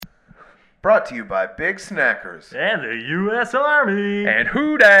Brought to you by Big Snackers. And the U.S. Army. And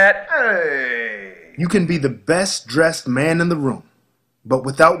who dat? Hey! You can be the best dressed man in the room, but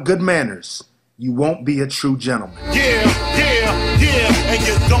without good manners, you won't be a true gentleman. Yeah, and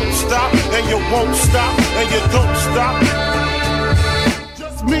you don't stop, and you won't stop, and you don't stop.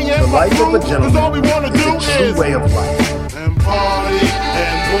 Just me and The life of a cause all we wanna gentleman do is a true is way of life. and party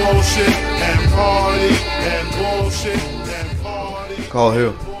and bullshit and party and bullshit and party. Call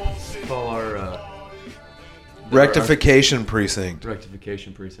who? Call our Rectification precinct.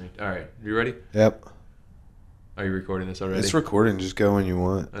 rectification precinct. All right, you ready? Yep. Are you recording this already? It's recording. Just go when you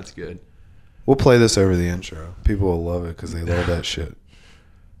want. That's good. We'll play this over the intro. People will love it because they love that shit.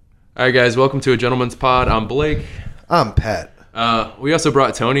 All right, guys, welcome to A Gentleman's Pod. I'm Blake. I'm Pat. We also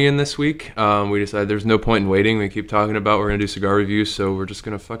brought Tony in this week. We decided there's no point in waiting. We keep talking about we're going to do cigar reviews, so we're just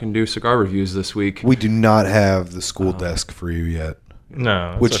going to fucking do cigar reviews this week. We do not have the school desk for you yet.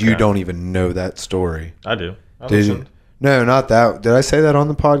 No. Which okay. you don't even know that story. I do. I Did you? listened. No, not that. Did I say that on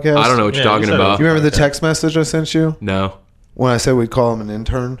the podcast? I don't know what you're Yeah, talking you said about. You remember the text message I sent you? No. When I said we'd call him an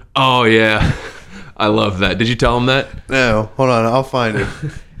intern? Oh, yeah. I love that. Did you tell him that? No. Hold on. I'll find it.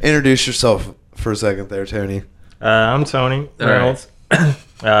 Introduce yourself for a second there, Tony. I'm Tony Reynolds.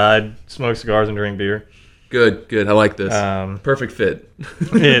 I smoke cigars and drink beer. Good. I like this. Perfect fit.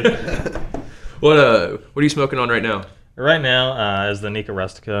 What are you smoking on right now? Right now is the Nica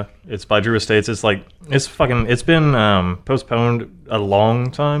Rustica. It's by Drew Estates. It's been postponed a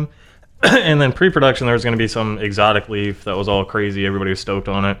long time. And then pre-production there was going to be some exotic leaf that was all crazy. Everybody was stoked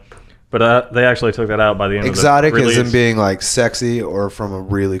on it. But they actually took that out by the end Exotic of the release. isn't being like sexy or from a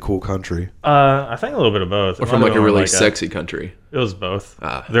really cool country. I think a little bit of both. Or from like a really sexy country? It was both.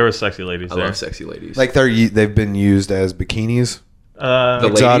 Ah. There were sexy ladies I there. love sexy ladies. Like they've been used as bikinis. The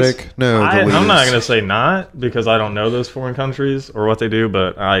Exotic? ladies? No, the I'm ladies. not going to say not because I don't know those foreign countries or what they do,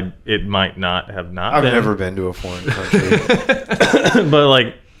 but it might not have not I've been. never been to a foreign country. But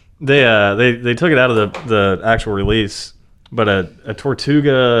like they took it out of the actual release. But a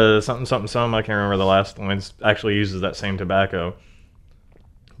Tortuga something, I can't remember the last one, actually uses that same tobacco.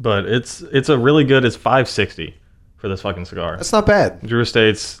 But it's a really good, it's $5.60 for this fucking cigar. That's not bad. Drew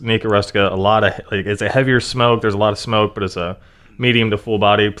Estates, Nica Rustica, it's a heavier smoke, there's a lot of smoke, but it's a medium to full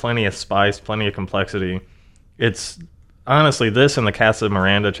body, plenty of spice, plenty of complexity. It's honestly, this and the Casa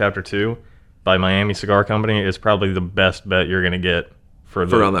Miranda Chapter 2 by Miami Cigar Company is probably the best bet you're going to get for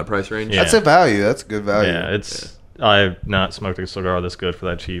around that price range? Yeah. That's a value. That's a good value. Yeah, I've not smoked a cigar this good for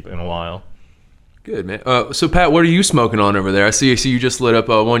that cheap in a while. Good, man. So, Pat, what are you smoking on over there? I see you just lit up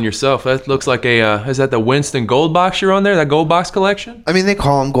one yourself. That looks like is that the Winston Gold Box you're on there? That Gold Box collection? I mean, they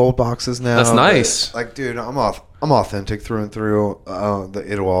call them gold boxes now. That's nice. But, like, dude, I'm authentic through and through.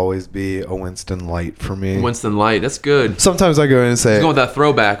 It'll always be a Winston Light for me. Winston Light. That's good. Sometimes I go in and say, Go with that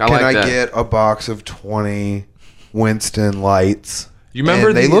throwback. I can like I that. get a box of 20 Winston Lights? You remember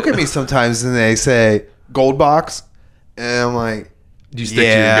And they look at me sometimes and they say, gold box? And I'm like, Do you stick to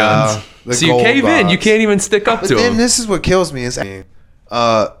your guns? the So you gold cave in. box. You can't even stick up But to then them. this is what kills me is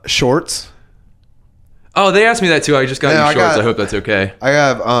shorts. Oh, they asked me that too. I just got No, you I shorts. got- I hope that's okay. I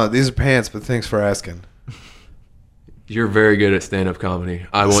have these are pants, but thanks for asking. You're very good at stand-up comedy.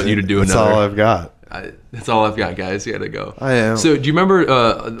 I want you to do That's another. all I've got. That's all I've got, guys. You gotta go. I am. So, do you remember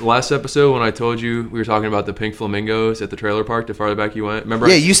the last episode when I told you we were talking about the pink flamingos at the trailer park? The farther back you went, remember?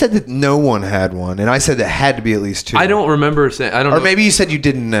 Yeah, you said that no one had one, and I said that had to be at least two. I don't remember saying. I don't. Or know. maybe you said you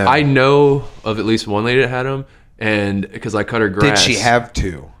didn't know. I know of at least one lady that had them, and because I cut her grass. Did she have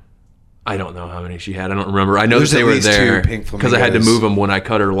two? I don't know how many she had. I don't remember. I know There's that they at were least two there pink because I had to flamingos. move them when I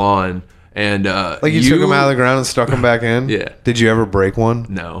cut her lawn. And Like you took them out of the ground and stuck them back in? Yeah. Did you ever break one?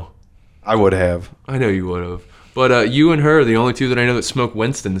 No, I would have. I know you would have. But you and her are the only two that I know that smoke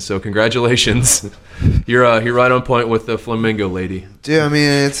Winston. So congratulations, you're right on point with the flamingo lady. Dude, I mean,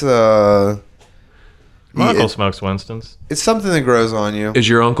 it's My uncle smokes Winston's. it's something that grows on you. Is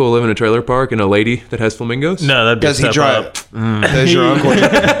your uncle live in a trailer park and a lady that has flamingos? No, that'd be Does he step drive? up. Does your uncle?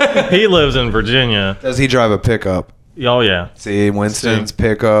 He lives in Virginia. Does he drive a pickup? Oh, yeah. See, Winston's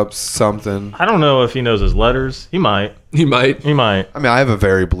pickups, something. I don't know if he knows his letters. He might. He might. He might. I mean, I have a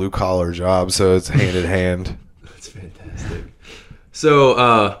very blue collar job, so it's hand in hand. That's fantastic.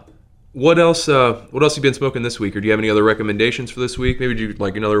 So, what else you been smoking this week, or do you have any other recommendations for this week? Maybe do you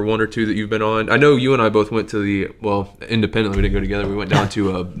like another one or two that you've been on? I know you and I both went to independently. We didn't go together. We went down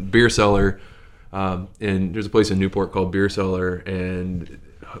to a beer cellar, and there's a place in Newport called Beer Cellar, and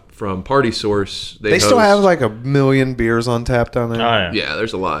from Party Source, They still have like 1 million beers on tap down there. Oh, yeah. Yeah,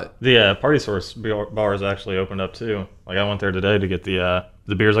 there's a lot. The Party Source bars actually opened up, too. Like, I went there today to get the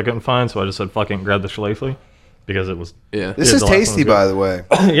beers I couldn't find, so I just said, fuck it, and grabbed the Schlafly. because it was. Yeah. This Yeah, is the last tasty, one was by the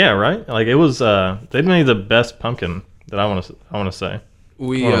way. Yeah, right. Like it was. They made the best pumpkin that I want to say.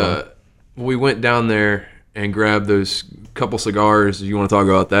 We went down there and grabbed those couple cigars. If you want to talk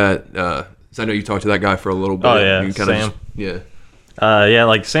about that, 'cause I know you talked to that guy for a little bit. Oh, yeah, You Sam. Yeah. Yeah,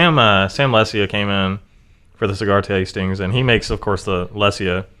 like Sam Lesia came in for the cigar tastings, and he makes, of course, the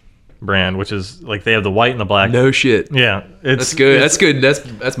Lesia brand, which is like they have the white and the black. No shit. Yeah, That's good. That's good.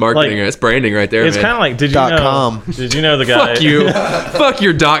 That's marketing. Like, That's branding right there. It's man. kind of like Did you know the guy? Fuck you. Fuck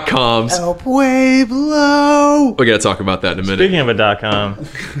your .coms. El Pueblo. We got to talk about that in a minute. Speaking of a .com,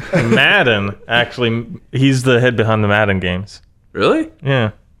 Madden actually, he's the head behind the Madden games. Really?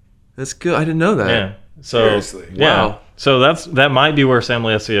 Yeah, That's good. I didn't know that. yeah. So Seriously? yeah. Wow. So that might be where Sam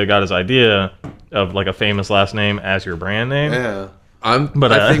Lesia got his idea of like a famous last name as your brand name. Yeah.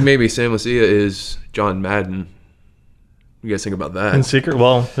 But, I think maybe Sam Lesia is John Madden. You guys think about that? In secret,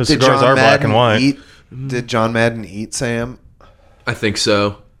 well, his Did cigars John are black Madden and white. eat? Did John Madden eat Sam? I think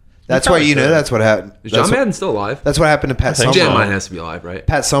so. That's why you know that's what happened. Is John Madden still alive? That's what happened to Pat think John so. Summerall. Madden has to be alive, right?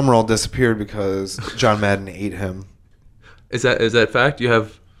 Pat Summerall disappeared because John Madden ate him. Is that fact? Did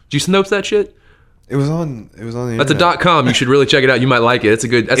you Snopes that shit? It was on the That's internet. a .com. You should really check it out. You might like it. It's a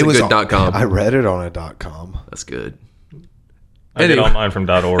good. That's It a was good on- .com. I read it on a .com. That's good. I get Anyway. all mine from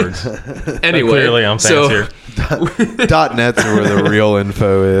 .orgs. Anyway, Clearly, I'm fancier. .net's where the real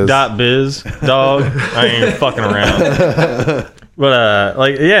info is. .biz, dog. I ain't fucking around. But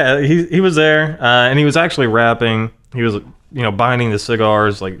like, yeah, he was there, and he was actually rapping. He was, binding the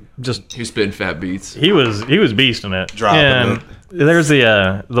cigars, like just. He was spitting fat beats. He was beasting it. Dropping and it. There's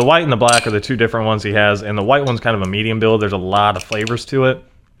the white and the black are the two different ones he has, and the white one's kind of a medium build. There's a lot of flavors to it.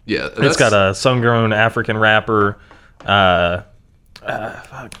 Yeah, It's got a sun-grown African wrapper.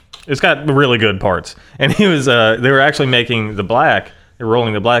 It's got really good parts. And he was. They were actually making the black. They were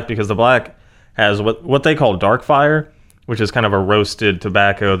rolling the black because the black has what they call dark fire, which is kind of a roasted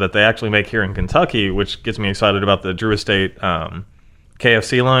tobacco that they actually make here in Kentucky, which gets me excited about the Drew Estate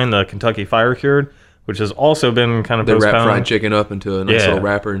KFC line, the Kentucky Fire Cured, which has also been kind of They wrap postponed. fried chicken up into a nice Yeah. little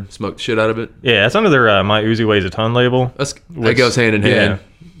wrapper and smoke the shit out of it. Yeah, it's under their My Uzi Weighs a Ton label. That goes hand in hand.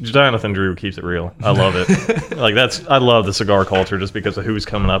 Jonathan Drew keeps it real. I love it. I love the cigar culture just because of who's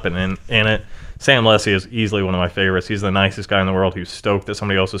coming up in it. Sam Lesia is easily one of my favorites. He's the nicest guy in the world who's stoked that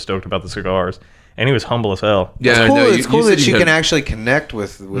somebody else was stoked about the cigars. And he was humble as hell. Yeah, It's I cool, know. it's cool said that you had- can actually connect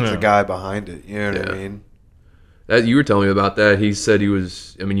with Yeah. the guy behind it. You know what I Yeah. mean? That you were telling me about that. He said he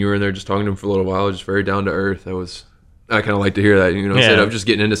was. I mean, you were in there just talking to him for a little while, just very down to earth. I kind of like to hear that. He said I'm just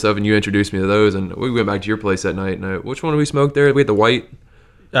getting into stuff, and you introduced me to those. And we went back to your place that night. And which one did we smoke there? We had the white.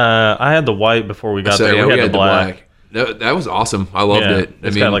 I had the white before we got So, there. yeah, we had the black. That was awesome. I loved it.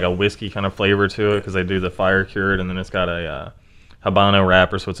 It's got like a whiskey kind of flavor to it because they do the fire cured, and then it's got a Habano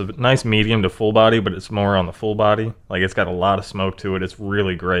wrapper, so it's a nice medium to full body, but it's more on the full body. Like it's got a lot of smoke to it. It's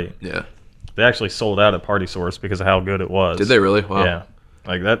really great. Yeah. They actually sold out at Party Source because of how good it was. Did they really? Wow. Yeah,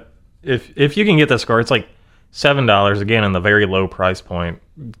 like that. If you can get that cigar, it's like $7 again in the very low price point.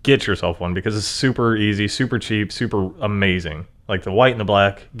 Get yourself one because it's super easy, super cheap, super amazing. Like the white and the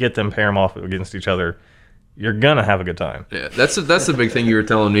black, get them, pair them off against each other. You're gonna have a good time. Yeah, that's the big thing you were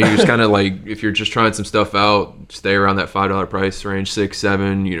telling me. Just kind of like if you're just trying some stuff out, stay around that $5 price range, $6,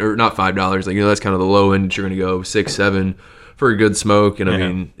 $7, or not $5. Like that's kind of the low end. You're gonna go $6, $7 for a good smoke. And I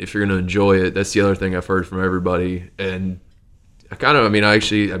mean, if you're gonna enjoy it, that's the other thing I've heard from everybody. And I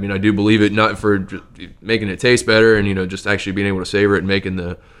do believe it, not for making it taste better and just actually being able to savor it and making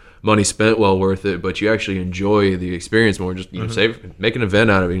the money spent well worth it, but you actually enjoy the experience more. Just make an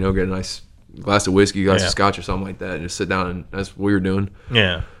event out of it. Get a nice glass of whiskey, glass of scotch, or something like that, and just sit down. And that's what we were doing.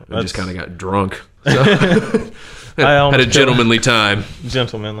 Yeah, I just kind of got drunk. So I almost had a gentlemanly time.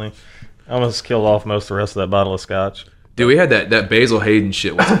 Gentlemanly. I almost killed off most of the rest of that bottle of scotch. Dude, we had that Basil Hayden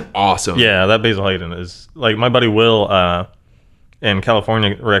shit was awesome. Yeah, that Basil Hayden is like my buddy Will in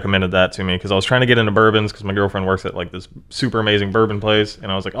California recommended that to me because I was trying to get into bourbons because my girlfriend works at like this super amazing bourbon place,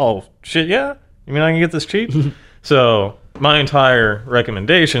 and I was like, oh shit, yeah, you mean I can get this cheap? So my entire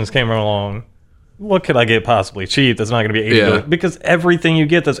recommendations came along. What could I get possibly cheap that's not going to be $80 billion? Because everything you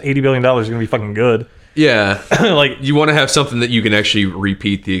get that's $80 billion is going to be fucking good. Yeah. Like you want to have something that you can actually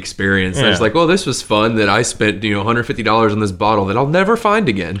repeat the experience. And it's like, well, this was fun that I spent, $150 on this bottle that I'll never find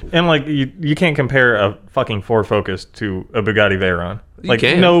again. And like you can't compare a fucking Ford Focus to a Bugatti Veyron. Like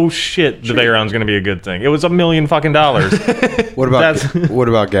can. no shit, the Veyron's going to be a good thing. It was $1 million fucking dollars. What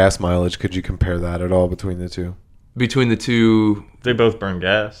about gas mileage? Could you compare that at all between the two? Between the two, They both burn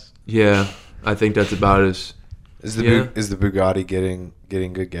gas. yeah, I think that's about as. Is the Bugatti getting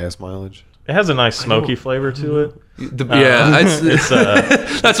good gas mileage? It has a nice smoky flavor to it.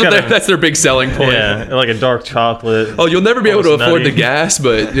 That's their big selling point. Yeah, like a dark chocolate. Oh, you'll never be able to afford nutty. the gas,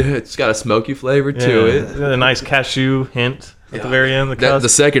 but it's got a smoky flavor to it. A nice cashew hint at the very end. The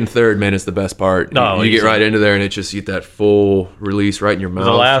second, third, man, is the best part. No, you get right into there, and it just you get that full release right in your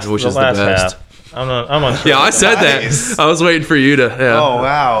mouth, which is the best. Half. I'm unsure. Yeah, I said that. I was waiting for you to. Yeah. Oh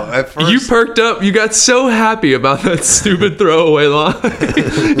wow! At first, You perked up. You got so happy about that stupid throwaway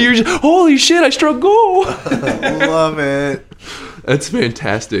line. You're just, holy shit! I struck gold. love it. That's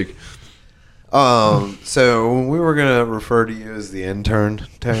fantastic. So we were gonna refer to you as the intern,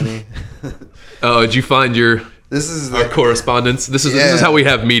 Tony. Oh, did you find your This is our correspondence? This is how we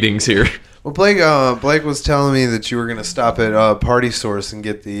have meetings here. Well, Blake was telling me that you were gonna stop at Party Source and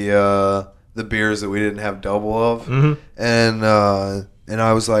get the beers that we didn't have double of, and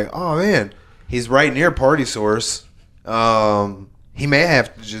I was like, oh man, he's right near Party Source. He may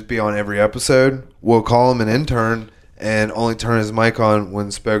have to just be on every episode. We'll call him an intern and only turn his mic on when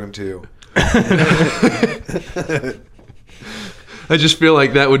spoken to. I just feel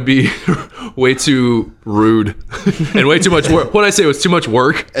like that would be way too rude and way too much work. What I say was too much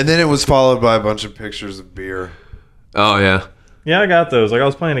work. And then it was followed by a bunch of pictures of beer. Oh yeah. Yeah, I got those. Like I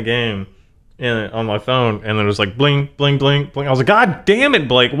was playing a game on my phone, and then it was like bling, bling, bling, bling. I was like, God damn it,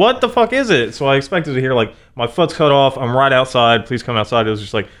 Blake! What the fuck is it? So I expected to hear like my foot's cut off. I'm right outside. Please come outside. It was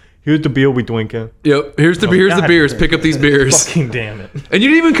just like, here's the beer we drinking. Yep. Here's the God, beers. Pick up these beers. Fucking damn it! And you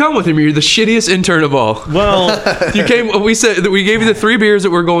didn't even come with him. You're the shittiest intern of all. Well, You came. We said that we gave you the 3 beers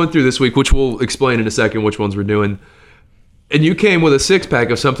that we're going through this week, which we'll explain in a second which ones we're doing. And you came with a 6-pack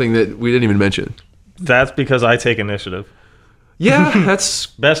of something that we didn't even mention. that's because I take initiative. Yeah, that's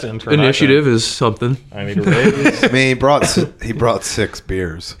Best intern. initiative is something. I need a raise. I mean, he brought 6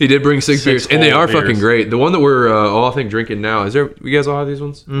 beers. He did bring 6 beers, and they whole are beers. fucking great. The one that we're all I think drinking now is there. You guys all have these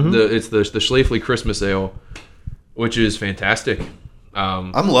ones? It's the Schlafly Christmas Ale, which is fantastic.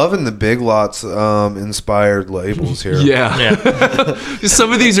 I'm loving the Big Lots inspired labels here. Yeah.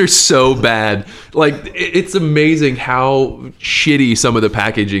 Some of these are so bad. Like it's amazing how shitty some of the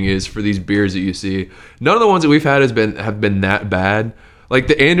packaging is for these beers that you see. None of the ones that we've had have been that bad. Like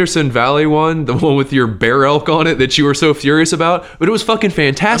the Anderson Valley one, the one with your bear elk on it that you were so furious about, but it was fucking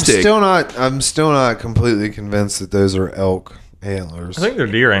fantastic. I'm still not completely convinced that those are elk antlers. I think they're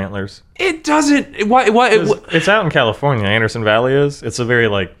deer antlers. It doesn't. Why? It's out in California. Anderson Valley is. It's a very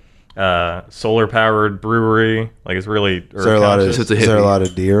like solar powered brewery. Like it's really. Is there a lot of It's a is there a hippie. lot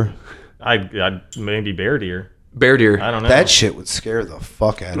of deer? I maybe bear deer. Bear deer. I don't know. That shit would scare the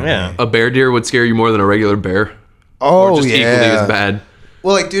fuck out of Yeah. me. A bear deer would scare you more than a regular bear. Oh Or just equally as bad.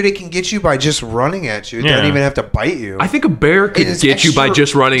 Well, like, dude, it can get you by just running at you. It Yeah. doesn't even have to bite you. I think a bear could It is get you by extra-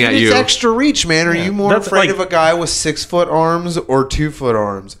 just running dude, at it's you. extra reach, man. Are you more That's afraid like- of a guy with 6-foot arms or 2-foot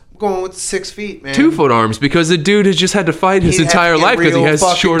arms? I'm going with 6 feet, man. 2-foot arms because the dude has just had to fight his He'd have entire to get life because he real has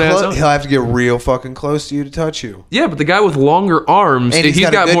fucking short ass arms. He'll have to get real fucking close to you to touch you. Yeah, but the guy with longer arms, And he's he's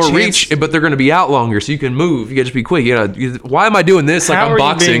got a got good more chance- reach, but they're going to be out longer, so you can move. You got to just be quick. Why am I doing this like How I'm are you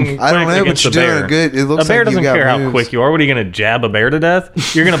boxing? being I don't quick know, but against you're a doing bear? a good. It looks A bear like doesn't you got care how moves. quick you are. What are you going to jab a bear to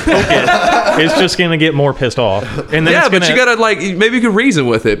death? You're going to poke it. It's just going to get more pissed off. And then Yeah, it's but gonna, you got to like maybe you can reason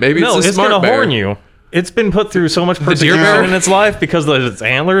with it. Maybe no, it's a it's smart going to bear. horn you. It's been put through so much deer persecution bear? in its life because of its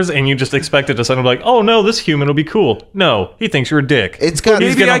antlers, and you just expect it to suddenly be like, oh no, this human will be cool. No, he thinks you're a dick. It's got He's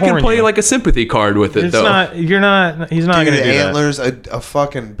Maybe gonna I can horn play you. like a sympathy card with it It's though. not. You're not. He's not going to do that. antlers. A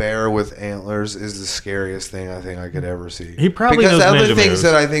fucking bear with antlers is the scariest thing I think I could ever see. He probably because knows other ninja things moves.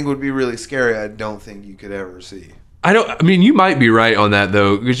 that I think would be really scary, I don't think you could ever see. I mean, you might be right on that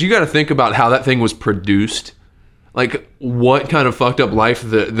though, because you got to think about how that thing was produced. Like what kind of fucked up life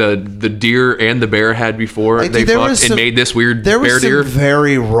the deer and the bear had before Like, they dude, there fucked was and some- made this weird There bear was deer. some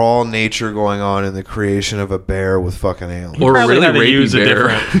very raw nature going on in the creation of a bear with fucking antlers. Or a Probably really had to rapey use a bear.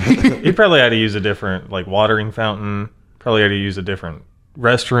 different. He probably had to use a different like watering fountain. Probably had to use a different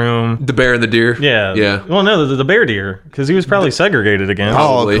restroom. The bear and the deer. Yeah. Yeah. Well, no, the bear deer, because he was probably segregated again. Oh,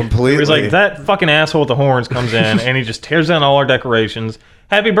 Probably. completely. He was like, that fucking asshole with the horns comes in and he just tears down all our decorations.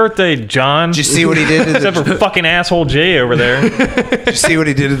 Happy birthday, John. Did you see what he did to Except for the, fucking asshole Jay over there. did you see what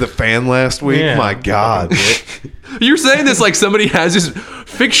he did to the fan last week? Yeah. My God. You're saying this like somebody has this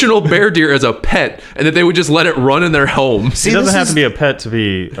fictional bear deer as a pet and that they would just let it run in their home. He doesn't have to be a pet to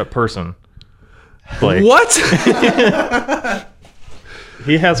be a person. Blake. What?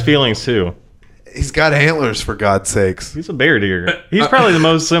 He has feelings too. He's got antlers, for God's sakes. He's a bear deer. He's probably the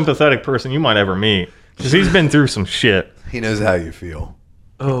most sympathetic person you might ever meet. Because he's been through some shit. He knows how you feel.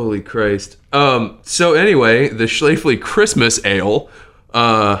 Holy Christ. So anyway, the Schlafly Christmas Ale.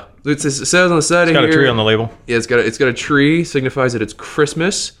 It says on the side It's of got here. a tree on the label. Yeah, it's got a tree. Signifies that it's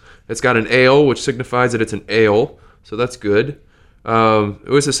Christmas. It's got an ale, which signifies that it's an ale, so that's good. What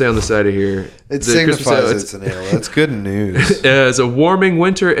does it say on the side of here? It signifies it's an ale. That's good news. It's a warming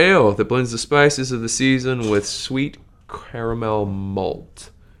winter ale that blends the spices of the season with sweet caramel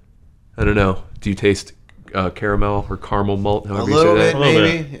malt. I don't know. Do you taste caramel or caramel malt? A However you little say bit, that.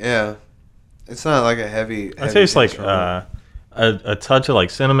 maybe. Yeah. It's not like a heavy. I taste like a touch of like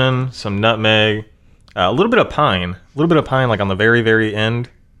cinnamon, some nutmeg, a little bit of pine. Like on the very, very end.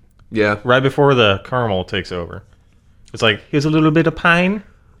 Yeah. Right before the caramel takes over. It's like, here's a little bit of pine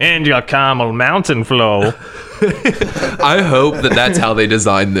and your caramel mountain flow. I hope that that's how they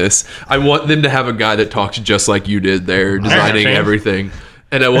designed this. I want them to have a guy that talks just like you did there, designing everything.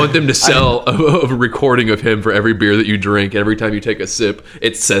 And I want them to sell a recording of him for every beer that you drink. Every time you take a sip,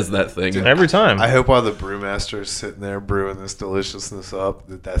 it says that thing. Every time. I hope while the brewmaster is sitting there brewing this deliciousness up,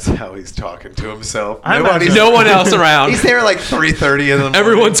 that's how he's talking to himself. No one else around. He's there at like 3:30 in the morning.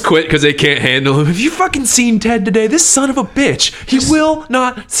 Everyone's quit because they can't handle him. Have you fucking seen Ted today? This son of a bitch. He will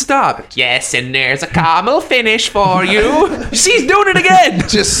not stop. Yes, and there's a caramel finish for you. You see, he's doing it again.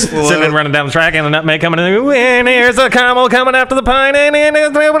 Just slow. Cinnamon running down the track and the nutmeg coming in. And here's a caramel coming after the pine. And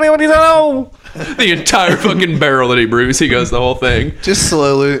The entire fucking barrel that he brews, he goes the whole thing. Just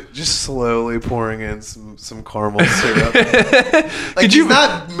slowly pouring in some caramel syrup. Like he's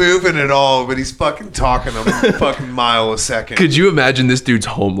not moving at all, but he's fucking talking a fucking mile a second. Could you imagine this dude's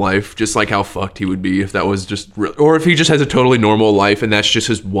home life? Just like how fucked he would be if that was just real, or if he just has a totally normal life and that's just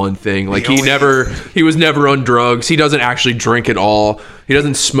his one thing. Like he was never on drugs. He doesn't actually drink at all. He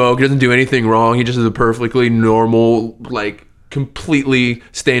doesn't smoke. He doesn't do anything wrong. He just has a perfectly normal, like, completely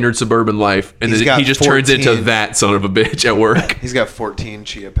standard suburban life, and then he just turns into that son of a bitch at work. He's got 14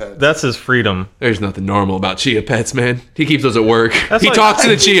 chia pets. That's his freedom. There's nothing normal about chia pets, man. He keeps those at work. He like- talks to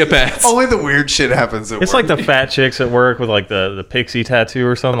the chia pets. Only the weird shit happens at It's work. like the fat chicks at work with like the pixie tattoo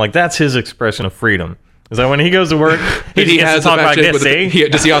or something. Like that's his expression of freedom. Is that when he goes to work, he has to talk like this, see?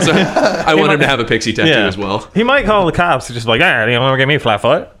 Does he also? I want him to have a pixie tattoo as well. He might call the cops to just be like, you don't ever get me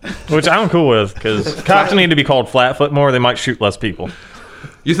Flatfoot, which I'm cool with because cops need to be called Flatfoot more. They might shoot less people.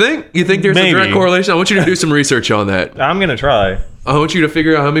 You think? You think there's a direct correlation? I want you to do some research on that. I'm gonna try. I want you to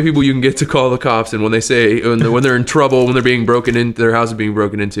figure out how many people you can get to call the cops, and when they say when they're in trouble, when they're being broken into, their house is being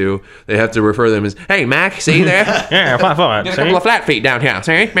broken into, they have to refer them as, "Hey, Mac, see there? Yeah, Flatfoot. Get a couple of flat feet down here,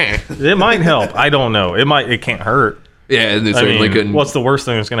 see, man." It might help. I don't know. It can't hurt. Yeah, and they I certainly mean, couldn't. what's the worst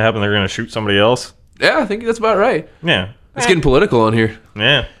thing that's gonna happen? They're gonna shoot somebody else. Yeah, I think that's about right. Yeah. It's getting political on here.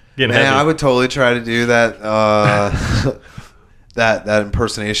 Yeah. Getting Man, heavy. I would totally try to do that. That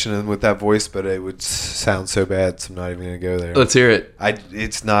impersonation with that voice, but it would sound so bad, so I'm not even gonna go there. Let's hear it.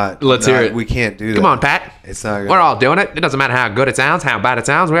 It's not. Let's hear it. We can't do that. Come on, Pat. It's not. We're all doing it. It doesn't matter how good it sounds, how bad it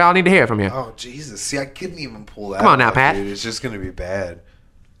sounds. We all need to hear from you. Oh Jesus! See, I couldn't even pull that. Come on now, off, Pat. Dude. It's just gonna be bad.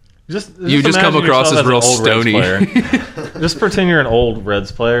 Just You just come imagine across yourself as real an old Reds stony. player. Just pretend you're an old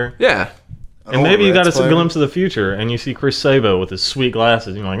Reds player. Yeah. And maybe you got a player. glimpse of the future, and you see Chris Sabo with his sweet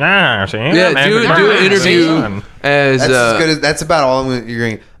glasses. You're like, see? Yeah, man, do an interview as That's as good as. That's about all you're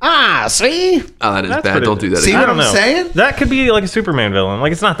going. See. Oh, that is That's bad. pretty- Don't do that See again. what I don't I'm know. saying? That could be like a Superman villain.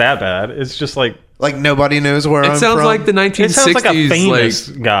 Like, it's not that bad. It's just like, Like nobody knows where I'm It sounds from. like the 1960s. it sounds like a famous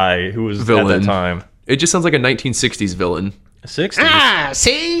like, guy who was villain. at that time. it just sounds like a 1960s villain. 60s?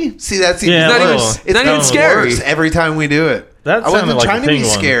 See, that's even Yeah, Not even, worse. it's not even scary. Worse every time we do it. That I wasn't sounded like trying the to be Thing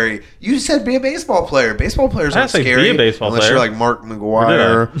one. scary. You said be a baseball player. Baseball players I aren't didn't say scary be a baseball unless player. you're like Mark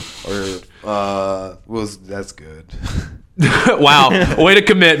McGuire or that's good. Wow. Way to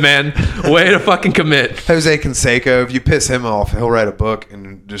commit, man. Way to fucking commit. Jose Canseco, if you piss him off, he'll write a book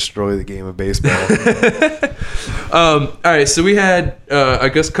and destroy the game of baseball. All right, so we had, I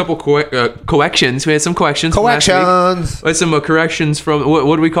guess, a couple corrections. We had some corrections. from last week. Collections. We had some corrections from,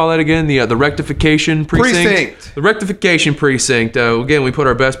 what do we call that again? The rectification precinct. The rectification precinct. Again, we put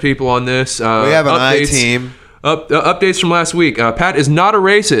our best people on this. We have an I-team. Updates from last week. Pat is not a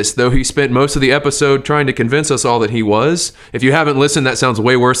racist, though he spent most of the episode trying to convince us all that he was. If you haven't listened, that sounds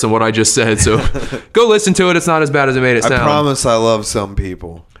way worse than what I just said. So go listen to it. It's not as bad as it made it sound. I promise I love some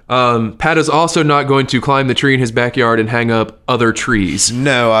people. Pat is also not going to climb the tree in his backyard and hang up other trees.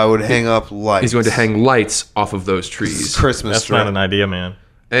 No, I would hang up lights. He's going to hang lights off of those trees. Christmas That's tree. not an idea, man.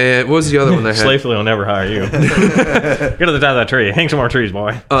 And what was the other one they had? Slavely will never hire you. Get to the top of that tree. Hang some more trees,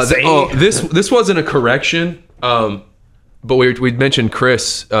 boy. This wasn't a correction. But we mentioned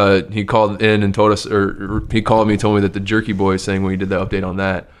Chris. He called in and told us, or he called me and told me that the Jerky Boys thing when we did the update on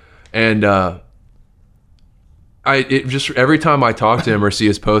that. And it just every time I talk to him or see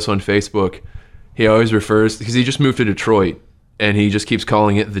his posts on Facebook, he always refers, because he just moved to Detroit and he just keeps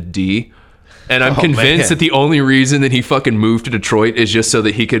calling it the D. And I'm convinced that the only reason that he fucking moved to Detroit is just so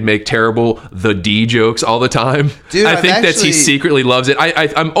that he could make terrible the D jokes all the time. Dude, I think that he secretly loves it.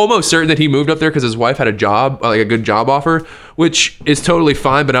 I'm almost certain that he moved up there because his wife had a job, like a good job offer, which is totally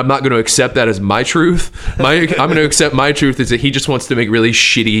fine, but I'm not going to accept that as my truth. I'm going to accept my truth is that he just wants to make really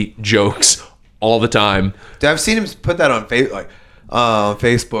shitty jokes all the time. Dude, I've seen him put that on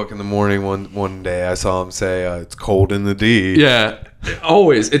Facebook in the morning. One day I saw him say, it's cold in the D. Yeah.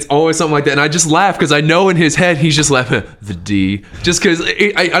 It's always something like that, and I just laugh because I know in his head he's just laughing the D, just because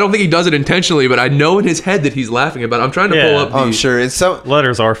I don't think he does it intentionally, but I know in his head that he's laughing about it. I'm trying to pull up. I'm sure it's so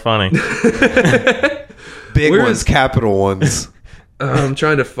letters are funny. big ones, capital ones. I'm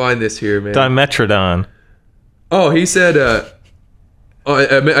trying to find this here, man. Dimetrodon. Oh, he said.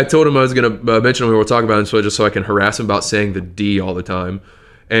 I told him I was going to mention him when we were talking about him, so I can harass him about saying the D all the time,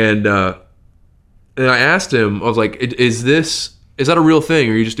 and I asked him, I was like, Is that a real thing,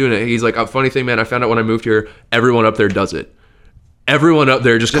 or are you just doing it? He's like, funny thing, man, I found out when I moved here, everyone up there does it. Everyone up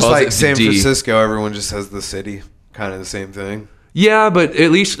there just calls like it San D. Francisco, everyone just says the city. Kind of the same thing. Yeah, but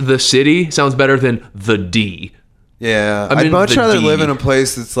at least the city sounds better than the D. Yeah. I mean, I'd much rather D. live in a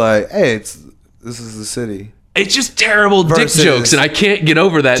place that's like, hey, this is the city. It's just terrible Versus, dick jokes, and I can't get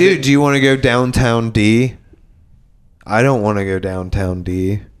over that. Dude, do you want to go downtown D? I don't want to go downtown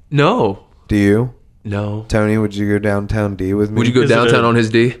D. No. Do you? No. Tony, would you go downtown D with me? Would you go downtown on his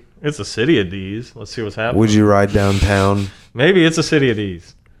D? It's a city of D's. Let's see what's happening. Would you ride downtown? Maybe it's a city of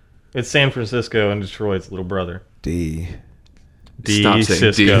D's. It's San Francisco and Detroit's little brother. D. Stop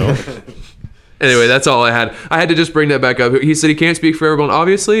saying Cisco. D. Anyway, that's all I had. I had to just bring that back up. He said he can't speak for everyone,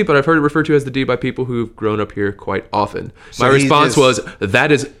 obviously, but I've heard it referred to as the D by people who've grown up here quite often. So my response was,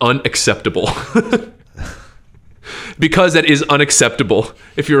 that is unacceptable. Because that is unacceptable.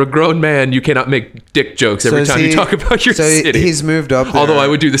 If you're a grown man, you cannot make dick jokes every time you talk about your city. He's moved up there. Although I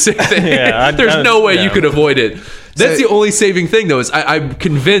would do the same thing. Yeah, There's no way you could avoid it. That's the only saving thing, though, is I'm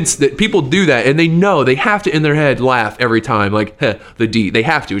convinced that people do that, and they know they have to, in their head, laugh every time. Like, the D. They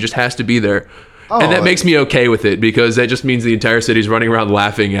have to. It just has to be there. And that makes me okay with it, because that just means the entire city's running around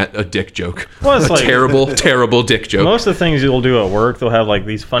laughing at a dick joke. Well, it's like, terrible, terrible dick joke. Most of the things you'll do at work, they'll have like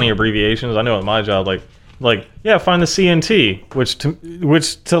these funny abbreviations. I know at my job, yeah, find the CNT, which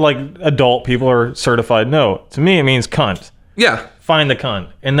to like adult people are certified no. To me, it means cunt. Yeah. Find the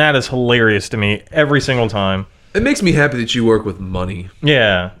cunt. And that is hilarious to me every single time. It makes me happy that you work with money.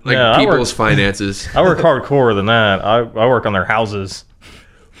 Yeah. Like people's finances. I work hardcore than that. I work on their houses.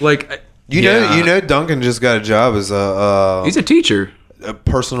 Like, you know, Duncan just got a job as he's a teacher. A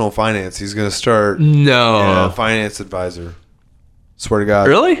personal finance. He's going to start finance advisor. Swear to God.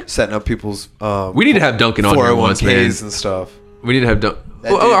 Really? Setting up people's we need to have Duncan on here once, man. 401ks and stuff. We need to have Duncan.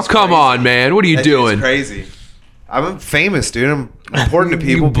 Oh, come on, man. What are you doing? Crazy. I'm famous, dude. I'm important to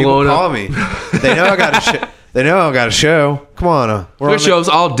people. People call me. They know I got a show. They know I got a show. Come on. Your show's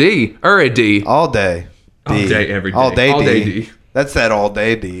all D or a D. All day. D. All day, every day. All day, all D. day D. That's that all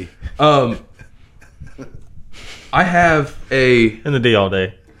day D. I have in the D all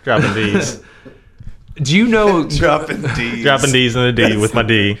day. Dropping D's. Do you know dropping D's? Dropping D's in the D with my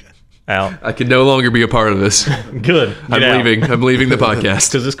D out. I can no longer be a part of this. Good. I'm leaving. I'm leaving the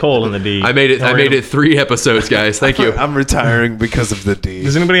podcast because it's cold in the D. I made it 3 episodes, guys. Thank you. I'm retiring because of the D.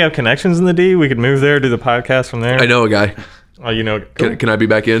 Does anybody have connections in the D? We could move there, do the podcast from there. I know a guy. Oh, you know. Cool. Can I be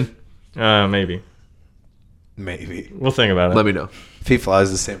back in? Maybe. We'll think about it. Let me know. If he flies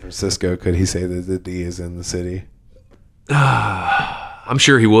to San Francisco, could he say that the D is in the city? I'm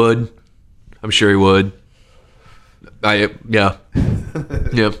sure he would. Yeah.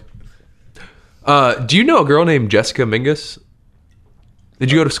 Do you know a girl named Jessica Mingus?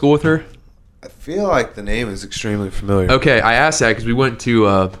 Did you go to school with her? I feel like the name is extremely familiar. Okay, I asked that because we went to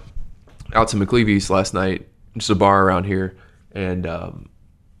out to McLeavy's last night, just a bar around here, and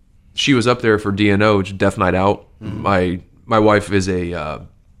she was up there for DNO, which is Deaf Night Out. Mm-hmm. My wife is a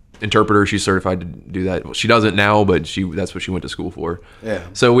interpreter. She's certified to do that. Well, she doesn't now, but that's what she went to school for. Yeah.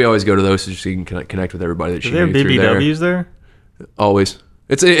 So we always go to those so she can connect with everybody that she meets through there. BBWs there? Always.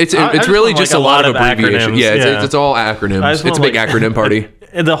 It's really just a lot of abbreviations. Yeah, it's all acronyms. It's a big acronym party.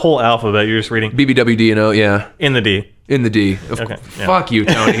 The whole alphabet you're just reading. BBW DNO, yeah. In the D. In the D. Okay. Fuck you,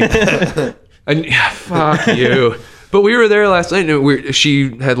 Tony. Fuck you. But we were there last night, and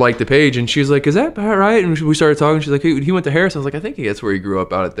she had liked the page, and she was like, "Is that about right?" And we started talking. She's like, "He went to Harris." I was like, "I think that's where he grew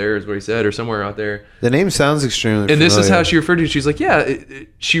up out there," is what he said, or somewhere out there. The name sounds extremely familiar. And this is how she referred to it. She's like, "Yeah,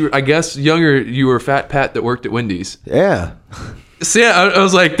 I guess younger, you were Fat Pat that worked at Wendy's." Yeah. So yeah, I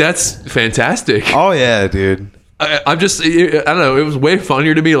was like, "That's fantastic." Oh yeah, dude. I'm just, I don't know. It was way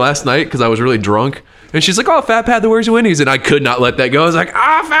funnier to me last night because I was really drunk. And she's like, "Oh, Fat Pat, the Where's Your Wendy's?" And I could not let that go. I was like,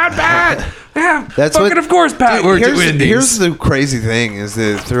 Fat Pat. Yeah, That's fucking of course, Pat. Where's Your Wendy's? Here's the crazy thing is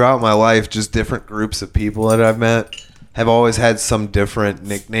that throughout my life, just different groups of people that I've met have always had some different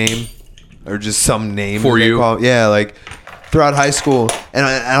nickname or just some name for you. Yeah, like throughout high school. And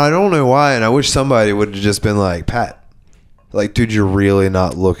I don't know why. And I wish somebody would have just been like, Pat, like, dude, you're really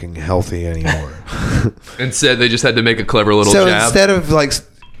not looking healthy anymore. Instead, they just had to make a clever little so jab. instead of like...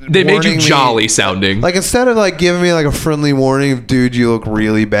 They made you warning jolly me, sounding. like instead of like giving me like a friendly warning of dude you look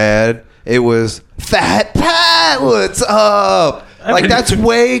really bad, it was Fat Pat, what's up? Like that's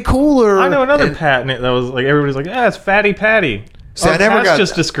way cooler. I know another Pat that was like everybody's like, it's Fatty Patty. See, I never Pat's got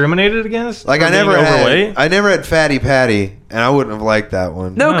just discriminated against. like for I never being had overweight. I never had Fatty Patty, and I wouldn't have liked that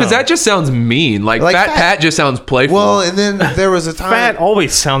one. No, because that just sounds mean. Like Fat Pat just sounds playful. Well, and then there was a time. Fat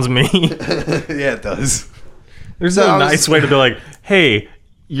always sounds mean. Yeah, it does. There's So no I was- nice way to be like, hey,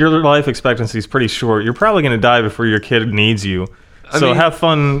 your life expectancy is pretty short. You're probably going to die before your kid needs you. So mean, have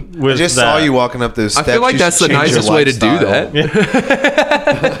fun with I just that. saw you walking up those I steps. feel like You that's should the change your nicest way to do lifestyle.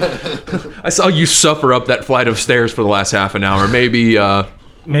 that. I saw you suffer up that flight of stairs for the last half an hour. Maybe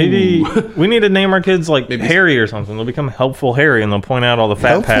Maybe we need to name our kids like Harry or something. They'll become Helpful Harry and they'll point out all the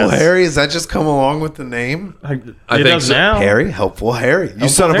fat Helpful pats. Harry, does that just come along with the name? I It think does so. now. Helpful Harry. You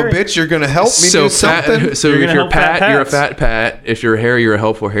son of Harry. a bitch, you're going to help me so do something? So You're if gonna you're help fat Pat, you're a Pats. fat Pat. If you're Harry, you're a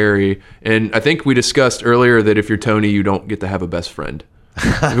helpful Harry. And I think we discussed earlier that if you're Tony, you don't get to have a best friend.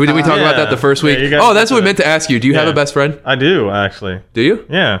 Did we talk about that the first week? Yeah, you guys Oh, that's went what to we meant to ask you. Do you have Yeah. a best friend? I do, actually. Do you?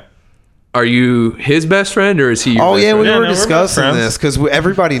 Yeah. Are you his best friend or is he your Oh best yeah, friend? we Yeah, were no, we're best discussing friends. this because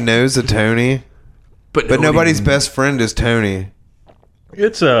everybody knows a Tony, but nobody's best friend is Tony.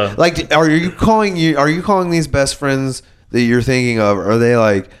 It's a... Like, are you calling these best friends that you're thinking of? Are they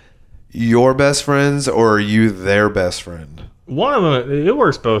like your best friends or are you their best friend? One of them, it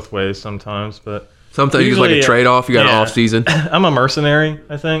works both ways sometimes, but... Sometimes you use like a Usually, trade-off. You got an yeah. off-season. I'm a mercenary,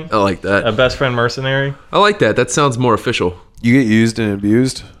 I think. I like A that. best friend mercenary. I like that. That sounds more official. You get used and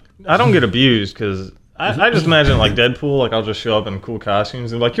abused. I don't get abused because I just imagine like Deadpool, like I'll just show up in cool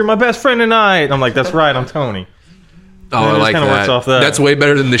costumes and be like, you're my best friend tonight. And I'm like, that's right, I'm Tony. Oh, And it I just like kinda that. works off that. That's way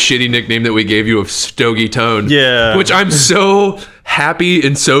better than the shitty nickname that we gave you of Stogie Tone. Yeah. Which I'm so happy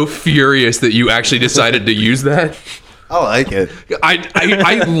and so furious that you actually decided to use that. I like it.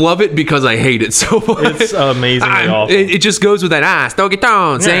 I love it because I hate it so much. It's amazingly awful. It just goes with that Stogie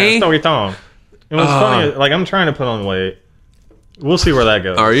Tone, see? Yeah, Stogie Tong. It was funny. Like, I'm trying to put on weight. We'll see where that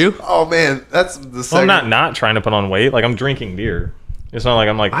goes. Are you? Oh man, that's the Well, second. I'm not trying to put on weight. Like, I'm drinking beer. It's not like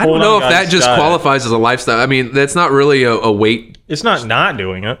I'm like, I don't hold know on, if guys, that just diet. qualifies as a lifestyle. I mean, that's not really a weight. It's not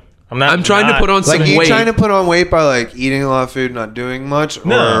doing it. I'm trying to put on some like you weight. trying to put on weight by like eating a lot of food, not doing much.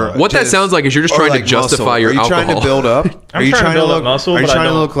 No. Or What that just- sounds like is you're just or trying to like justify muscle. your Are you trying to alcohol. build up? I'm trying to build up look? muscle, Are you but I trying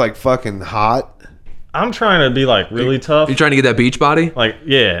to don't- look like fucking hot? I'm trying to be like really tough. You trying to get that beach body? Like,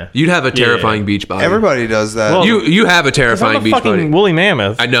 yeah. You'd have a terrifying beach body. Everybody does that. Well, You have a 'Cause terrifying I'm a beach fucking body. woolly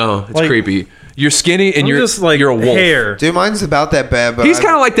mammoth. I know it's Like, creepy. You're skinny and I'm you're just like you're a wolf. hair. Dude, mine's about that bad. But He's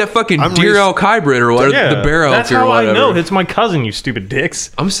kind of like that fucking I'm deer re- elk hybrid or whatever, Yeah, the bear elk that's or how whatever. I know. It's my cousin, you stupid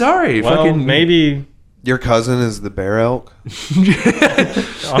dicks. I'm sorry. Well, fucking maybe your cousin is the bear elk.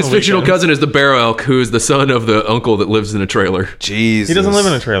 his fictional cousin is the bear elk, who is the son of the uncle that lives in a trailer. Jesus, he doesn't live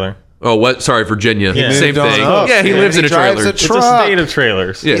in a trailer. Oh, what? Sorry, Virginia. He Same moved on thing. up. Yeah, he Yeah, lives in he a drives trailer. a It's a Truck. state of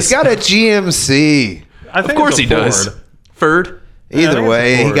trailers. Yes. He's got a GMC. I think Of course it's he a does. Ford. Ferd I Either think it's a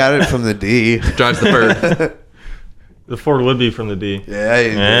way, he Ford. got it from the D. drives the Ferd. The Ford would be from the D. Yeah, he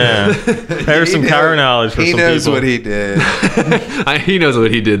Yeah. did. There's He some knows- car knowledge for He some knows people. what he did. He knows what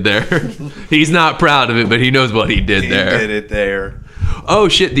he did there. He's not proud of it, but he knows what he did He there. did it there. Oh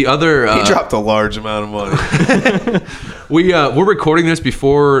shit! The other He dropped a large amount of money. we're recording this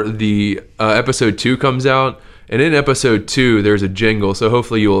before the episode 2 comes out, and in episode 2 there's a jingle. So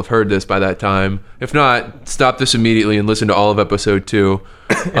hopefully you will have heard this by that time. If not, stop this immediately and listen to all of episode 2.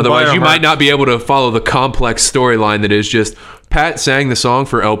 Otherwise, our you might merch. not be able to follow the complex storyline that is just Pat sang the song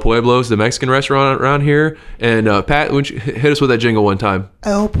for El Pueblo's, the Mexican restaurant around here. And Pat, why don't you hit us with that jingle one time?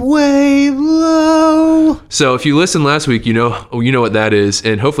 El Pueblo. So if you listened last week, you know what that is,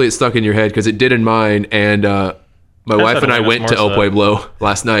 and hopefully it stuck in your head because it did in mine. And my wife had and I Alanis went to El Morissette. Pueblo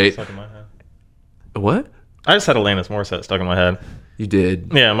last night. Stuck in my head. What? I just had Alanis Morissette stuck in my head. You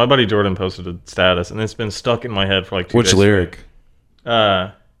did? Yeah, my buddy Jordan posted a status, and it's been stuck in my head for like 2 days. lyric?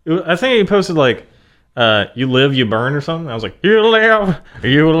 I think he posted like, "You live, you burn" or something. I was like, "You live,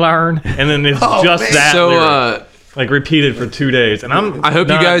 you learn," and then it's just man. that. So lyric. like repeated for 2 days. And I hope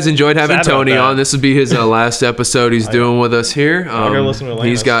you guys enjoyed having Tony on. This would be his last episode he's doing with us here. go listen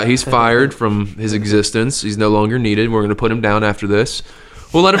to He's fired from his existence. He's no longer needed. We're going to put him down after this.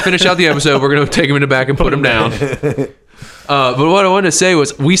 We'll let him finish out the episode. We're going to take him in the back and put him down. But what I wanted to say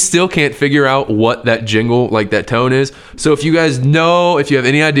was we still can't figure out what that jingle, like that tone is. So if you guys know, if you have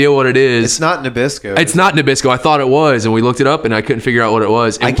any idea what it is. It's not Nabisco. It's not Nabisco. I thought it was, and we looked it up, and I couldn't figure out what it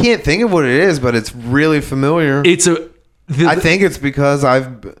was. And I can't think of what it is, but it's really familiar. I think it's because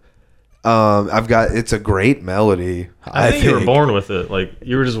I've got. It's a great melody. I think you were born with it. Like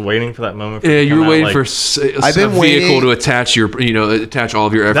you were just waiting for that moment. You were waiting for a vehicle to attach attach all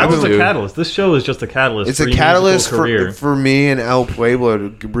of your efforts. That was a catalyst. This show is just a catalyst. It's a catalyst for me and El Pueblo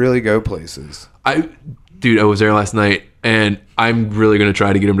to really go places. I was there last night, and I'm really going to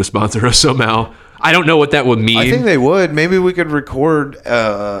try to get him to sponsor us somehow. I don't know what that would mean. I think they would. Maybe we could record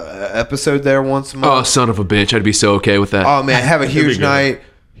an episode there once a month. Oh, son of a bitch! I'd be so okay with that. Oh man, have a huge night.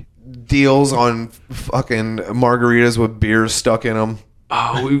 Deals on fucking margaritas with beers stuck in them.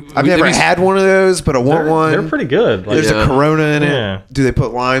 Oh, I've never had one of those, but I want one. They're pretty good. There's a Corona in it. Yeah. Do they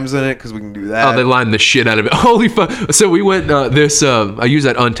put limes in it? Because we can do that. Oh, they lime the shit out of it. Holy fuck! So we went I use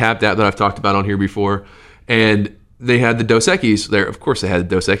that Untapped app that I've talked about on here before, and they had the Dos Equis there. Of course, they had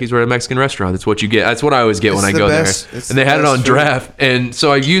the Dos Equis. We're at a Mexican restaurant. That's what you get. That's what I always get when I go there. And they had it on draft. And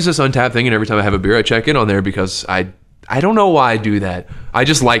so I use this Untapped thing, and every time I have a beer, I check in on there because I don't know why I do that. I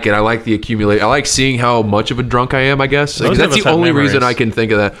just like it. I like the accumulate. I like seeing how much of a drunk I am, I guess. Like, that's the only reason I can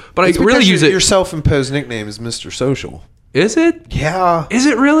think of that. But I really use it. Your self-imposed nickname is Mr. Social. Is it? Yeah. Is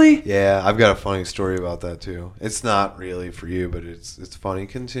it really? Yeah, I've got a funny story about that too. It's not really for you, but it's funny.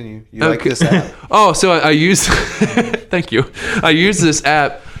 Continue. You like this app? Oh, so I use thank you. I use this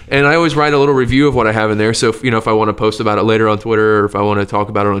app, and I always write a little review of what I have in there. So if I want to post about it later on Twitter, or if I want to talk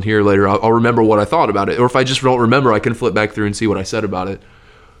about it on here later, I'll remember what I thought about it. Or if I just don't remember, I can flip back through and see what I said about it.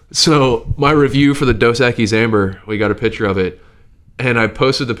 So my review for the Dos Equis Amber, we got a picture of it, and I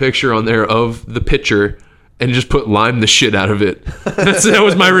posted the picture on there of the pitcher and just put lime the shit out of it. That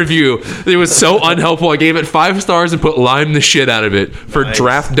was my review. It was so unhelpful. I gave it 5 stars and put lime the shit out of it for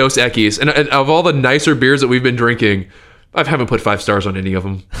draft Dos Equis. And of all the nicer beers that we've been drinking, I haven't put 5 stars on any of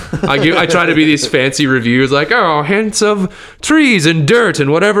them. I try to be these fancy reviews like, oh, hints of trees and dirt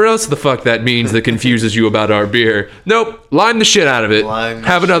and whatever else the fuck that means that confuses you about our beer. Nope, lime the shit out of it.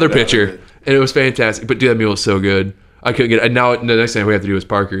 Have another pitcher. And it was fantastic. But dude, that meal was so good. I couldn't get it. And now the next thing we have to do is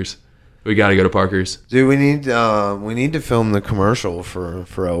Parker's. We got to go to Parker's. Dude, we need to film the commercial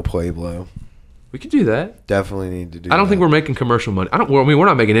for El Pueblo. We could do that. Definitely need to do that. I don't think we're making commercial money. We're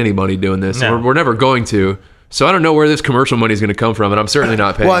not making any money doing this. No. We're never going to. So I don't know where this commercial money is going to come from, and I'm certainly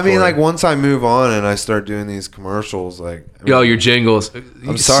not paying. Well, I mean, for like it. once I move on and I start doing these commercials, your jingles.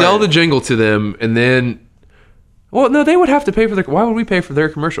 I'm sorry. Sell the jingle to them, and then, well, no, they would have to pay for why would we pay for their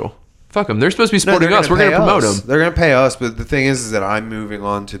commercial? Fuck them. They're supposed to be supporting us. We're going to promote them. They're going to pay us, but the thing is that I'm moving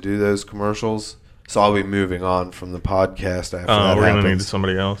on to do those commercials, so I'll be moving on from the podcast after that we're happens. gonna need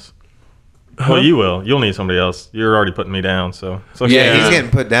somebody else. Well, you will. You'll need somebody else. You're already putting me down, so Yeah, he's getting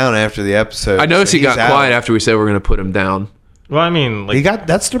put down after the episode. I noticed so he got quiet after we said we're going to put him down. Well, I mean, like,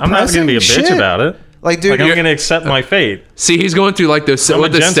 that's depressing. I'm not going to be a bitch about it. Like, dude, I'm going to accept my fate. See, he's going through like the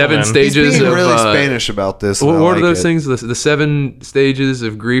 7 gentleman. stages he's being of really Spanish about this. What are those things? The 7 stages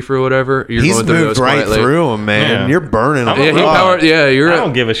of grief or whatever. You're He's going through moved those right quietly. through them, man. Yeah. You're burning them. Yeah, I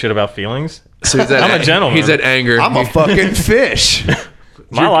don't give a shit about feelings. So I'm a gentleman. He's at anger. I'm a fucking fish.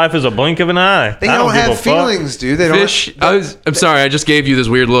 My life is a blink of an eye. They I don't give have a fuck. feelings, dude. They Fish. I'm sorry. I just gave you this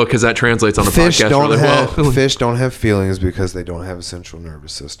weird look because that translates on the fish podcast don't really have well. fish don't have feelings because they don't have a central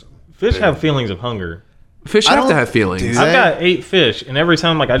nervous system. Fish have feelings of hunger. Fish I have to don't have feelings. do I've that. got 8 fish, and every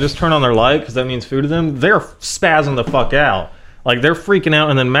time I just turn on their light because that means food to them, they're spazzing the fuck out. Like they're freaking out,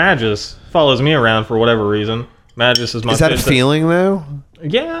 and then Magus follows me around for whatever reason. Magus is my. Is that a fish feeling though,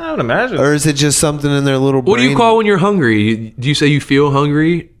 yeah, I would imagine. or is it just something in their little brain? What do you call when you're hungry? Do you say you feel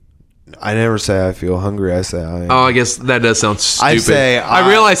hungry? I never say I feel hungry. I say I am. Oh, I guess that does sound stupid. I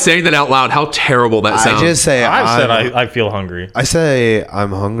realize saying that out loud how terrible that sounds. I just say I've said I feel hungry. I say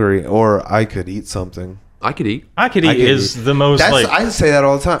I'm hungry, or I could eat something. I could eat. I could eat is the most like. I say that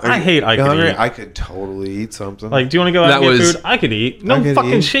all the time. I hate I you could hungry? eat. I could totally eat something. Like, do you want to go out That and get was- food? I could eat. No I could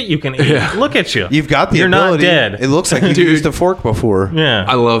fucking eat. shit you can eat. Yeah. Look at you. You've got the You're ability. not dead. It looks like you've Dude. used a fork before. Yeah.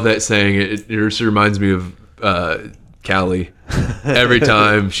 I love that saying. It just reminds me of Callie. Every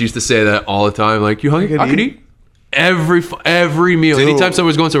time she used to say that all the time. Like, you hungry? I could eat. Every meal. Dude. Anytime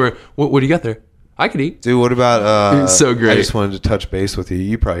someone's going somewhere, what do you got there? I could eat. Dude, what about It's so great. I just wanted to touch base with you.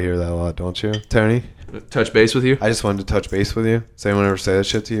 You probably hear that a lot, don't you, Tony? Touch base with you. I just wanted to touch base with you. Does anyone ever say that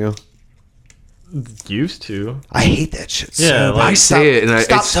shit to you? Used to. I hate that shit. Yeah, so like, I say it, and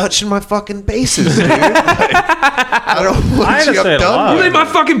stop touching my fucking bases, dude. I don't want I had to you. say I'm it a lot. done. You leave my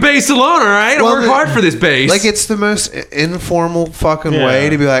fucking base alone, all right? I Well, work hard for this base. Like, it's the most informal fucking way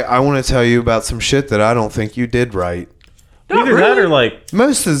to be like, I want to tell you about some shit that I don't think you did right. Either that or like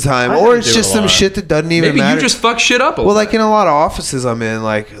Most of the time, I or do it's it just a some lot. shit that doesn't even maybe matter. you just fuck shit up a well, lot. like in a lot of offices I'm in,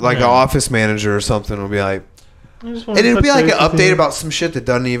 like an office manager or something will be like, I just wanna and it'll touch be like an base with update you. about some shit that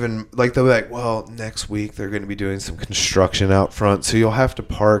doesn't even like they'll be like, well, next week they're going to be doing some construction out front, so you'll have to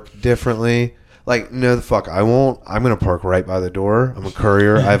park differently. Like, no, the fuck, I won't. I'm going to park right by the door. I'm a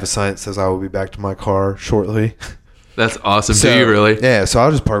courier. I have a sign that says I will be back to my car shortly. That's awesome. So, Do you really? Yeah, so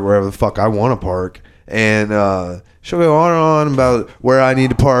I'll just park wherever the fuck I want to park. And she'll go on and on about where I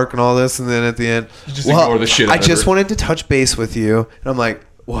need to park and all this. And then at the end, Just ignore the shit I out of just her. wanted to touch base with you. And I'm like,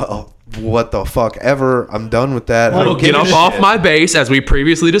 well, what the fuck ever? I'm done with that. I Well, don't get give a up shit. off my base, as we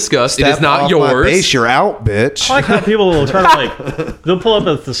previously discussed. It Step is not off my yours. base, you're out, bitch. I like how people will try to like they'll pull up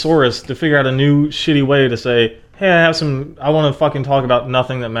a thesaurus to figure out a new shitty way to say, hey, I want to fucking talk about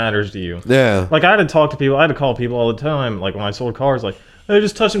nothing that matters to you. Yeah. Like I had to talk to people, I had to call people all the time, like when I sold cars, like, hey,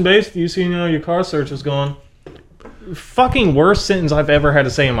 just touching base with you, seeing how your car search is going. Fucking worst sentence I've ever had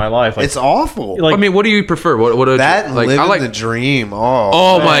to say in my life. Like, It's awful. like I mean, what do you prefer? What that and like? I living like. the dream.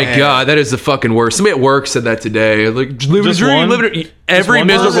 Oh my man. god, that is the fucking worst. Somebody at work said that today. Like, living the Just dream, one? living it. Every one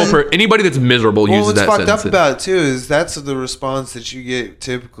miserable person? anybody that's miserable Well, uses what's that fucked sentence. up about it too is that's the response that you get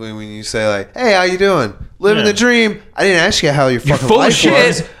typically when you say like, "Hey, how you doing? Living Yeah. the dream." I didn't ask you how your fucking full of life shit.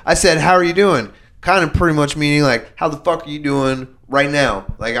 was. I said, "How are you doing?" Kind of pretty much meaning like, "How the fuck are you doing right now?"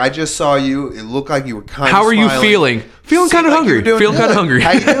 Like I just saw you. It looked like you were kind of. How are you smiling. feeling? Feeling Seemed kind of like you were hungry. doing Feeling kind of good. hungry.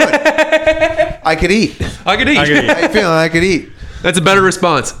 How you doing? I could eat. I could eat. I could eat. How you feeling? I could eat. That's a better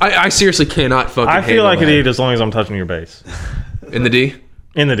response. I seriously cannot fucking. I feel handle I could that. eat as long as I'm touching your base. In the D.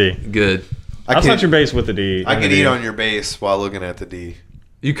 In the D. Good. I'll touch your base with the D. I in the could D. eat on your base while looking at the D.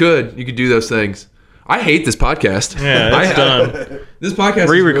 You could do those things. I hate this podcast. Yeah, it's done. This podcast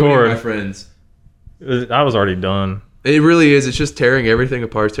Re-record. is ruining my friends. I was already done. It really is. It's just tearing everything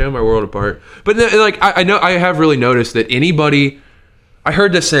apart, tearing my world apart. But like, I know I have really noticed that anybody. I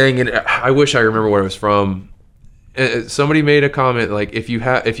heard this saying, and I wish I remember where it was from. Somebody made a comment like, if you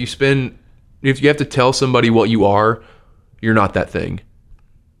have to tell somebody what you are, you're not that thing.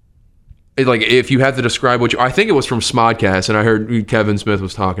 Like if you have to describe what you, I think it was from Smodcast, and I heard Kevin Smith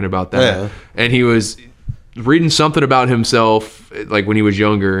was talking about that, Yeah. and he was reading something about himself, like when he was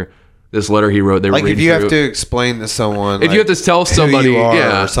younger. This letter he wrote, they were Like if reading you through. have to explain to someone, If you have to tell somebody, who you are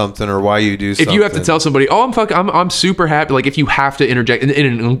yeah. or something, or why you do something. If you have to tell somebody, oh, I'm super happy. Like if you have to interject in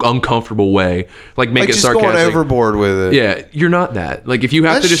an uncomfortable way, like make like it just sarcastic. going overboard with it. Yeah, you're not that. Like if you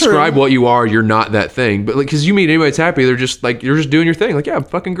have to That's describe true. what you are, you're not that thing. But like, because you meet anybody that's happy, they're just like, you're just doing your thing. Like, yeah, I'm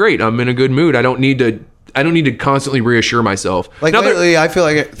fucking great. I'm in a good mood. I don't need to constantly reassure myself. Like Now, there- lately, I feel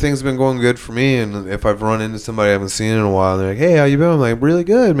like things have been going good for me, and if I've run into somebody I haven't seen in a while, and they're like, "Hey, how you been?" I'm like, "Really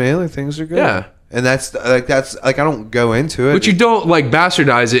good, man. Like things are good." Yeah. And that's I don't go into it. but you don't like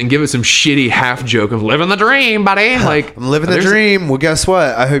bastardize it and give it some shitty half joke of living the dream, buddy. Like I'm living the there's- dream. Well, guess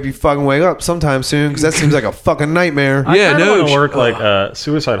what? I hope you fucking wake up sometime soon, because that seems like a fucking nightmare. I Yeah, kinda no, want to work like a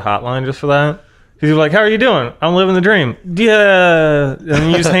suicide hotline just for that. He's like, "How are you doing?" "I'm living the dream." "Yeah," and then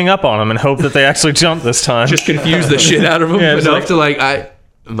you just hang up on them and hope that they actually jump this time. Just confuse the shit out of them Yeah, it's enough like- to like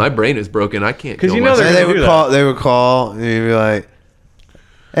my brain is broken. I can't. 'Cause kill you know myself. And they're they gonna would do call. They would call, and you'd be like,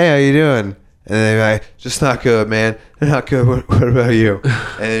 "Hey, how you doing?" And they'd be like, "Just not good, man. Not good. What about you?" And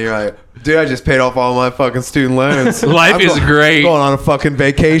then you're like, "Dude, I just paid off all my fucking student loans. Life is great. Going on a fucking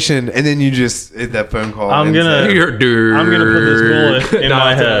vacation." And then you just hit that phone call. I'm and gonna- say- You're I'm gonna put this bullet in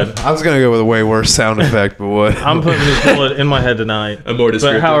my head. I was gonna go with a way worse sound effect, but what? I'm putting this bullet in my head tonight. I'm more But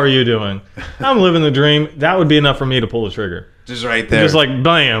descriptive. how are you doing? I'm living the dream. That would be enough for me to pull the trigger. just right there. Just like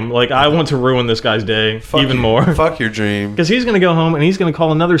bam, like I want to ruin this guy's day Fuck even you- more. Fuck your dream. Because he's gonna go home and he's gonna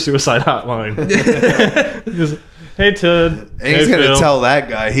call another suicide hotline. Just, hey Ted. And Hey, he's gonna Phil." tell that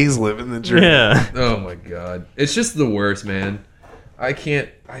guy he's living the dream. Yeah. Oh my god, it's just the worst, man. I can't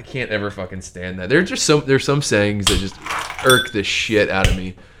ever fucking stand that. There's some sayings that just irk the shit out of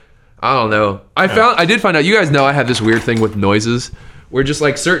me. I don't know. I did find out. You guys know I have this weird thing with noises, where just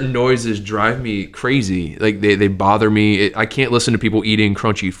like certain noises drive me crazy. Like they bother me. I can't listen to people eating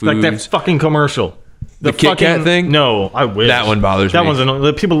crunchy foods. Like that fucking commercial. The Kit Kat thing? No, I wish. That one bothers me. That one's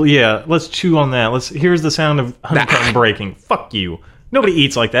annoying. People, yeah, let's chew on that. Here's the sound of honeycomb breaking. Fuck you. Nobody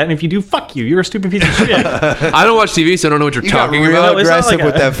eats like that, and if you do, fuck you. You're a stupid piece of shit. I don't watch TV, so I don't know what you're You got talking real about. It's not aggressive like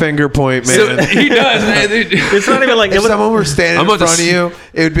with that finger point, man. So, he does, man. It's not even like If someone were standing I'm in about to front of you,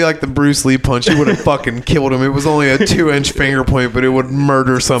 it would be like the Bruce Lee punch. You would have fucking killed him. It was only a 2-inch finger point, but it would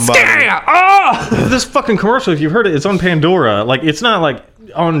murder somebody. this fucking commercial. If you've heard it, it's on Pandora. Like, it's not like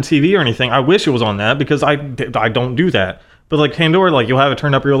on TV or anything. I wish it was on that because I don't do that. But like Pandora, like you'll have it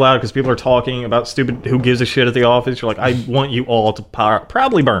turned up real loud because people are talking about stupid who gives a shit at the office. You're like, I want you all to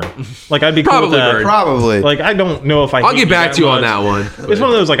probably burn. Like I'd be cool with Probably that. burn. Probably. Like I don't know if I'll hate get back to you on much. that one. It's one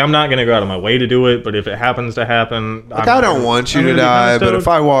of those like I'm not gonna go out of my way to do it, but if it happens to happen, Like, I don't want you to die, but if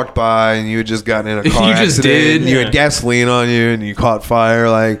I walked by and you had just gotten in a car You just accident, did. and you Yeah. had gasoline on you and you caught fire,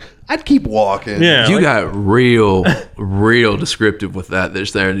 like I'd keep walking. yeah, You like, got real descriptive with that.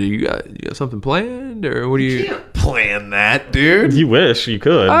 There's there. You got something planned, or what do you? Plan that, dude. you wish you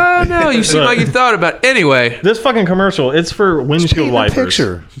could. No, you seem like you thought about it. Anyway, This fucking commercial, it's for windshield Paint a wipers.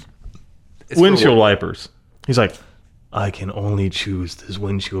 picture. it's for Windshield what? wipers. He's like, I can only choose this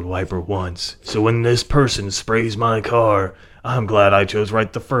windshield wiper once. So when this person sprays my car, I'm glad I chose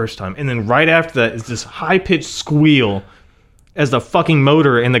right the first time. And then right after that is this high-pitched squeal as the fucking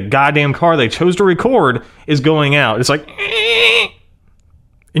motor in the goddamn car they chose to record is going out. It's like,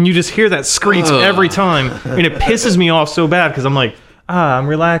 and you just hear that screech every time. And it pisses me off so bad because I'm like, I'm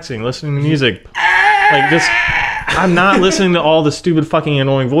relaxing, listening to music. Like just, I'm not listening to all the stupid fucking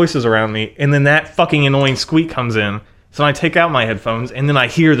annoying voices around me. And then that fucking annoying squeak comes in. So I take out my headphones and then I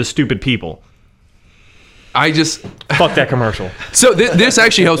hear the stupid people. I just Fuck that commercial. so this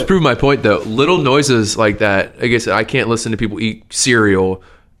actually helps prove my point though. Little noises like that. I guess I can't listen to people eat cereal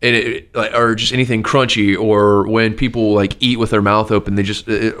and or just anything crunchy, or when people like eat with their mouth open. They just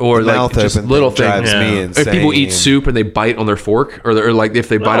or like Mouth just open little thing things. drives me Yeah. insane. If people eat soup and they bite on their fork, or like if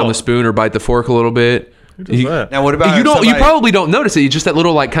they bite on Oh. the spoon or bite the fork a little bit. Who does that? Now, what about You don't. somebody- You probably don't notice it. Just that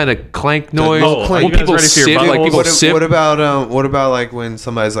little like kind of clank noise. little clank. When You guys people ready for your sip, like buttholes? people sip. What about like when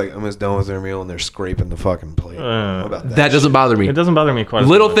somebody's like almost done with their meal and they're scraping the fucking plate? What about that? That doesn't bother me. It doesn't bother me quite as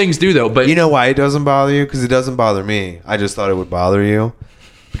Little much. things do though, but You know why it doesn't bother you? Because it doesn't bother me. I just thought it would bother you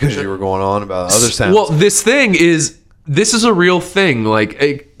because you were going on about other sounds. well, this is a real thing. Like,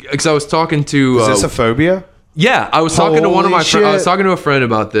 because I was talking to. is this a phobia? Yeah, I was talking to one of Holy my friends. I was shit. talking to a friend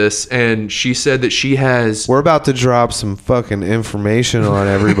about this, and she said that she has. We're about to drop some fucking information on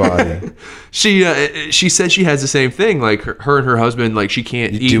everybody. She said she has the same thing. Like her and her husband, like she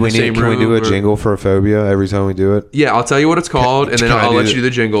can't eat in the same Can room. we do a or- jingle for a phobia every time we do it? Yeah, I'll tell you what it's called, and then Can I I'll do let the- you do the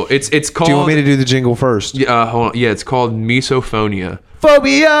jingle. It's called. Do you want me to do the jingle first? Yeah, hold on. Yeah, it's called misophonia.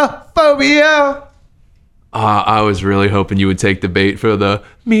 Phobia. I was really hoping you would take the bait for the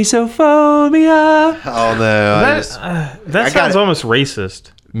misophobia. Oh no! That sounds almost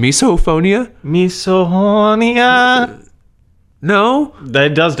racist. Misophonia? Misohonia. No,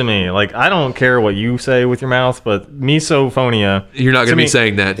 That does to me. Like, I don't care what you say with your mouth, but misophonia. you're not going to be me-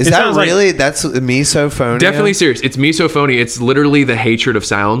 saying that. Is It that sounds like- really? That's misophonia. Definitely serious. It's misophonia. It's literally the hatred of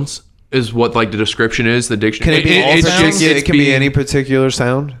sounds. Is what like the description is. The Can dictionary. it be? It's just it can be any particular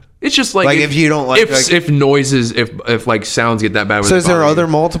sound. It's just like Like, if you don't like- if noises if like sounds get that bad. So is there other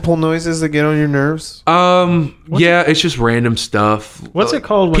multiple noises that get on your nerves? Yeah, it's just random stuff. What's it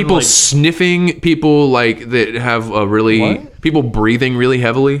called when, People like- sniffing. People like that have a really What? people breathing really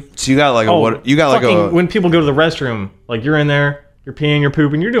heavily. So you got like a what? You got like fucking, a when people go to the restroom, like you're in there, you're peeing, you're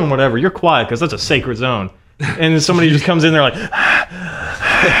pooping, you're doing whatever. You're quiet because that's a sacred zone. And then somebody just comes in there like,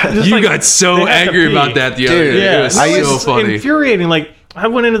 just You like, got so they have to angry pee. about that the other Dude, day. Yeah, It was no, so it's funny. infuriating. Like I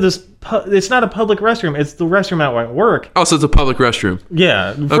went into this. It's not a public restroom. It's the restroom at work. Oh, so it's a public restroom.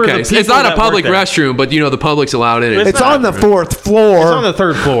 Yeah. for Okay, the so it's people not a that public work there. restroom, but you know the public's allowed in it. It's on the 4th floor. It's on the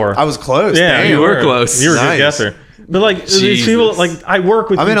 3rd floor. I was close. Yeah, damn. you were close. You were a Nice. good guesser. But like these people, like I work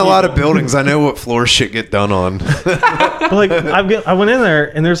with. I'm these in a lot of people. buildings. I know what floor shit get done on. But like I went in there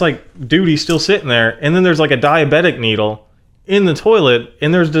and there's like duty still sitting there, and then there's like a diabetic needle in the toilet,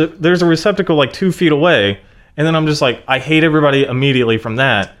 and there's a receptacle like 2 feet away, and then I'm just like I hate everybody immediately from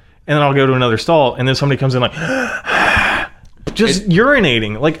that, and then I'll go to another stall, and then somebody comes in like just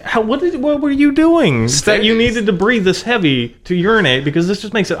urinating. Like what were you doing that you needed to breathe this heavy to urinate? Because this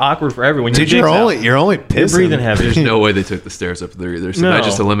just makes it awkward for everyone. Dude, Your you're dick's out. only You're pissing. breathing heavy. There's no way they took the stairs up there either, so No. that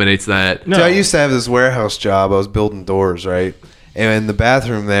just eliminates that. No. So I used to have this warehouse job. I was building doors, right? And in the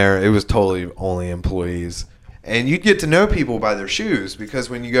bathroom there, it was totally only employees. And you'd get to know people by their shoes because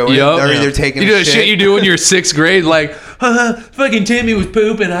when you go in, Yup. they're either taking You know a the shit you do when you're 6th grade, like, fucking Timmy was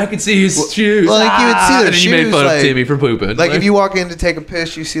pooping. I could see his shoes. like, you would see their and then you made shoes, fun like- of Timmy for pooping. Like if you walk in to take a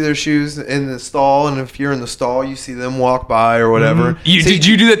piss, you see their shoes in the stall, and if you're in the stall, you see them walk by or whatever. Did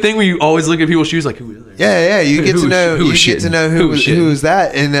you do that thing where you always look at people's shoes like, who is there? Yeah, you get to know who was you get to shitting? know Who was who is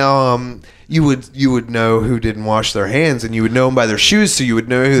that, and you would know who didn't wash their hands, and you would know them by their shoes, so you would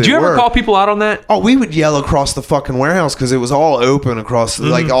know who they Do you were. ever call people out on that? Oh, we would yell across the fucking warehouse because it was all open across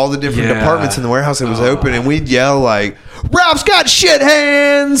like all the different Yeah. departments in the warehouse. It was open, and we'd yell like, "Ralph's got shit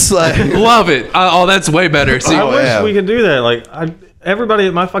hands!" Like, Love it. Oh, that's way better. See, I wish yeah. we could do that. Like, everybody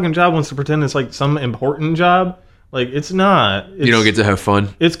at my fucking job wants to pretend it's like some important job. Like, it's not. you don't get to have fun.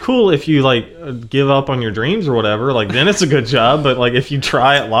 It's cool if you like give up on your dreams or whatever. Like, then it's a good job. But like, if you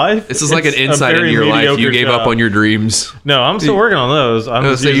try at life, This is like an it's a insight into very your life. You mediocre gave up job. on your dreams. No, I'm still working on those.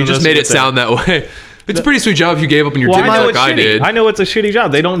 So you just made it sound that way. It's a pretty sweet job if you gave up on your Well, dreams I know like it's I shitty. did. I know it's a shitty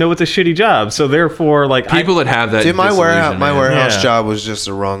job. They don't know it's a shitty job. So therefore, like People that have that. dude, my disillusion, man. warehouse Yeah. job was just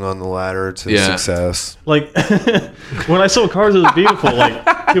a rung on the ladder to Yeah. success. like when I sold cars, it was beautiful. Like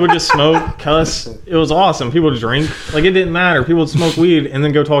people would just smoke, cuss. It was awesome. People would drink. Like it didn't matter. People would smoke weed and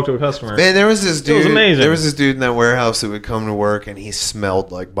then go talk to a customer. Man, there was this dude. was amazing. There was this dude in that warehouse that would come to work, and he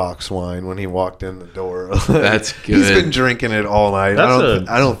smelled like box wine when he walked in the door. That's He's good. been drinking it all night. That's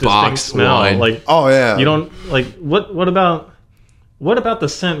I a don't. distinct box smell. wine. Like Oh yeah. you don't like what about the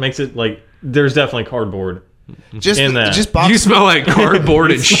scent makes it like there's definitely cardboard. just in that. just box. You smell like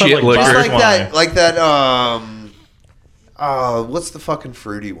cardboard and It smelled shit like just liquor. box like wine. that. What's the fucking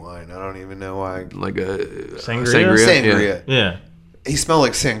fruity wine? I don't even know why. Like a Sangria? Sangria. Yeah. He smelled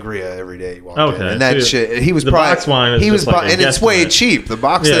like sangria every day he walked in, Okay, and that dude, shit. He was the probably box wine is he was just like bu- a and it's way guesstimate. cheap. The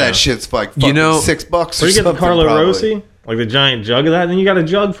box of Yeah. that shit's like fucking know- $6 or Or you get the something. Carlo probably. Rossi, like the giant jug of that, and then you got a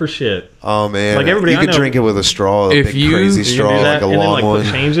jug for shit. Oh man, Like, everybody you I could know- drink it with a straw, a If big you- crazy you can straw, do that like a and then, long like, put one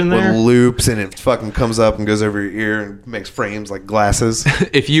change in there? with loops, and it fucking comes up and goes over your ear and makes frames like glasses,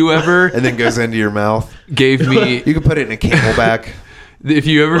 If you ever and then goes into your mouth. gave me, You can put it in a Camelback. if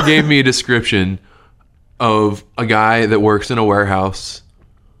you ever gave me a description of a guy that works in a warehouse,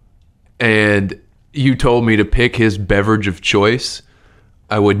 and you told me to pick his beverage of choice,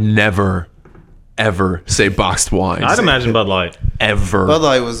 I would never, ever say boxed wine. I'd imagine Bud Light. Ever. Bud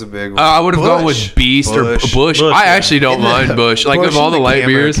Light was a big one. I would have gone Busch. with Beast or Bush. Busch, I yeah. actually don't mind Bush. Like of all the light camo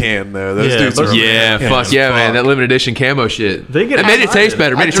beers. can though. Those Yeah, dudes Busch- are Yeah, fuck yeah, man. That limited edition camo shit. They get it made it taste excited.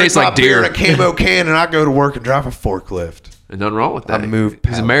 better. It made I it taste drink like my beer deer. in a camo can, and I go to work and drive a forklift. And nothing wrong with that. I move He's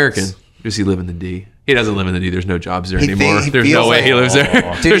pallets. American. Does he live in the D? He doesn't live in the D. There's no jobs there He anymore. he There's feels no way like- he lives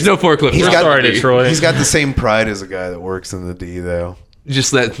there. Dude, There's no forklift. he's around got- Sorry, the D. Detroit. He's got the same pride as a guy that works in the D, though.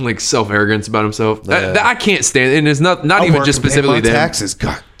 Just that like self arrogance about himself. Yeah. That I can't stand. And it's not I even work just and pay specifically my them. taxes.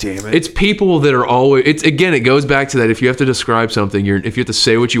 God damn it! It's people that are always. It's again. It goes back to that. If you have to describe something, if you have to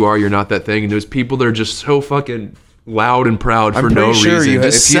say what you are, you're not that thing. And there's people that are just so fucking loud and proud for I'm no pretty sure reason. you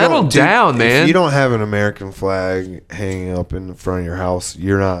Just if you settle don't- down, dude, man. If you don't have an American flag hanging up in front of your house,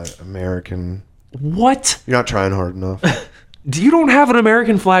 you're not American. What? You're not trying hard enough. You don't have an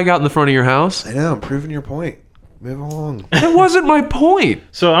American flag out in the front of your house? I know. I'm proving your point. Move along. That wasn't my point.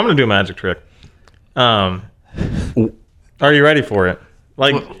 So I'm gonna do a magic trick. Are you ready for it?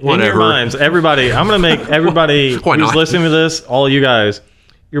 Like in your Whatever. minds, everybody. I'm gonna make everybody Why who's not? listening to this, all you guys,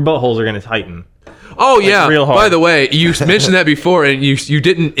 your buttholes are gonna tighten. Oh yeah. real hard. By the way, you mentioned that before, and you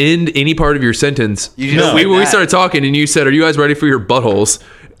didn't end any part of your sentence. You just said we that. started talking, and you said, "Are you guys ready for your buttholes?"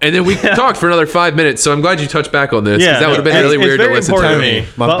 And then we talked for another 5 minutes. So I'm glad you touched back on this. 'Cause that would have been it's- really it's weird to very listen important to. me.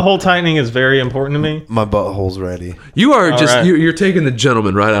 My- Butthole tightening is very important to me. My butthole's ready. You are just right. you're taking the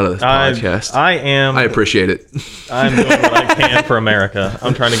gentleman right out of this podcast. I am. I appreciate it. I'm doing what I can for America.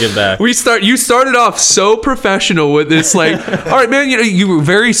 I'm trying to give back. You started off so professional with this, like, all right, man. You were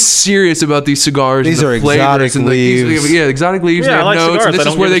very serious about these cigars. These and the are flavors exotic and leaves. yeah, exotic leaves. Yeah, and I like notes, cigars. and this I is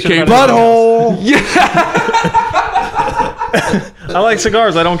don't where give they a shit came about from. Butthole. I like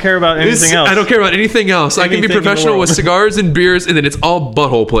cigars. I don't care about anything else. I don't care about anything else. I can Anything be in the professional world. with cigars and beers, and then it's all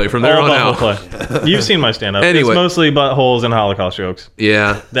butthole play from there All on out. butthole play. You've seen my stand-up. Anyway. It's mostly buttholes and Holocaust jokes.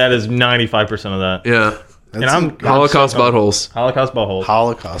 Yeah, That is 95% of that. yeah. And I'm Holocaust so- buttholes. Holocaust buttholes.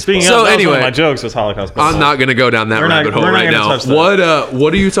 Holocaust. Speaking So of, that was anyway, one of my jokes was Holocaust buttholes. I'm not gonna go down that We're not- rabbit hole we're not right gonna now. touch that.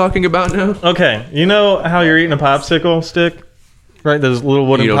 What are you talking about now? Okay, you know how you're eating a popsicle stick, right? Those little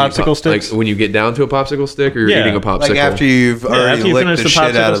wooden You don't eat popsicle sticks. Like when you get down to a popsicle stick, or you're Yeah. eating a popsicle. Like after you've already after you licked finish the the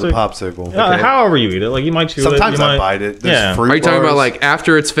shit out of the popsicle popsicle. However you eat it, like you might chew Sometimes it. I bite it. There's Yeah. fruit Are you talking about bars. like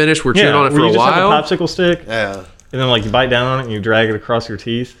after it's finished, we're chewing Yeah, on it where for you a just while? have a popsicle stick, Yeah. and then like you bite down on it and you drag it across your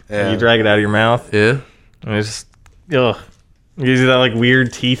teeth. Yeah. And you drag it out of your mouth. Yeah. And it's just, ugh. It gives you that like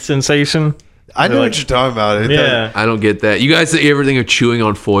weird teeth sensation. I know what you're talking about. Yeah. I don't get that. You guys ever think of chewing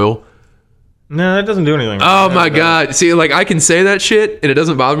on foil? No, that doesn't do anything. Oh my god! See, like I can say that shit and it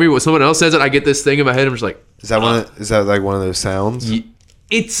doesn't bother me. When someone else says it, I get this thing in my head. I'm just like, Is that like one of those sounds?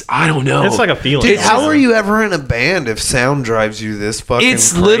 it's I don't know. It's like a feeling. Dude, how are you ever in a band if sound drives you this fucking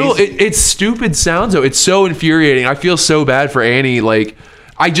It's crazy? little. It's stupid sounds though. It's so infuriating. I feel so bad for Annie. Like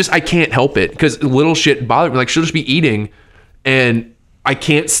I can't help it because little shit bothers me. Like she'll just be eating, and I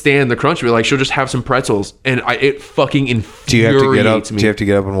can't stand the crunch of it. Like she'll just have some pretzels, and it fucking infuriates Do you have to get up? me. Do you have to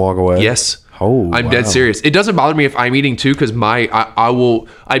get up and walk away? Yes. Oh, I'm wow. dead serious. It doesn't bother me if I'm eating too, because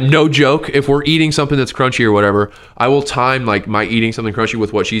I'm no joke. If we're eating something that's crunchy or whatever, I will time like my eating something crunchy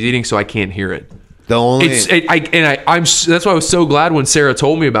with what she's eating, so I can't hear it. The only That's why I was so glad when Sarah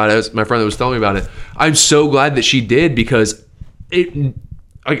told me about it. It was my friend that was telling me about it. I'm so glad that she did because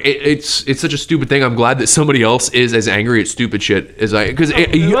it's such a stupid thing. I'm glad that somebody else is as angry at stupid shit as I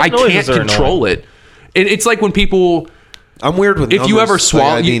can't control it. It's like when people. I'm weird with if numbers. you ever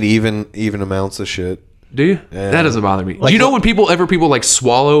swallow, I need even amounts of shit. Do you? Yeah. That doesn't bother me. Like, do you know when people like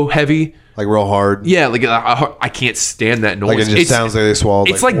swallow heavy? Like real hard. Yeah, like I can't stand that noise. Like it just sounds like they swallowed.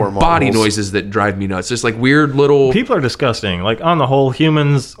 It's like 4 body marbles. noises that drive me nuts. Just like weird little. People are disgusting. Like on the whole,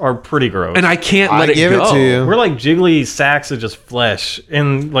 humans are pretty gross. And I can't let it give go. it to you. We're like jiggly sacks of just flesh,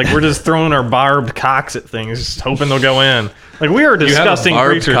 and like we're just throwing our barbed cocks at things, just hoping they'll go in. Like we are You have a disgusting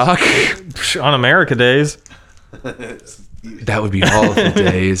barbed creatures. cock? On America days. That would be all of the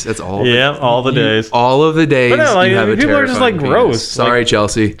days. That's all. Yeah, all the days. All of the days. But no, like, you have a people are just, terrifying like, penis. gross. Sorry, Like-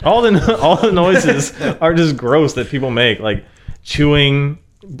 Chelsea. All the noises are just gross that people make, like chewing,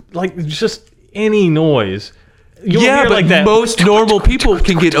 like just any noise. You'll Yeah, hear, but like that. most normal people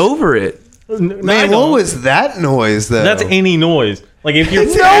can get over it. Man, what was that noise though? That's any noise. Like if you're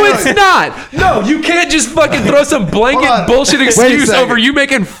No, it's not. No, you can't just fucking throw some Hold blanket on. bullshit Wait a excuse second. over you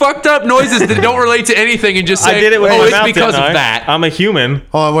making fucked up noises that don't relate to anything and just say, I did it with oh, my it's mouth, because didn't of I? that. I'm a human.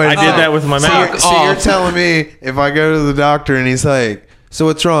 Hold on, wait a I did second. that with my So mouth. you're, Fuck you're off. telling me if I go to the doctor and he's like, "So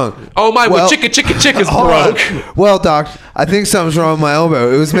what's wrong?" Oh, my Well- chicka is Hold on. broke. Well, doc, I think something's wrong with my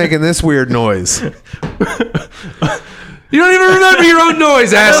elbow. It was making this weird noise. You don't even remember your own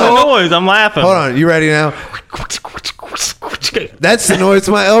noise, That's a asshole. noise. I'm laughing. Hold on, you ready now? That's the noise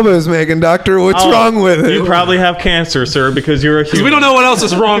my elbow's making, doctor. What's Oh, wrong with it? You probably have cancer, sir, because you're a human. We don't know what else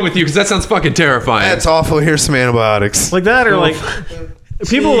is wrong with you because that sounds fucking terrifying. That's awful. Here's some antibiotics. Like that, or like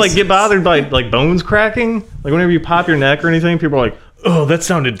people like get bothered by like bones cracking. Like whenever you pop your neck or anything, people are like, "Oh, that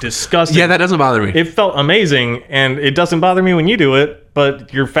sounded disgusting." Yeah, that doesn't bother me. It felt amazing, and it doesn't bother me when you do it.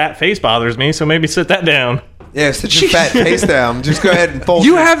 But your fat face bothers me, so maybe sit that down. Yeah, sit your fat face down. Just go ahead and fold.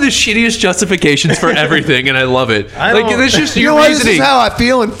 You have the shittiest justifications for everything, and I love it. I Like don't- that's just You your know what? This reasoning. is how I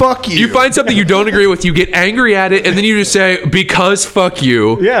feel, and fuck you. You find something you don't agree with, you get angry at it, and then you just say because fuck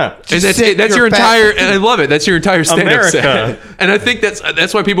you. Yeah. And that's sit it. That's your your fat- entire, and I love it. That's your entire stand-up America. set. And I think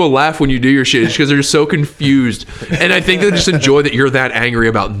that's why people laugh when you do your shit, is because they're so confused. And I think they just enjoy that you're that angry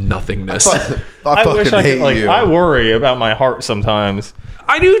about nothingness. I I fucking wish I hate could. Like you. I worry about my heart sometimes.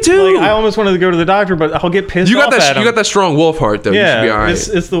 I do too. Like I almost wanted to go to the doctor, but I'll get pissed you got off that. at You him. got that strong wolf heart, though. You should be all Yeah, right.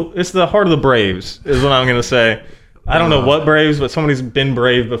 it's the heart of the Braves is what I'm gonna say. I don't know what Braves, but somebody's been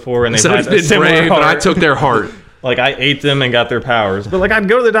brave before, and they've Somebody's had a been similar brave, and I heart. took their heart. Like I ate them and got their powers. But like I'd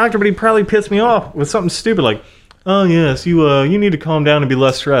go to the doctor, but he'd probably piss me off with something stupid like, "Oh yes, you need to calm down and be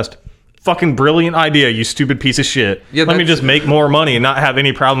less stressed." Fucking brilliant idea, you stupid piece of shit. Yeah, Let me that's- just make more money and not have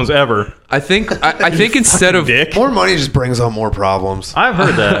any problems ever. I think instead of Dick. More money just brings on more problems. I've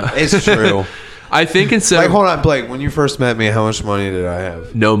heard that. It's true. I think instead Like, of hold on, Blake. When you first met me, how much money did I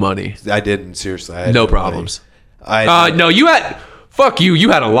have? no money, I didn't. Seriously, I had no money. problems. I No, you had. Fuck you.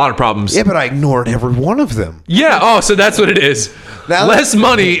 You had a lot of problems. yeah, but I ignored every one of them. Yeah. Oh, so that's what it is. Now- Less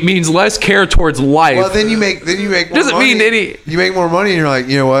money means less care towards life. Well, then you make more Doesn't money. mean any- You make more money, and you're like,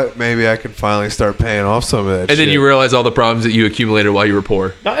 you know what? Maybe I can finally start paying off some of that. and then shit. you realize all the problems that you accumulated while you were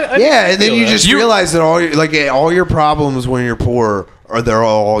poor. yeah, and then feel you that. just realize that all your problems when you're poor they're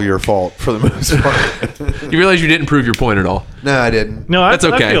all your fault for the most part. You realize you didn't prove your point at all. No, I didn't. No, That's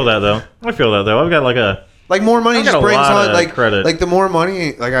okay. I feel that though. I've got like a Like more money I've got just a brings lot on of credit. like the more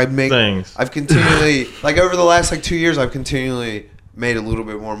money like I make Things. I've continually like over the last like 2 years I've continually made a little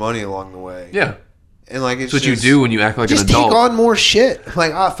bit more money along the way. Yeah. And like it's That's what you just- do when you act like an just adult. take on more shit.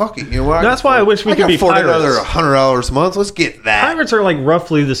 Like fuck it, you know what? That's why I wish we could can be afford pirates. another $100 a month. Let's get that. Pirates are like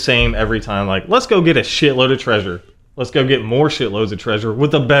roughly the same every time. Like, let's go get a shitload of treasure. Let's go get more shitloads of treasure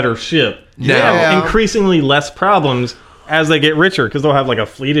with a better ship. They Yeah. have increasingly less problems as they get richer because they'll have like a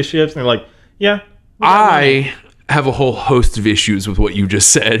fleet of ships and they're like, yeah. we got money. I have a whole host of issues with what you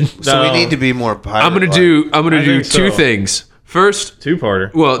just said. So we No. need to be more pirate. I'm gonna do I two think so. things. First,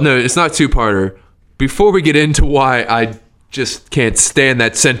 Two-parter. well, no, it's not two-parter. Before we get into why I just can't stand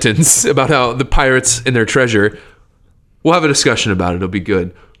that sentence about how the pirates and their treasure, we'll have a discussion about it. It'll be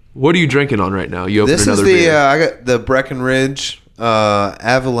good. What are you drinking on right now? You opened This is another the beer. I got the Breckenridge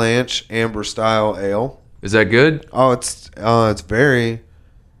Avalanche Amber Style Ale. Is that good? Oh, it's very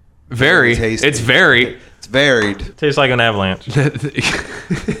Very. tasty. It's very. it's varied. Tastes like an avalanche.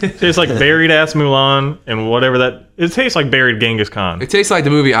 Tastes like buried ass Mulan and whatever that. It tastes like buried Genghis Khan. It tastes like the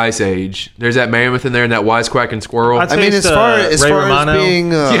movie Ice Age. There's that mammoth in there and that wisecracking squirrel. I'd I mean, Taste, as far Ray as Romano.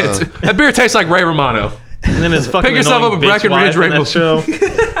 being Yeah, that beer tastes like Ray Romano. And then it's fucking Pick yourself annoying up a bitch Breckenridge wife in Rainbow.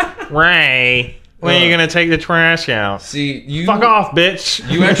 that show. Ray, when are you gonna take the trash out? See, you Fuck off, bitch.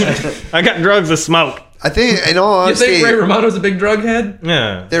 You actually I got drugs to smoke. I think, in all you honesty, think Ray Romano's a big drug head?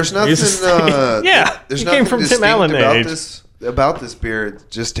 Yeah. there's nothing. He's just- yeah. there's he nothing came from Tim distinct Allen about age. this beer. It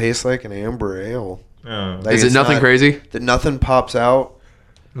just tastes like an amber ale. Oh. Like, Is it it's nothing not- crazy? That nothing pops out.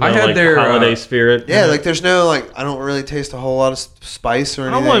 No, I had like their, holiday spirit. Yeah, like there's no I don't really taste a whole lot of spice or I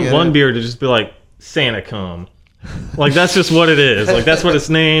anything. want in one it. beer to just be like Santa cum. Like that's just what it is. Like that's what it's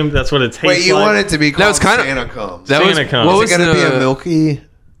named. That's what it tastes like. Wait, you want it to be called was kinda- Santa Comes? That was Santa comes. what Is was it gonna be the- a milky?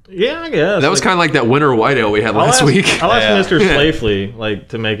 Yeah, I guess. That was kind of like that winter white ale we had I'll last ask, week. I'll ask Yeah. Mr. Slafley like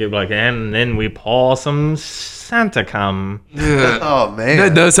to make it like, and then we pour some Santa cum. Oh man,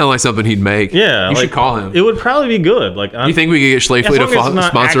 That does sound like something he'd make. Yeah, you like, should call him. It would probably be good. Like, You think we could get Schlafly as long to as it's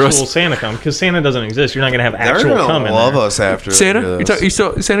not sponsor actual us? Santa cum, because Santa doesn't exist. You're not gonna have they're actual gonna cum in love there. us after Santa? this. You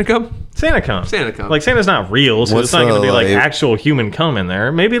saw Santa come? Santa cum. Santa cum. Like Santa's not real, so What's it's not gonna the, be like like- actual human cum in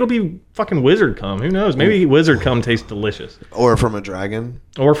there. Maybe it'll be fucking wizard cum. Who knows? Maybe wizard cum tastes delicious. Or from a dragon,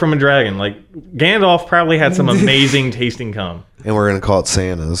 Or from a dragon. Like Gandalf probably had some amazing tasting cum. and we're gonna call it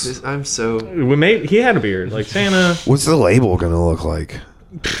Santa's. I'm so. He had a beard. Like Santa, What's the label gonna look like?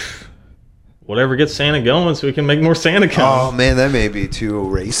 whatever gets Santa going, so we can make more Santa cum. Oh man, that may be too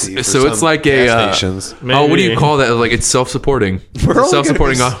racy. For So it's some like gas a. stations. Oh, what do you Maybe. call that? Like it's self-supporting. We're only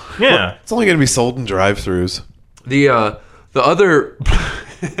Self-supporting. gonna Yeah. It's only gonna be sold in drive-throughs. The other.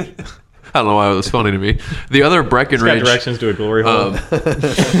 I don't know why it was funny to me. The other Got Breckenridge directions to a glory hole.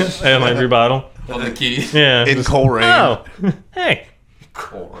 And like every bottle. on the key. Yeah. In just- Coleraine. Oh, hey.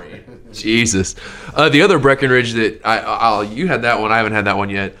 Jesus. The other Breckenridge that you had that one. I haven't had that one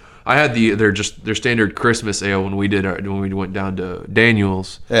yet. I had their standard Christmas ale when we went down to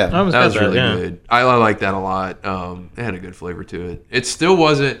Daniel's. Yeah. I was That got was really yeah. good. I like that a lot. It had a good flavor to it. It still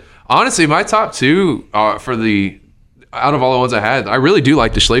wasn't honestly my top two for the out of all the ones I had. I really do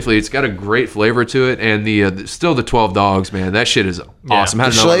like the Schlafly. It's got a great flavor to it, and still the 12 Dogs, man. That shit is awesome. I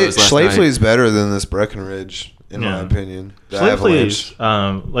had another one of those last night. Schlafly's better than this Breckenridge, in my Yeah. opinion. The Schlafly's,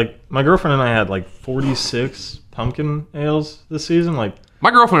 Avalanche. like my girlfriend and I had like 46 pumpkin ales this season. Like,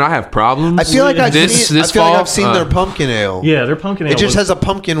 My girlfriend and I have problems. I feel like I've seen fall. their pumpkin ale. yeah, their pumpkin ale It just was has a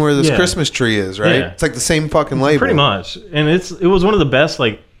pumpkin where this Yeah. Christmas tree is, right? Yeah. It's like the same fucking label. pretty much, and it was one of the best.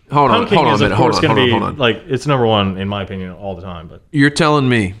 Like, Hold on pumpkin a is, minute. of Hold course, on, gonna hold on, be, hold on. Like, it's number one in my opinion all the time. But You're telling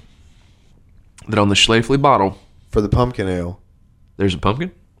me that on the Schlafly bottle For the pumpkin ale. there's a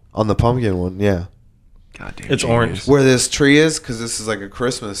pumpkin? On the pumpkin one, yeah. God damn. It's orange. Where this tree is, because this is like a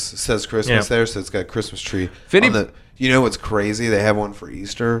Christmas. It says Christmas Yeah. there, so it's got a Christmas tree. If any- You know what's crazy? They have one for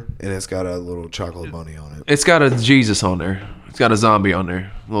Easter, and it's got a little chocolate bunny on it. It's got a Jesus on there. It's got a zombie on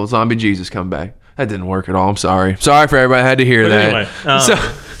there. A little zombie Jesus come back. That didn't work at all. I'm sorry. Sorry for everybody. I had to hear But that. anyway, so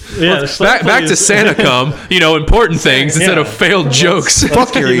yeah, back to Santa come. Important things instead of failed jokes.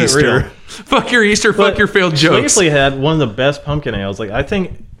 Fuck your keep it Easter. real. Fuck your Easter. Fuck your failed jokes. Schlafly had one of the best pumpkin ales. Like, I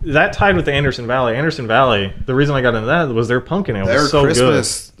think that tied with the Anderson Valley. Anderson Valley. The reason I got into that was their pumpkin ale Their was so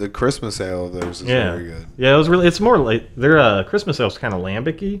Christmas, the Christmas ale of theirs is good. Yeah, very good. yeah. It was really. It's more like their Christmas ale's kind of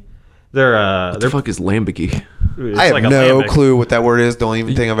lambic-y. Their What the fuck is lambic-y? it's I have like a no lambic. clue what that word is. Don't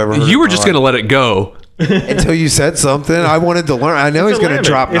even think I've ever heard You were it in just my gonna life. let it go. Until you said something. I wanted to learn. I know It's he's a going to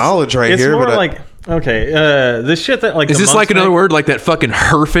lambic. drop It's- knowledge right it's here. more But like okay, the shit that like Is the this like monks another make, word like that fucking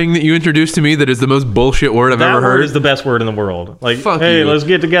herfing that you introduced to me that is the most bullshit word I've That ever word heard? is the best word in the world. Like, Fuck hey, you. let's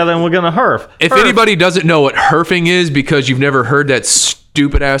get together and we're gonna herf. If Herf. anybody doesn't know what herfing is because you've never heard that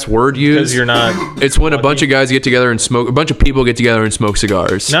stupid ass word because used, you're not it's when a bunch of guys get together and smoke. A bunch of people get together and smoke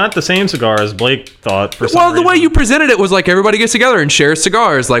cigars. not the same cigar as Blake thought. For some Well, the way reason. you presented it was like everybody gets together and shares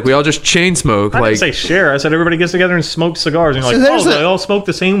cigars. Like we all just chain smoke. I Like, didn't say share. I said everybody gets together and smokes cigars. And you're So like, there's oh, a- they all smoke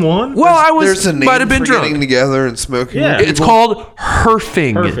the same one? well, I was there's a name might have been for drunk. getting together and smoking. Yeah. with It's people. called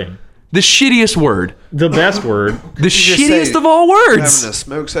herfing. Herfing. The shittiest word. The best word. The just shittiest say of all having words. a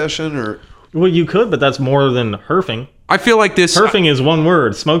smoke session or Well, you could, but that's more than herfing. I feel like this Herfing is one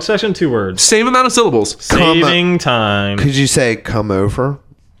word. Smoke session, 2 words. same amount of syllables. Saving time. could you say come over?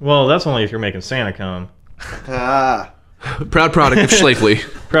 Well, that's only if you're making Santa come. Ah, Proud product of Schlafly.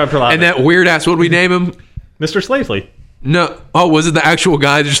 Proud product. And that weird ass, what did we name him? Mr. Schlafly. No. Oh, was it the actual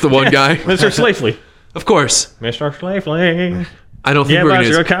guy? Just the one guy? Mr. Schlafly. Of course. Mr. Schlafly. I don't think Yeah, we're but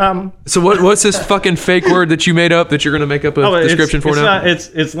going you're to. come. So what's this fucking fake word that you made up that you're going to make up a description for it's now? It's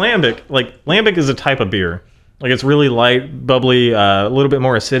lambic. Like, lambic is a type of beer. Like, it's really light, bubbly, a little bit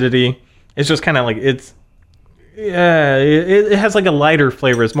more acidity. It's just kind of like, it has like a lighter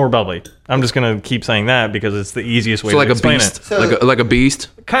flavor. It's more bubbly. I'm just going to keep saying that because it's the easiest way So to like a explain beast. it. Like a beast?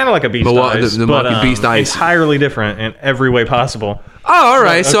 Kind of like a beast ice, the but Milwaukee Beast Ice. entirely different in every way possible. Oh, all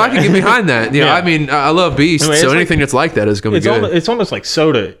right. So I can get behind that. Yeah, Yeah. I mean, I love Beast, Anyway, so it's anything that's like that is going to be good. It's almost like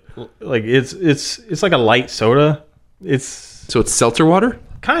soda. Like, it's like a light soda. It's So it's seltzer water?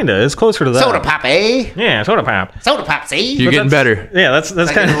 kind of. It's closer to that. Soda pop, eh? Yeah, soda pop. Soda pop, see? You're getting better. Yeah, that's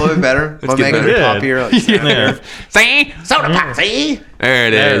Getting kind a little of. bit better. My get making better. it poppier. Like, Yeah. See? Soda pop, see? There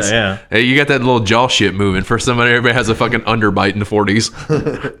it is. yeah. Hey, you got that little jaw shit moving. For somebody, everybody has a fucking underbite in the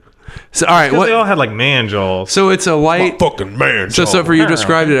 40s. So, all right. Because they all What? had like man jaws. So it's a light. Fucking man. So for you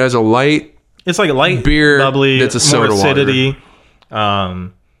described it as a light. It's like light Beer bubbly. that's a more soda water. acidity.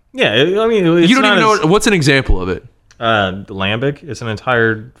 Yeah, I mean, it's You don't not even know as- what's an example of it. lambic. It's an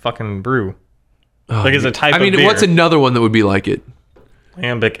entire fucking brew. Like it's a type. I mean, of beer. what's another one that would be like it?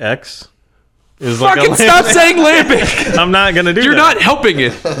 Lambic X? Is Fucking like stop saying lambic. I'm not gonna do You're that. not helping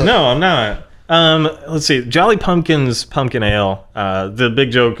it. No, I'm not. Let's see. Jolly Pumpkin's pumpkin ale. The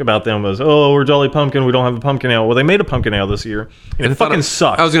big joke about them was, oh, we're Jolly Pumpkin. We don't have a pumpkin ale. Well, they made a pumpkin ale this year, and it fucking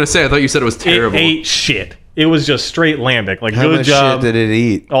sucked. I was gonna say. I thought you said it was terrible. It ate shit. It was just straight lambic. Like, how good much job. shit did it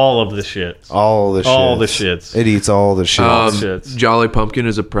eat? All of the shit. All the shit. All the shits. It eats all the shit. shits. Jolly Pumpkin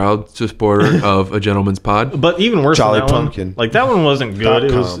is a proud supporter of a gentleman's pod. But even worse Jolly than that Pumpkin. one, like that one wasn't good.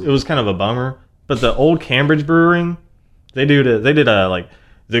 .com. It was kind of a bummer. But the old Cambridge Brewing, they did a like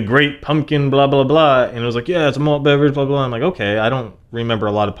the Great Pumpkin blah blah blah, and it was like, yeah, it's a malt beverage blah blah. I'm like, okay, I don't remember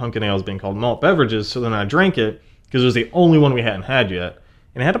a lot of pumpkin ales being called malt beverages. So then I drank it because it was the only one we hadn't had yet,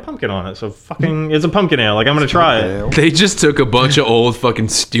 and it had a pumpkin on it. So fucking, it's a pumpkin ale. Like, I'm gonna try it. They just took a bunch of old fucking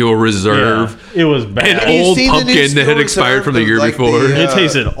Steel Reserve. Yeah, it was bad. An Have you old seen the new pumpkin that Steel had expired Reserve, from the year like the, before. It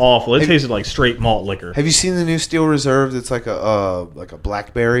tasted awful. It tasted like straight malt liquor. Have you seen the new Steel Reserve? That's like a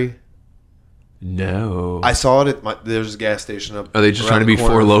blackberry. No. I saw it at there's a gas station up. Are they just around trying to the be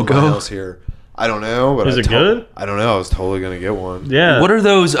corner Four from my Loko? house here. I don't know, but Is it good? I don't know. I was totally gonna get one. Yeah. What are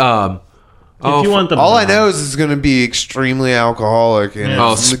those? if you want the All I know is it's gonna be extremely alcoholic and Yeah.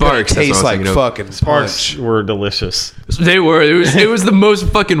 Oh, it's Sparks, gonna that's what I taste was like thinking of. fucking Sparks punch. were delicious. They were. It was the most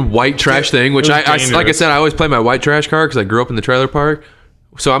fucking white trash thing. Which It was I like I dangerous. said, I always play my white trash card because I grew up in the trailer park.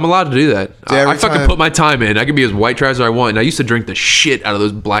 So I'm allowed to do that. I every fucking time- put my time in. I can be as white trash as I want. And I used to drink the shit out of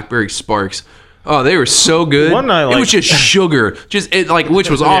those blackberry Sparks. Oh, they were so good. One night, it like- was just sugar, which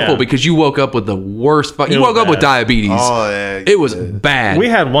was awful Yeah. because you woke up with the worst. You It woke was up with bad. diabetes. Oh yeah, It was bad. We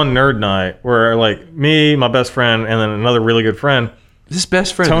had one nerd night where, like, me, my best friend, and then another really good friend. This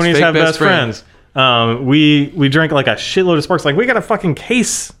best friend. Tony's this fake have best friends. We drank like a shitload of Sparks. Like, we got a fucking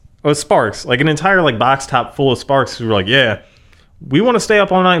case of Sparks, like an entire like box top full of Sparks. We were like, yeah, we want to stay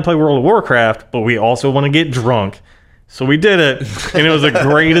up all night and play World of Warcraft, but we also want to get drunk. So we did it, and it was the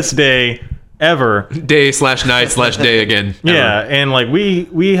greatest day ever. Day/night/day again. Yeah, and like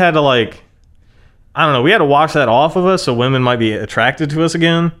we had to, like, I don't know, we had to wash that off of us so women might be attracted to us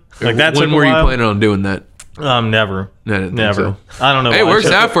again. Like, that When took a were you while. planning on doing that? Never. I didn't think Never. so. I don't know. Hey, it why works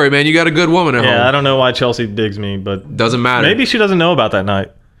Chelsea- out for you, man. You got a good woman at Yeah, I home. don't know why Chelsea digs me, but Doesn't matter. maybe she doesn't know about that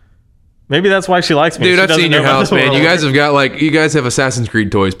night. Maybe that's why she likes me. Dude, She I've doesn't seen know your about house, the man. world. You guys have Assassin's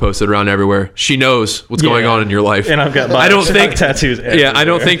Creed toys posted around everywhere. She knows what's going Yeah. on in your life. And I've got I don't think tattoos. Yeah, I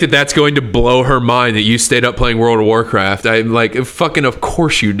don't everywhere. think that that's going to blow her mind that you stayed up playing World of Warcraft. I'm like, fucking, of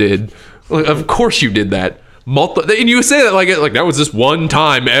course you did. Like, of course you did that. And you say that like that was just one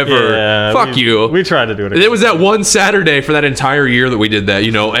time ever. Yeah, Fuck you. We tried to do it. It was that one Saturday for that entire year that we did that.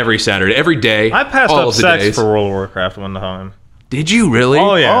 Every Saturday, every day. I passed all up of the sex days. for World of Warcraft one time. Did you really?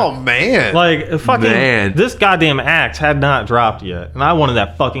 Oh yeah. Oh man, Like, fucking, Man. this goddamn axe had not dropped yet, and I wanted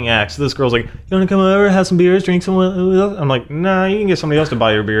that fucking axe. This girl's like, "You want to come over, have some beers, drink some?" I'm like, "Nah, you can get somebody else to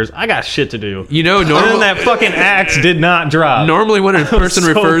buy your beers. I got shit to do." And then Normally, that fucking axe did not drop. Normally, when a person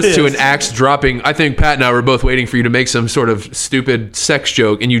so refers to an pissed. axe dropping, I think Pat and I were both waiting for you to make some sort of stupid sex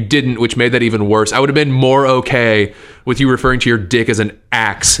joke, and you didn't, which made that even worse. I would have been more okay with you referring to your dick as an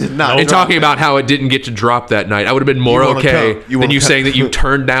axe and talking about how it didn't get to drop that night. I would have been more You wanna okay come. You than wanna you come. saying that you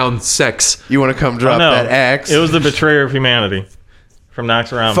turned down sex. you want to come drop No, that axe? it was the betrayer of humanity from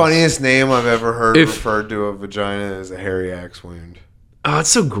Knox Around. funniest name I've ever heard If- referred to a vagina is a hairy axe wound. Oh, it's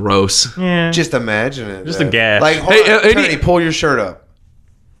so gross. Yeah. Just imagine it. Just a gash. Like, hold Hey, on, any- Tony, pull your shirt up.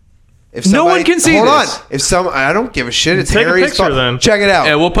 If No one can see hold this. on. If I don't give a shit. It's Take a Harry as picture, fuck. then. Check it out.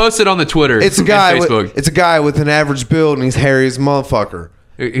 Yeah, we'll post it on the Twitter. It's a guy. and Facebook. It's a guy with an average build, and he's hairy as a motherfucker.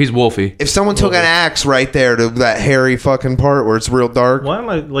 He's Wolfie. If someone took an axe right there to that hairy fucking part where it's real dark, Why am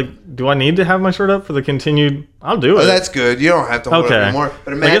I like? Do I need to have my shirt up for the continued? I'll do it. oh, that's good. You don't have to hold it Okay. anymore.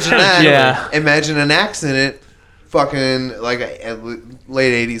 But Like, it's imagine kinda that. cute. Yeah. Imagine an axe in it. Fucking like a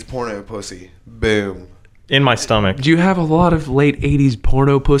late 80s porno pussy. Boom. in my stomach. Do you have a lot of late 80s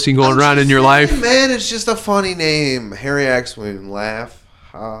porno pussy going I'm around just in your saying, life? Man, it's just a funny name. Harry Axwin. Laugh.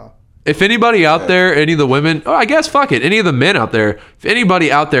 Ha. If anybody out there, any of the women, I guess fuck it, any of the men out there, if anybody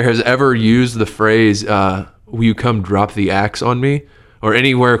out there has ever used the phrase, will you come drop the axe on me? Or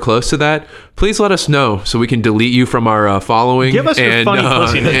anywhere close to that, please let us know so we can delete you from our following. Give us your and, funny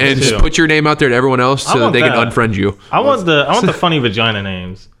pussy names, and just too. put your name out there to everyone else I so that want they can that. unfriend you. I want the funny vagina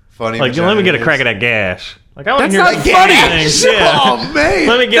names. Funny. Like, let me get a vaginas. crack at that gash. Like, I want That's to hear not some funny. things. Yeah. Oh man.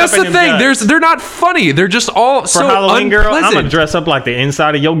 Let me get That's up the in thing. them guts. They're not funny. They're just all For so Halloween, girl, I'm unpleasant. gonna dress up like the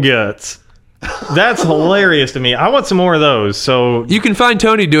inside of your guts. That's hilarious to me. I want some more of those. So, You can find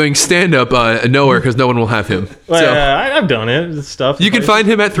Tony doing stand-up nowhere because no one will have him. So I've done it. It's stuff. you can find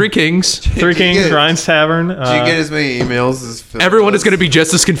him at Three Kings. Three Kings, get- Ryan's Tavern. Did you get as many emails as Phil? Everyone does? is going to be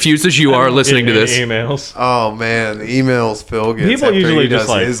just as confused as you are listening to this. Emails. Oh man, the emails Phil gets. People after usually he just, does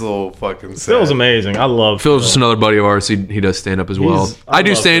like- his little fucking. Phil's set. amazing. I love Phil's just another buddy of ours. He does stand-up as well. I I do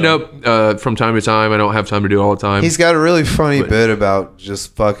love stand-up from time to time. I don't have time to do it all the time. He's got a really funny bit about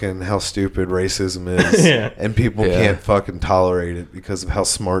just fucking how stupid racism is, Yeah. and people Yeah. can't fucking tolerate it because of how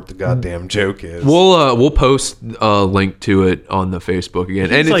smart the goddamn joke is. We'll post a link to it on the Facebook again.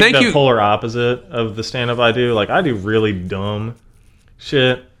 And It's like thank the you. polar opposite of the stand-up I do. Like, I do really dumb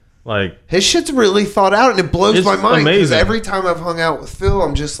shit. Like, His shit's really thought out, and it blows It's my mind because amazing. every time I've hung out with Phil,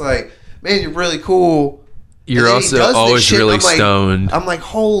 I'm just like, man, you're really cool. You're And then he also does this always shit, and really I'm like- stoned. I'm like,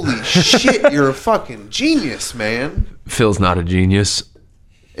 holy shit, you're a fucking genius, man. Phil's not a genius.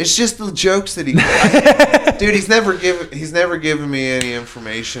 It's just the jokes that he, dude. He's never given me any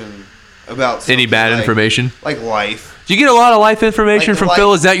information about Any something bad like- information? like life. Do you get a lot of life information Like from life-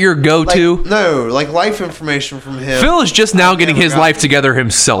 Phil? Is that your Like, go-to? no, like life information from him. Phil is just now I've getting never his gotten. life together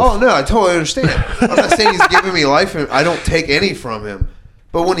himself. Oh no, I totally understand. I'm not saying he's giving me life. I don't take any from him.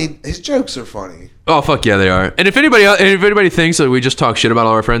 But when his jokes are funny. Oh fuck yeah, they are. And if anybody thinks that we just talk shit about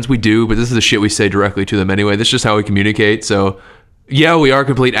all our friends, we do. But this is the shit we say directly to them anyway. This is just how we communicate. So yeah, we are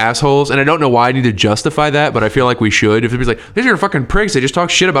complete assholes, and I don't know why I need to justify that, but I feel like we should. If everybody's like, these are fucking pricks, they just talk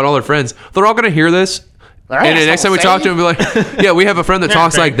shit about all their friends, they're all gonna hear this. And the next time we talk to them, be like, yeah, we have a friend that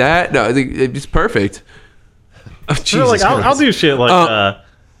talks like that. No, I think it's perfect. Oh, so, Jesus like I'll Christ. do shit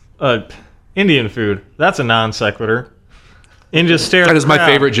like Indian food. That's a non sequitur. And just stare. That at is the my crowd.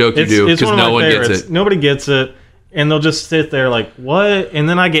 favorite joke you do, It's 'cause one of no my one gets favorites. it. Nobody gets it. And they'll just sit there like, what? And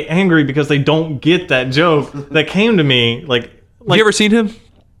then I get angry because they don't get that joke that came to me. Like Have you ever seen him?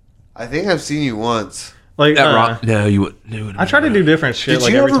 I think I've seen you once. like At Rock? No, you would. No, I try to do different shit. Did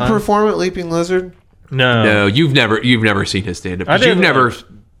like you every ever time. perform at Leaping Lizard? No, you've never seen his stand up. I did, You've never like-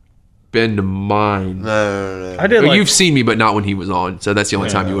 been to mine. No. I did. Well, Like, you've seen me, but not when he was on. So that's the only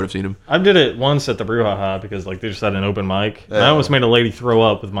time you would have seen him. I did it once at the Brouhaha because like they just had an open mic. And I almost made a lady throw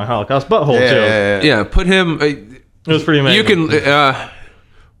up with my Holocaust butthole joke. Yeah, put him. It was pretty amazing. You can.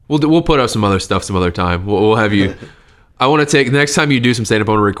 We'll put up some other stuff some other time. We'll have you. I want to take the next time you do some stand up.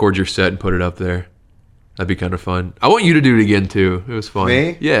 I want to record your set and put it up there. That'd be kind of fun. I want you to do it again too. It was fun.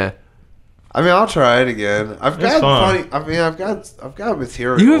 Me? Yeah. I mean, I'll try it again. I've It's got fun. funny. I mean, I've got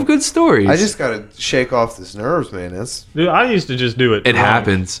material. You have good stories. I just gotta shake off this nerves, man. Dude, I used to just do it. It drunk. happed.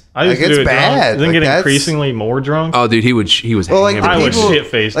 I used Like, to do it's it bad. drunk, then Like, get that's- increasingly more drunk. Oh, dude, he was. Well, like hammered. I would people,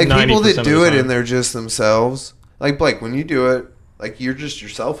 shit-faced like people 90% that of do the it time. and they're just themselves. Like Blake, when you do it, like you're just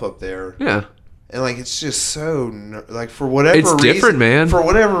yourself up there, Yeah. and like it's just so like for whatever It's reason, different, man. For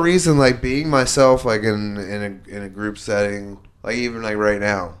whatever reason, like being myself, like in a group setting, like even like right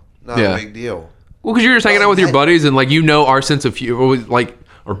now, not Yeah. a big deal. Well, because you're just hanging out with your buddies and like our sense of humor, like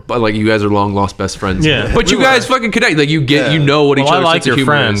you guys are long lost best friends. Yeah. But you guys fucking connect. Like you get, Yeah. you know what each Well, I other's like sense your of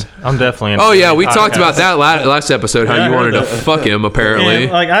humor friend. is. I'm definitely. Oh yeah, we podcast. talked about that last episode. How Yeah, I you wanted heard to that. fuck him apparently.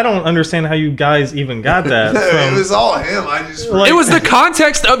 And, like I don't understand how you guys even got that. it From, was all him. I just Like- It was the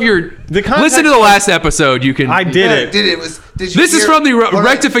context of your. context Listen to the last episode. You can. I did it. Did you This is hear- from the when I-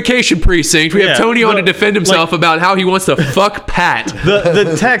 rectification precinct. We have Yeah, Tony on to but, defend himself about how he wants to fuck Pat.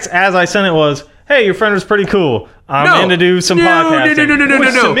 The text as I sent it was, "Hey, your friend was pretty cool. I'm in to do some podcasting." No.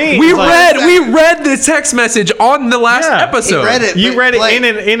 Which to me, We is like- read the text message on the last Yeah, episode. he read it. You but read it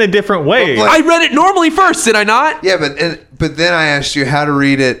Blake- in a different way. Blake- I read it normally first, did I not? Yeah, but then I asked you how to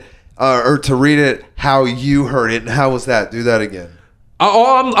read it, or to read it how you heard it, and how was that? Do that again.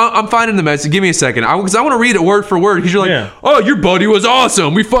 I'm finding the message. Give me a second. Because I want to read it word for word. Because you're like, Yeah. oh, your buddy was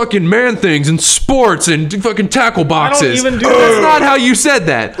awesome. We fucking man things and sports and fucking tackle boxes. even do That's that. not how you said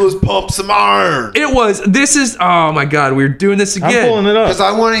that. Let's pump some iron. It was. This is. Oh my god, we're doing this I'm again. pulling it up. Because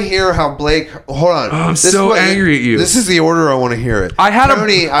I want to hear how Blake. Hold on. I'm This is so angry at you. This is the order I want to hear it.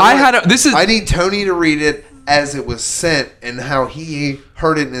 I need Tony to read it as it was sent and how he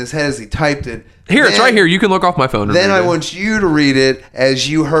heard it in his head as he typed it. Here, it's right here. You can look off my phone. and Then read I it. want you to read it as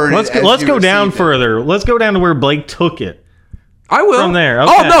you heard Let's it. go down further. Let's go down to where Blake took it. I will. From there,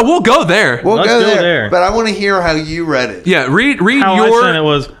 Oh okay. no, we'll go there. We'll Let's go go there. there. But I want to hear how you read it. Yeah, read How your. I sent it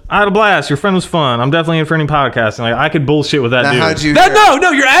was, I had a blast. Your friend was fun. I'm definitely in for any podcasting. Like, I could bullshit with that Now, dude. how'd you? That, hear it?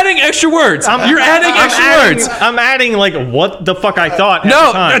 no, you're adding extra words. You're adding extra words. I'm adding like what the fuck I thought. At No,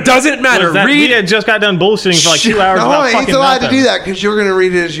 the time. it doesn't matter. Was that Read- we had just got done bullshitting for like 2 hours No, about he's fucking allowed to nothing. do that because you're going to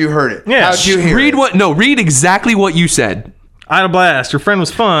read it as you heard it. Yeah. How'd you hear Read it? what? No, read exactly what you said. I had a blast. Your friend was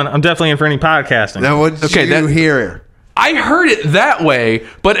fun. I'm definitely in for any podcasting. Now, what did Okay, you hear? I heard it that way,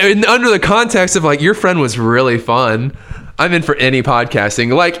 but under the context of like your friend was really fun. I'm in for any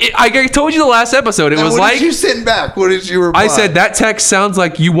podcasting. Like I told you the last episode, it Now, was what like did you send back? What did you reply? I said that text sounds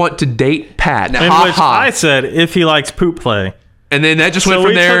like you want to date Pat. In Ha which ha. I said, if he likes poop play. And then that just went So from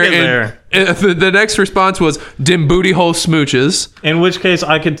we there. took it And the next response was dim booty hole smooches. In which case,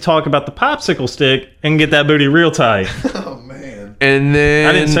 I could talk about the popsicle stick and get that booty real tight. Oh man. And then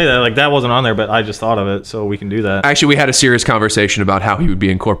I didn't say that. Like, that wasn't on there, but I just thought of it, so we can do that. Actually, we had a serious conversation about how he would be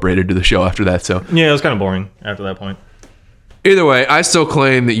incorporated to the show after that. So Yeah, it was kind of boring after that point. either way, I still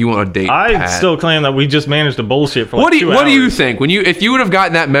claim that you want to date I Pat. still claim that we just managed to bullshit for like What do 2 you hours. What do you think if you would have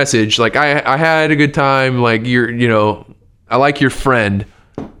gotten that message? Like I had a good time. Like I like your friend.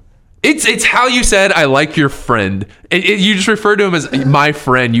 It's how you said I like your friend. You just referred to him as my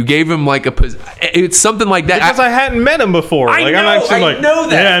friend. You gave him like it's something like that. Because I hadn't met him before. I Like, know, I'm actually I like, know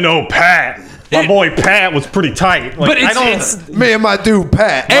that. Yeah, no, Pat. My boy Pat was pretty tight. Like, But I don't. it's Me and my dude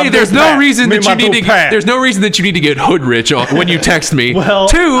Pat. hey, My there's dude no Pat. reason Me that and you my need to. dude Pat. There's no reason that you need to get hood rich when you text me. Well,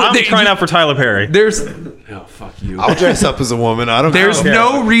 two, I'm that trying you- out for Tyler Perry. There's oh fuck you. I'll dress up as a woman. I don't. There's care.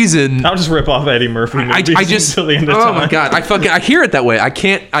 no reason. I'll just rip off Eddie Murphy movies I just until the end of oh time. my god, I hear it that way. I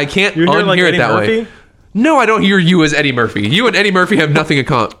can't You hear unhear like it Eddie that Murphy? way. No, I don't hear you as Eddie Murphy. You and Eddie Murphy have nothing in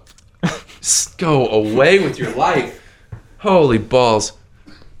common. Go away with your life. Holy balls.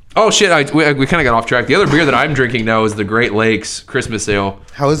 Oh shit, we kind of got off track. The other beer that I'm drinking now is the Great Lakes Christmas Ale.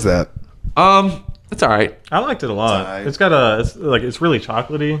 How is that? It's all right. I liked it a lot. alright. It's really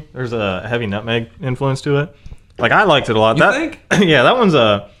chocolatey. There's a heavy nutmeg influence to it. Like, I liked it a lot. You think? Yeah, that one's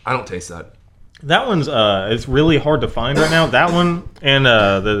I don't taste that. it's really hard to find right now. That one and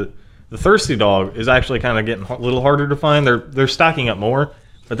the Thirsty Dog is actually kind of getting a little harder to find. They're stocking up more,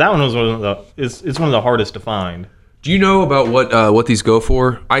 but that one was one of the it's one of the hardest to find. Do you know about what these go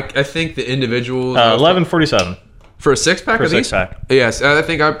for? I think the individuals $11.47 for a 6-pack for a of these. 6-pack. Yes, I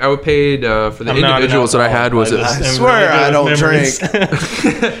think I would paid for the I'm not an individuals that I had was alcoholic. it. I swear I don't Memories. drink.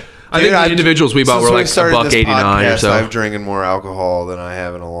 I think the individuals we bought since were we like started this $1.89 or podcast, so. I've drinking more alcohol than I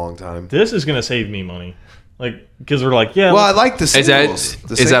have in a long time. This is gonna save me money, like because we're like, yeah. Well, I like the Is singles. that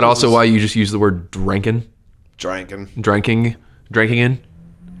The is that singles also why you just use the word drinking? drinking? Drinking in?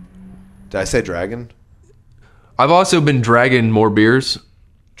 Did I say dragon? I've also been dragging more beers.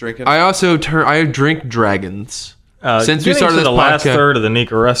 Drinking. I drink dragons. Since we getting started to this the last podcast- third of the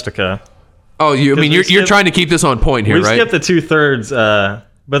Nika Rustica. Oh, I mean, we you're skipped- trying to keep this on point here, We right? skipped the 2/3,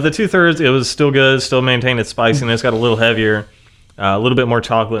 but the 2/3 it was still good, still maintained its spiciness, got a little heavier, a little bit more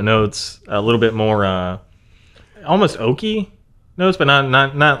chocolate notes, a little bit more almost oaky notes, but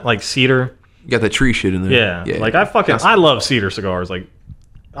not like cedar. You got the tree shit in there. Yeah, like I love cedar cigars. Like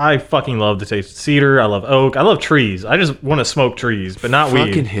I fucking love the taste of cedar. I love oak. I love trees. I just want to smoke trees, but not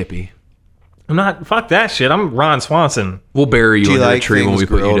Fucking weed. hippie. I'm not. Fuck that shit. I'm Ron Swanson. We'll bury you Do you under like the tree when things we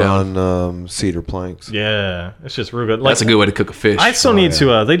put you grilled down. on cedar planks? Yeah, it's just real good. Like, That's a good way to cook a fish. I still need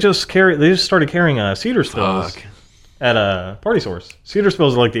to. They just started carrying cedar spills Fuck. at a Party Source. Cedar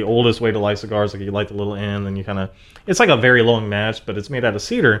spills are like the oldest way to light cigars. Like you light the little end, then you kind of. It's like a very long match, but it's made out of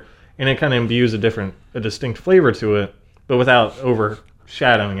cedar, and it kind of imbues a distinct flavor to it, but without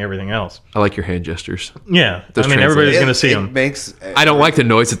overshadowing everything else. I like your hand gestures. Yeah, Those I mean translate. everybody's gonna see them. Makes. I don't like the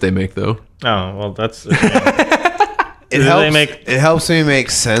noise that they make, though. Oh well, that's. It Do helps. they make- It helps me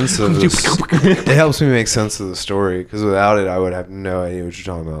make sense of this. It helps me make sense of the story because without it, I would have no idea what you're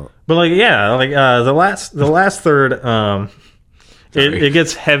talking about. But like yeah, like the last third, it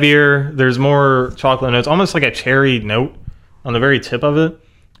gets heavier. There's more chocolate notes, almost like a cherry note on the very tip of it.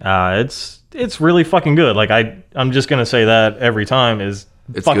 It's really fucking good. Like I'm just gonna say that every time is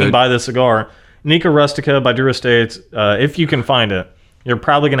It's fucking good. buy this cigar. Nika Rustica by Drew Estates, if you can find it. you're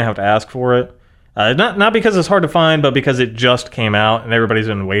probably going to have to ask for it. Not because it's hard to find, but because it just came out and everybody's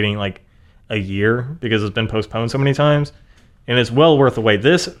been waiting like a year because it's been postponed so many times. And it's well worth the wait.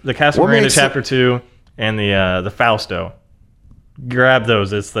 The Casa Miranda Chapter 2 and the Fausto. Grab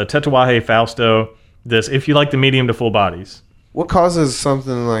those. It's the Tatuaje Fausto. If you like the medium to full bodies. What causes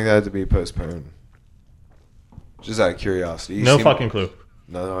something like that to be postponed? Just out of curiosity. No fucking clue.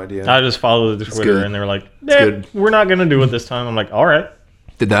 No idea. I just followed the Twitter good. and they were like, good. we're not going to do it this time. I'm like, all right.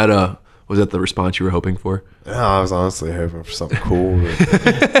 Did that was that the response you were hoping for? No, I was honestly hoping for something cool.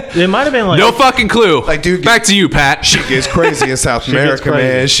 It might have been like... No fucking clue. Like, dude, back to you, Pat. Shit gets crazy in South America,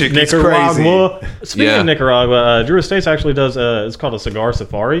 man. Shit gets Nicaragua. crazy. Speaking of Nicaragua, Drew Estates actually does, it's called a cigar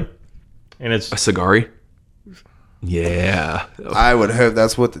safari. And it's... A cigari? Yeah. I would hope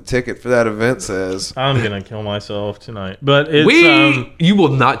that's what the ticket for that event says. I'm going to kill myself tonight. But it's... you will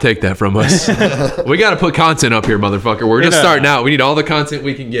not take that from us. We got to put content up here, motherfucker. We're just starting out. We need all the content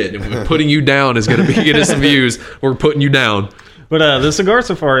we can get. And putting you down is going to be getting us some views. We're putting you down. But the cigar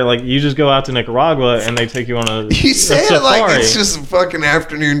safari, like, you just go out to Nicaragua and they take you on a You say a it safari. like it's just a fucking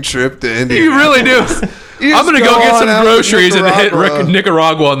afternoon trip to India. You really do. I'm going to go get some groceries and hit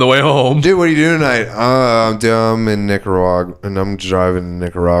Nicaragua on the way home. Dude, what are you doing tonight? I'm in Nicaragua, and I'm driving to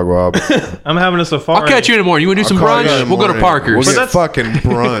Nicaragua. I'm having a safari. I'll catch you in the morning. You want to do some brunch? We'll go to Parker's. We'll get fucking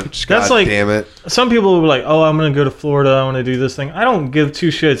brunch. That's God like, damn it. Some people will be like, oh, I'm going to go to Florida. I want to do this thing. I don't give two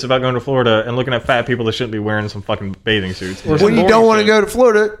shits about going to Florida and looking at fat people that shouldn't be wearing some fucking bathing suits. Or When you don't want to go to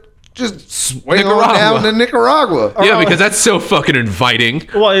Florida, just swing on down to Nicaragua. Yeah, because that's so fucking inviting.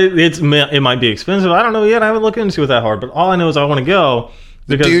 Well, it might be expensive. I don't know yet. I haven't looked into it that hard. But all I know is I want to go.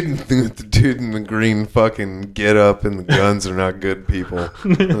 Because The dude in the green fucking get up and the guns are not good people.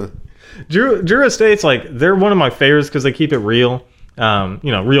 Drew Estates, like, they're one of my favorites because they keep it real.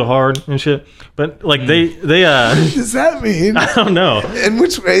 Real hard and shit. But like they What does that mean? I don't know. In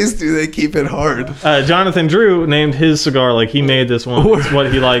which ways do they keep it hard? Jonathan Drew named his cigar, like, he made this one. It's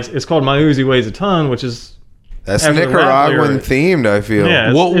what he likes. It's called My Uzi Weighs a Ton, which is That's after the rap Nicaraguan lyric. themed, I feel.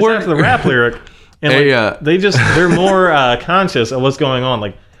 Yeah, it's after the rap lyric. And they're more conscious of what's going on.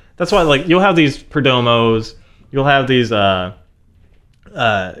 Like, that's why, like, you'll have these Perdomos, you'll have these any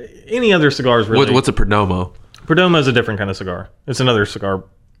other cigars really. What's a Perdomo? Perdomo is a different kind of cigar. It's another cigar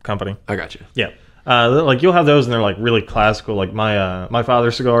company. I got you. Yeah. Like, you'll have those and they're like really classical. Like my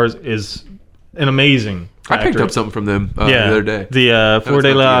father's cigars is an amazing I picked factory. up something from them the other day. The Flor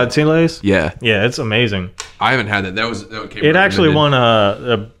de la Chiles. Yeah. Yeah, it's amazing. I haven't had that. That came It actually recommended.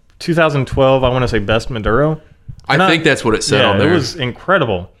 won a 2012, I want to say, Best Maduro. I think that's what it said on there. It was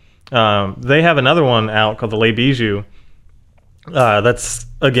incredible. They have another one out called the Le Bijou. That's,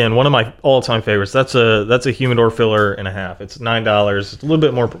 again, one of my all-time favorites. That's a humidor filler and a half. It's $9. It's a little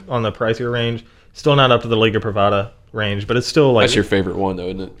bit more on the pricier range. Still not up to the Liga Privada range, but it's still like... That's your favorite one, though,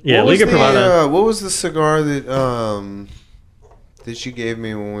 isn't it? Yeah, Liga Privada. What was the cigar that you gave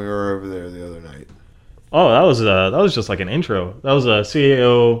me when we were over there the other night? Oh, that was just like an intro. That was a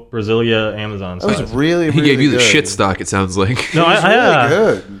CAO Brasilia Amazon That was size. really He gave you the good. shit stock, it sounds like. No, It was really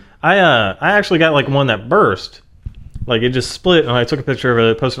good. I actually got like one that burst. Like, it just split, and I took a picture of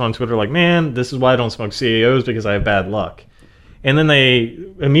it, posted on Twitter, like, man, this is why I don't smoke CAOs, because I have bad luck. And then they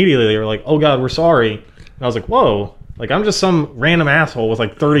were like, oh God, we're sorry. And I was like, whoa, like, I'm just some random asshole with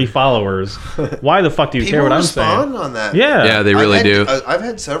like 30 followers. Why the fuck do you care what I'm saying? People respond on that. Yeah. Yeah, they really do. I've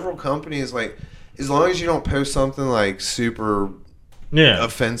had several companies, like, as long as you don't post something like super Yeah.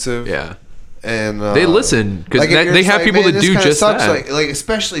 offensive. Yeah. And They listen, because if you're they have people man, that this do kinda just sucks, that. like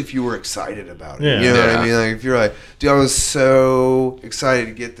especially if you were excited about it. Yeah. You know what Yeah. I mean? Like, if you're like, dude, I was so excited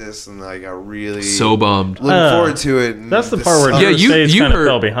to get this, and like I really So bummed. looking forward to it. And That's the this part where sucks. Yeah, Drew you- Estates you kind of heard-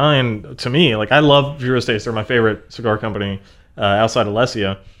 fell behind to me. Like, I love Drew Estates. They're my favorite cigar company outside of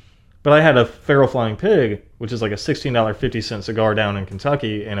Lesia. But I had a Feral Flying Pig, which is like a $16.50 cigar down in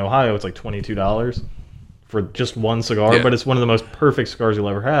Kentucky. In Ohio, it's like $22 for just one cigar. Yeah. But it's one of the most perfect cigars you'll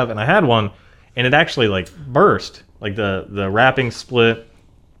ever have. And I had one, and it actually like burst. Like the wrapping split.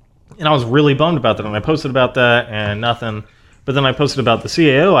 And I was really bummed about that. And I posted about that and nothing. But then I posted about the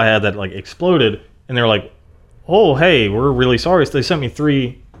CAO I had that like exploded. And they were like, oh, hey, we're really sorry. So they sent me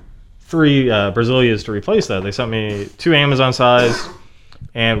three Brasilias to replace that. They sent me 2 Amazon size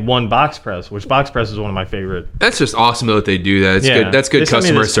and 1 box press, which box press is one of my favorite. That's just awesome, though, that they do that. It's Yeah. good. That's good They sent me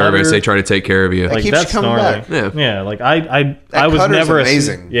customer this service. cutter. They try to take care of you. Like, keeps you that's coming gnarly. back. Yeah. Yeah, like I was cutter's never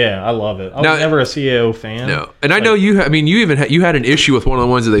amazing. Yeah, I love it. I Now- was never a CAO fan. No, and I know you. I mean, you even you had an issue with one of the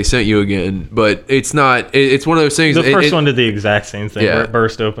ones that they sent you again, but it's not. It's one of those things. The first one did the exact same thing Yeah. where it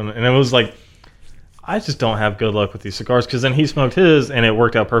burst open, and it was like, I just don't have good luck with these cigars because then he smoked his and it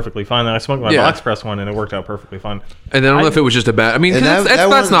worked out perfectly fine. Then I smoked my box press one and it worked out perfectly fine. And then I don't know if it was just a bad. I mean, 'cause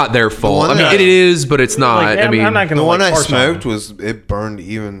that's not their fault. I mean, it is, but it's not. Like, I mean, I'm not gonna The one I harsh on smoked was it burned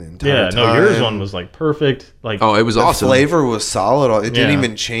even the entire Yeah, no, time. yours one was like perfect. Like, oh, it was The awesome. flavor was solid. It didn't Yeah.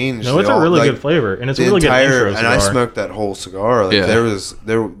 even change. no, it's a really good flavor and it's a really good intro And I cigar. smoked that whole cigar. Like Yeah.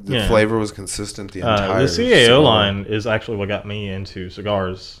 the Yeah. flavor was consistent the entire. The CAO cigar. line is actually what got me into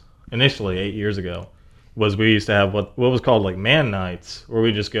cigars initially 8 years ago. Was we used to have what was called like man nights, where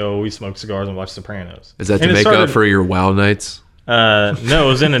we just go, we smoke cigars and watch Sopranos. Is that to And it make started- up for your WoW nights? No, it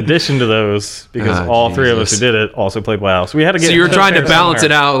was in addition to those because Ah, all three of us who Jesus. did it also played WoW. So we had to get. So you were trying to somewhere. balance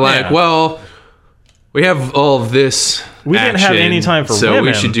it out, like, Yeah. well, we have all of this. We didn't have action, any time for so women,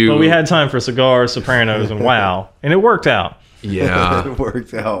 we should do. but we had time for cigars, Sopranos, and WoW, and it worked out. Yeah, It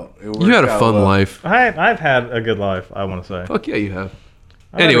worked out. you had a fun life. I've had a good life, I want to say. Fuck yeah, you have.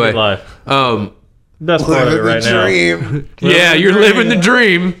 I've had a Anyway, good life. Best part of it right now. dream. yeah, the you're dream. living the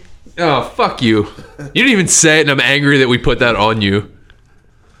dream. Oh, fuck you. You didn't even say it, and I'm angry that we put that on you.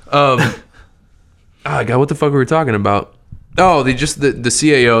 God, what the fuck were we talking about? Oh, the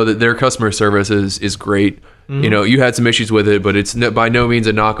CAO, that their customer service is great. Mm-hmm. You know, you had some issues with it, but it's by no means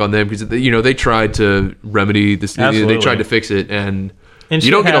a knock on them because they tried to remedy this. Absolutely. They tried to fix it, and you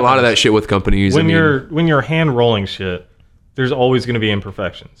shit don't get a lot of happens. that shit with companies. When I mean, when you're hand rolling shit, there's always going to be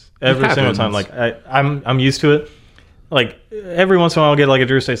imperfections every single happens. time. Like I'm used to it. Like every once in a while, I'll get like a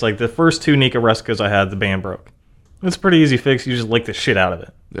Drew States. Like the first 2 Nika Rescas I had, the band broke. It's a pretty easy fix. You just lick the shit out of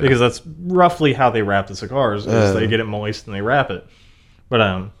it because that's roughly how they wrap the cigars. Is they get it moist and they wrap it. But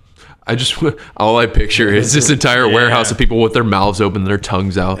I just all I picture is this entire warehouse of people with their mouths open, and their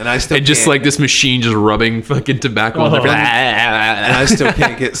tongues out, And I still just can't- like this machine just rubbing fucking tobacco on their. And I still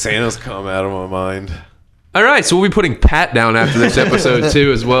can't get Santa's cum out of my mind. All right, so we'll be putting Pat down after this episode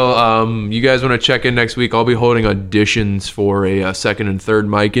too, as well. You guys want to check in next week? I'll be holding auditions for a second and third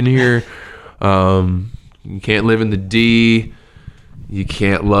mic in here. You can't live in the D. You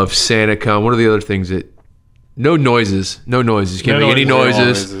can't love Santa cum. What are the other things that? No noises. No noises. You can't No make any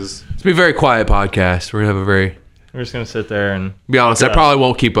noises. noises. It's gonna be a very quiet podcast. We're gonna have a very. we're just going to sit there and Be honest, I probably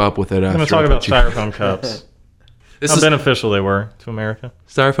won't keep up with it. I'm going to talk about styrofoam cups. This How is beneficial they were to America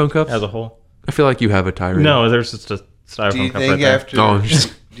styrofoam cups. as a whole. I feel like you have a tirade. No, there's just a styrofoam Do you cup right think there. after? Oh,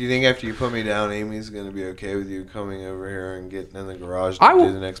 Do you think after you put me down, Amy's gonna be okay with you coming over here and getting in the garage I to will-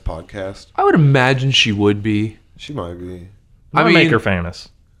 do the next podcast? I would imagine she would be. She might be. I mean- make her famous.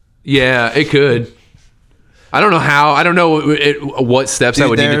 Yeah, it could. I don't know how. I don't know what steps I Dude,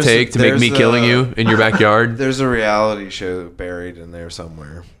 would need to there's- take to make me there's, killing you in your backyard. There's a reality show buried in there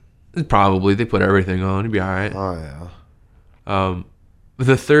somewhere. Probably. They put everything on. It'd be all right. Oh yeah.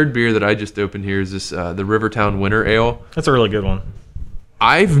 The third beer that I just opened here is this the Rivertown Winter Ale. That's a really good one.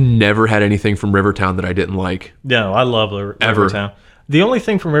 I've never had anything from Rivertown that I didn't like. No, I love Ever. Rivertown. The only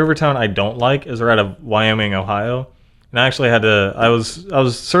thing from Rivertown I don't like is they're out of Wyoming, Ohio. And I actually had to. I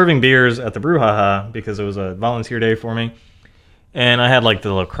was serving beers at the Brouhaha because it was a volunteer day for me, and I had like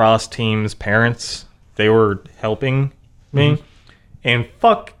the lacrosse team's parents. They were helping me, and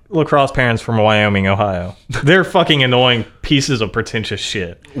fuck lacrosse parents from Wyoming, Ohio. They're fucking annoying pieces of pretentious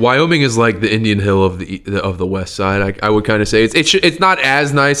shit. Wyoming is like the Indian Hill of the west side. I would kind of say it's not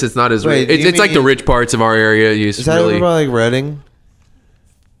as nice. It's not as Wait, rich. do you It's like the mean- rich parts of our area. Is that over by like Reading?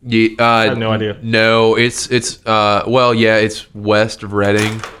 Yeah, I have no idea. No, it's well, yeah, it's west of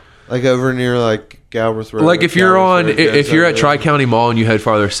Reading. Like over near like Galbraith Road. Like if you're on, Galbraith Road, if you're at that's Tri County Mall and you head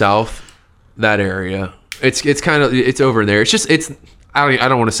farther south, that area, it's kind of it's over in there. It's just I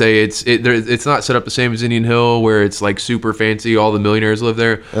don't want to say it's not set up the same as Indian Hill where it's like super fancy. All the millionaires live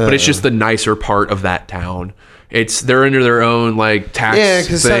there, but it's just the nicer part of that town. They're under their own like tax Yeah,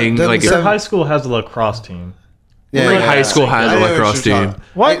 'cause thing. that- Like that- Their So- high school has a lacrosse team. every high school has I a know what lacrosse you're team. talking-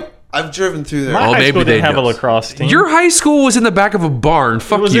 What? I've driven through there. My Oh, high maybe school they didn't have a don't. lacrosse team. Your high school was in the back of a barn. it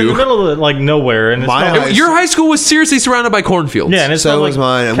Fuck was in the you. middle of like nowhere, and it's My not- high Your high school was seriously surrounded by cornfields. yeah, and it's So not was like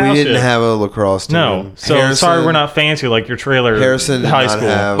mine, and cow we didn't shit. have a lacrosse team. No, so Harrison- sorry, we're not fancy like your trailer. Harrison did high not school.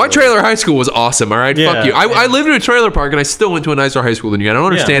 have. My trailer high school was awesome. All right, Yeah, fuck you. I lived in a trailer park and I still went to a nicer high school than you. I don't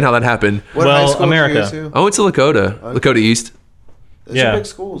understand how that happened. What Well, high school did you America. go to? I went to Lakota East. Those Yeah, are big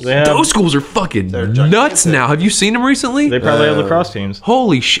schools. They, have, Those schools are fucking gigantic. nuts now. Have you seen them recently? they probably have lacrosse teams.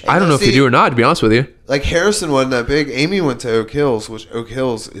 Holy shit! I don't know if they see- do or not. To be honest with you, Like Harrison wasn't that big. Amy went to Oak Hills, which Oak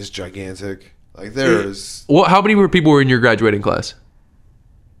Hills is gigantic. Like there is, how many people were in your graduating class?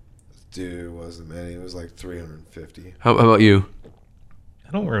 dude, it wasn't many. It was like 350. How about you?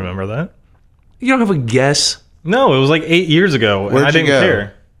 I don't remember that. You don't have a guess. No, it was like 8 years ago, and Where'd I you didn't go?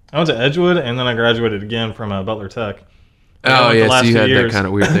 care. I went to Edgewood, and then I graduated again from Butler Tech. And I Oh went the yeah, last so you 2 had that years- kind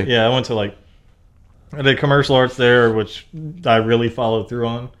of weird thing. Yeah, I went to like I did commercial arts there, which I really followed through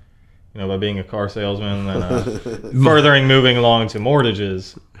on, by being a car salesman and moving along to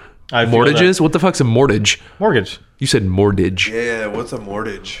mortgages. Mortgages? What the fuck's a mortgage? Mortgage. You said mortgage. Yeah, what's a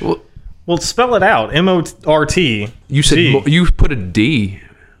mortgage? Well, spell it out. M-O-R-T. You said you put a D.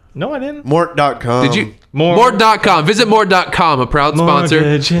 No, I didn't. Mort.com. Did you? Mort.com. Visit Mort.com, a proud sponsor.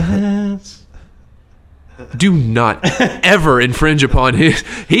 Mortgages. Do not ever infringe upon his.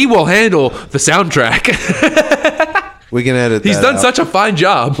 He will handle the soundtrack. We can edit that He's done out. such a fine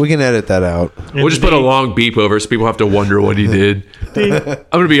job. We can edit that out. We'll just put a long beep over so people have to wonder what he did. I'm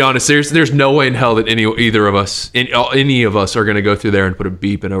going to be honest. There's no way in hell that any of us are going to go through there and put a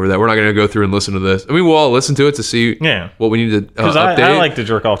beep in over that. We're not going to go through and listen to this. I mean, we'll all listen to it to see what we need to Because update. I like to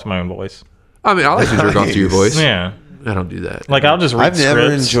jerk off to my own voice. I mean, I like to jerk off to your voice. Yeah. I don't do that. Like, I'll just read I've never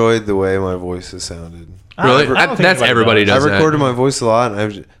scripts. enjoyed the way my voice has sounded. Really? I don't think That's everybody does I've that. recorded my voice a lot,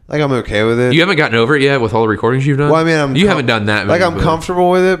 and I'm okay with it. You haven't gotten over it yet with all the recordings you've done? Well, I mean, you haven't done that many. I'm comfortable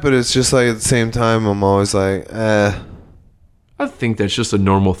with it, but it's just like at the same time, I'm always like, I think that's just a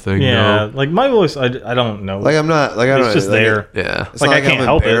normal thing. Yeah. No? Like, my voice, I don't know. like I'm not like I don't. It's just like, there. Yeah. It's Like, not I can't I'm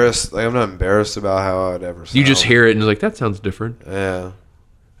help it. embarrassed. Like I'm not embarrassed about how I would ever sound. You just hear it and you're like, that sounds different. Yeah.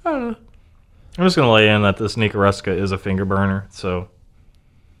 I don't know. I'm just going to lay in that this Nicaresca is a finger burner. So,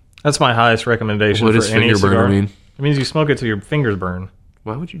 that's my highest recommendation What for does any finger cigar. burner mean? It means you smoke it till your fingers burn.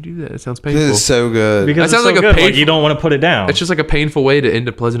 Why would you do that? It sounds This painful. is so good. Because That it's sounds so like a good. Like, painful- you don't want to put it down. It's just like a painful way to end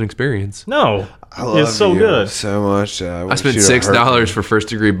a pleasant experience. No. I love it's so you good. so much. I spent $6 for first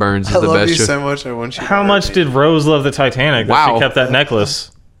degree burns. Is I the love best you show. so much. I want you. How to much hurt me. did Rose love the Titanic that Wow. she kept that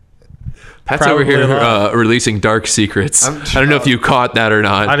necklace? Pat's over Probably here a lot. releasing dark secrets. I'm I don't know if you caught that or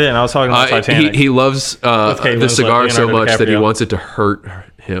not. I didn't. I was talking about Titanic. He loves Kate the Winslet, cigar so Leonardo much that he DiCaprio. wants it to hurt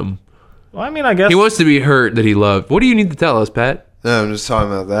him. Well, I mean, I guess. He wants to be hurt that he loved. What do you need to tell us, Pat? No, I'm just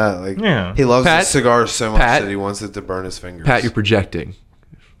talking about that. Like, Yeah. he loves Pat- the cigar so much Pat- that he wants it to burn his fingers. Pat, you're projecting.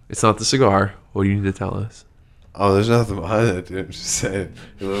 It's not the cigar. What do you need to tell us? Oh, there's nothing behind it, dude. I'm just saying.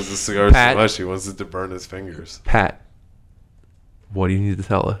 He loves the cigar Pat- so much he wants it to burn his fingers. Pat, what do you need to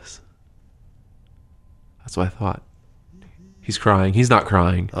tell us? That's what I thought. He's crying. He's not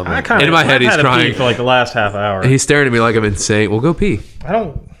crying. I kind of In my head, he's had a crying. pee for like the last half hour. And he's staring at me like I'm insane. Well, go pee. I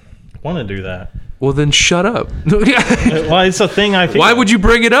don't want to do that. Well, then shut up. Well, it's a thing I feel. Why would you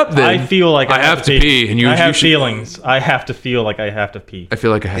bring it up then? I feel like I have to pee, and you I have you should- feelings. I have to feel like I have to pee. I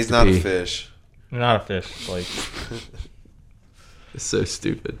feel like I have He's to not pee. a fish. I'm not a fish. Like, It's so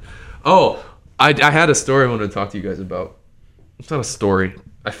stupid. Oh, I had a story I wanted to talk to you guys about. It's not a story.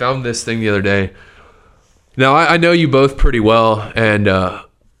 I found this thing the other day. Now I know you both pretty well, and how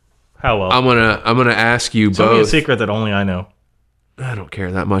well? I'm gonna ask you Tell me a both. secret that only I know. I don't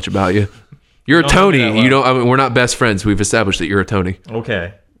care that much about you. You're a don't know me Tony. that You well. don't. I mean, we're not best friends. We've established that you're a Tony.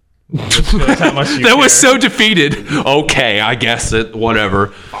 Okay. Just shows how much you That was care. so defeated. Okay, I guess it. Whatever.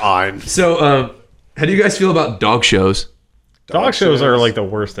 Fine. So, how do you guys feel about dog shows? Dog shows are like the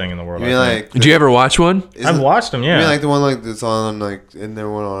worst thing in the world. You mean I think. like? Did you ever watch one? I've watched them. You Yeah. mean like the one like that's on like in there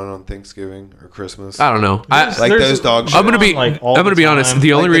one on Thanksgiving or Christmas? I don't know. There's- like there's- those dog I'm gonna be. like, all I'm gonna the be honest. time.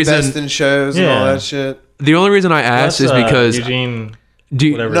 The only like reason. the best in shows and all Yeah. that shit. The only reason I asked is That's, because Eugene. do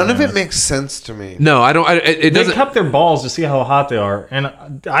you, Whatever. None his of name it is. makes sense to me. no, I don't. It They doesn't. cup their balls to see how hot they are, and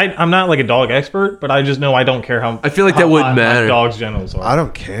I'm not like a dog expert, but I just know I don't care how. I feel like how that wouldn't hot my matter. Dogs' genitals are. I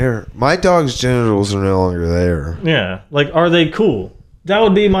don't care. My dog's genitals are no longer there. Yeah, like are they cool? That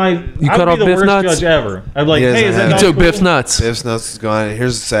would be my. You cut I'd off be the Biff worst nuts? judge ever. I'd be like, He hey, is doesn't that have- You dog took cool? Biff's nuts. Biff's nuts is gone.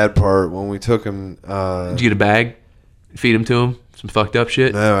 Here's the sad part. When we took him, Did you get a bag? Feed him to him? Some fucked up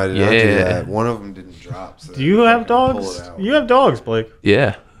shit? no, I did not do Yeah. that. One of them didn't drop. So Do you have fucking pull dogs? it out. You have dogs, Blake.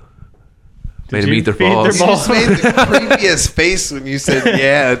 Yeah. Made him you eat their feed their balls. You balls? just made the creepiest face when you said,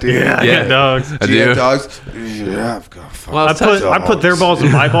 "Yeah, dude." I Yeah. have dogs. I Do you do. have dogs? Yeah, I've got fucking Well, I put their dogs. balls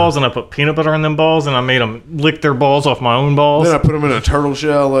in my balls, and I put peanut butter in them balls, and I made them lick their balls off my own balls. Then I put them in a turtle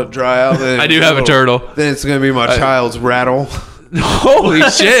shell, let it dry out. Then I do have a turtle. Then it's gonna be my child's rattle. Holy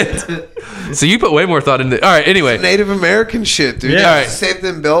shit. So you put way more thought into. All right. Anyway. Native American shit, dude. Yeah. Yeah, Alright. save the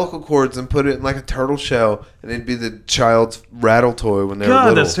umbilical cords and put it in like a turtle shell, and it'd be the child's rattle toy when they were God,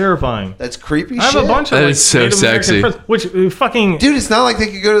 little. that's terrifying. That's creepy I have shit. a bunch of That like, is so Native American sexy. friends, which fucking, Dude, it's not like they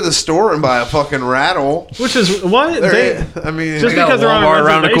could go to the store and buy a fucking rattle. which is what they. I mean, Just got a because they're on Walmart a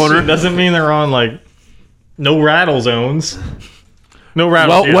around the reservation corner. doesn't mean they're on like no rattle zones. No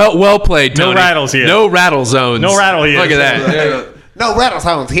rattles. here. Well played, Tony. No rattles here. No rattle zones. No rattle here. Look at that. no rattle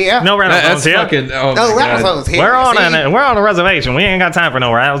sounds here. No rattle That's zones here. fucking. Oh No my rattle God. sounds here. We're on See? we're on a reservation. We ain't got time for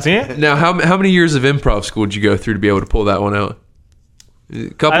no rattles here. Now, how many years of improv school did you go through to be able to pull that one out? A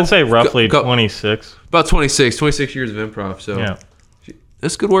couple? I'd say roughly Cou- 26. About 26 years of improv. So Yeah.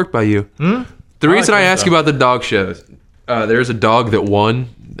 that's good work by you. The reason I like ask you about the dog shows, there's a dog that won,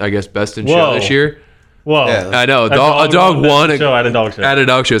 I guess, best in show Whoa. this year. Whoa. Yeah. I know. A dog won show at a dog show. At a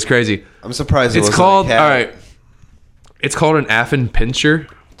dog show. It's crazy. I'm surprised It's wasn't called, a cat. all right. It's called an Affin Pinscher.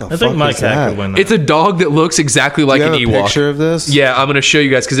 I think my cat could win that. It's a dog that looks exactly like Do you an have a Ewok. picture of this? Yeah, I'm going to show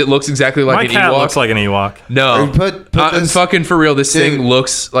you guys because it looks exactly like my an cat Ewok. looks like an Ewok. No. Or put I'm this- fucking for real. This Dude, thing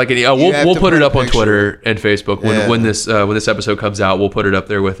looks like an Ewok. you have We'll to put it put a up on picture. Twitter and Facebook Yeah. when this episode comes out. We'll put it up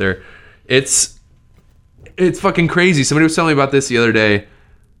there with her. It's fucking crazy. Somebody was telling me about this the other day.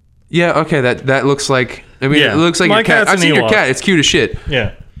 Yeah, okay, that looks like. I mean, Yeah. it looks like My your cat. cat's I've an seen your Ewok. cat. It's cute as shit.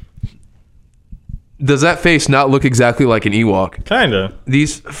 Yeah. Does that face not look exactly like an Ewok? Kinda.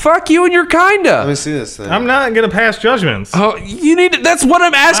 These fuck you and your Let me kinda. see this thing. I'm not gonna pass judgments. Oh, you need. That's what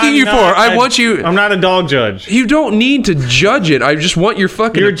I'm asking I'm you not- for. I want you. I'm not a dog judge. You don't need to judge it. I just want your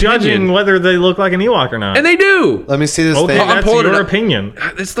fucking. You're opinion. judging whether they look like an Ewok or not. and they do. Let me see this okay, thing. I'm that's pulling it your up. opinion.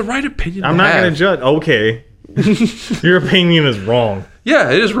 It's the right opinion. I'm to not have. gonna judge. Okay. Your opinion is wrong.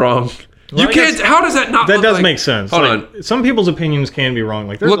 Yeah, it is wrong. Well, You I can't. guess How does that not? That look does like- make sense. Hold Like, on. some people's opinions can be wrong.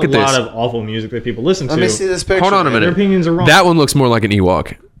 Like there's Look a at lot this. of awful music that people listen Let to. me see this picture. Hold on a man. minute. Their opinions are wrong. That one looks more like an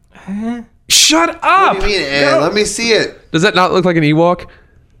Ewok. Shut up. What do you mean, Ed? Let me see it. Does that not look like an Ewok?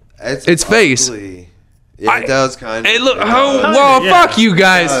 Its face. ugly. Yeah, it does kind of. Hey, look. It Oh, does. well, yeah. fuck you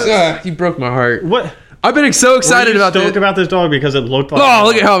guys. It does. You broke my heart. What? I've been so excited Were you about stoked this. about this dog because it looked like. Oh,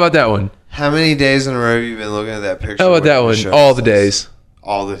 look at how about that one? How many days in a row have you been looking at that picture? How about that one? Shows All the us? days.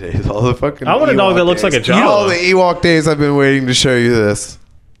 All the days. All the fucking. I want a dog Ewok that looks like a days. Jawa. All the Ewok days I've been waiting to show you this.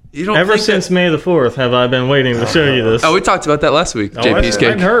 You don't Ever think since May the 4th, have I been waiting to show you this? Oh, we talked about that last week. Oh, JP's I've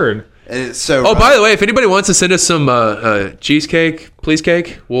cake. heard. And it's so. Oh, by the way, if anybody wants to send us some cheesecake, please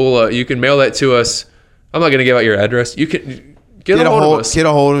cake, we'll you can mail that to us. I'm not going to give out your address. You can get a hold of us. Get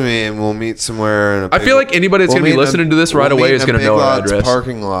a hold of me, and we'll meet somewhere. In a I feel like anybody that's we'll going to be meet in a- listening to this right we'll away meet is in a going to know Big our Lots address.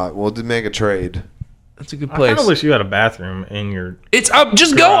 Parking lot. We'll make a trade. That's a good I kind place. of wish you had a bathroom in your. It's up.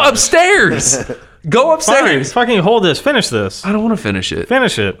 Just go upstairs. Go Fine, upstairs. fucking hold this. Finish this. I don't want to finish it.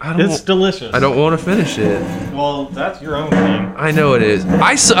 Finish it. don't It's want- delicious. I don't want to finish it. Well, that's your own thing. I know it is.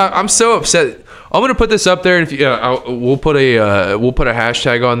 I'm so upset. I'm gonna put this up there, and if you, we'll put a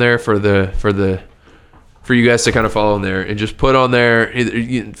hashtag on there for you guys to kind of follow on there, and just put on there.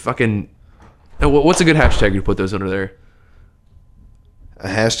 Fucking, what's a good hashtag to put those under there? A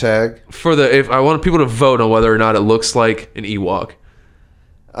hashtag. If I want people to vote on whether or not it looks like an Ewok.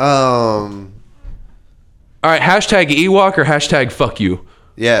 All right, hashtag Ewok or hashtag fuck you.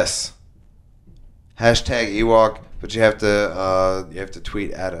 Yes. Hashtag Ewok, but you have to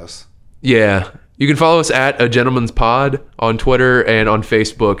tweet at us. Yeah. You can follow us at A Gentleman's Pod on Twitter and on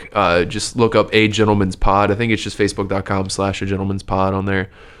Facebook. Just look up A Gentleman's Pod. I think it's just facebook.com/A Gentleman's Pod on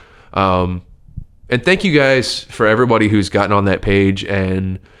there. And thank you guys for everybody who's gotten on that page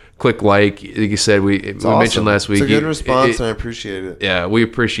and click like you said, we Awesome. mentioned last week. It's a good response, and I appreciate it. Yeah, we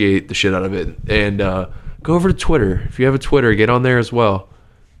appreciate the shit out of it. And go over to Twitter. If you have a Twitter, get on there as well.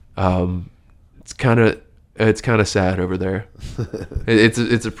 It's kind of sad over there.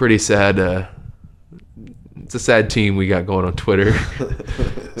 It's a pretty sad. It's a sad team we got going on Twitter.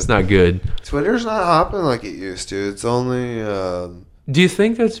 It's not good. Twitter's not hopping like it used to. It's only Do you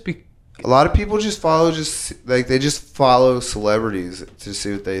think that's a lot of people just follow they just follow celebrities to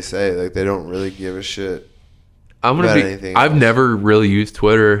see what they say. Like they don't really give a shit. I've else. never really used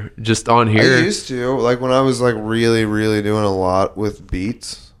Twitter just on here. I used to, like when I was like really, really doing a lot with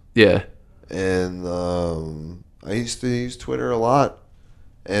beats, Yeah. and I used to use Twitter a lot,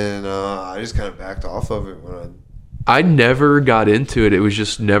 and I just kind of backed off of it when I never got into it. It was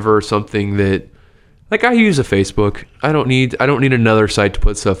just never something that, like, I use a Facebook. I don't need another site to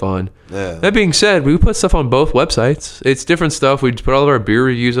put stuff on. Yeah. That being said, we put stuff on both websites. It's different stuff. We just put all of our beer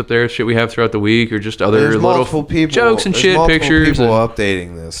reviews up there, shit we have throughout the week, or just other There's little multiple people, jokes and there's shit, multiple pictures. People and-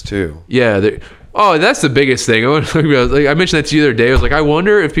 updating this too. Yeah. Oh, that's the biggest thing. I want to talk about. Like, I mentioned that to you the other day. I was like, I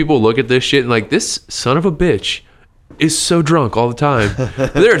wonder if people look at this shit and like, this son of a bitch is so drunk all the time.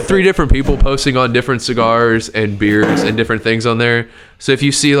 There are 3 different people posting on different cigars and beers and different things on there. So if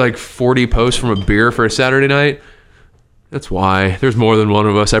you see like 40 posts from a beer for a Saturday night, that's why. There's more than one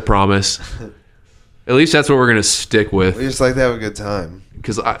of us, I promise. At least that's what we're gonna stick We with. just like to have a good time.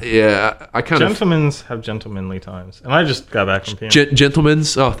 Because I kind of Gentlemen's have gentlemanly times, and I just got back from PM.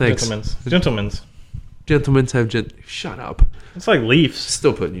 gentlemen's. Oh, thanks. Gentlemen's. Gentlemen's have Shut up. It's like leaves.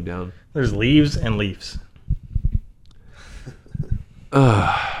 Still putting you down. There's leaves and leaves.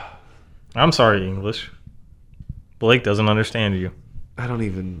 I'm sorry, English. Blake doesn't understand you. I don't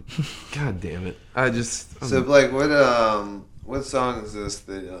even. God damn it! So Blake, what song is this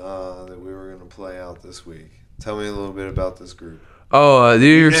that we were gonna play out this week? Tell me a little bit about this group. Oh,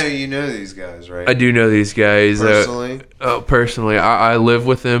 You know these guys, right? I do know these guys Personally? Personally, I lived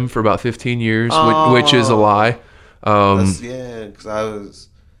with them for about 15 years, Oh. which is a lie. Because I was.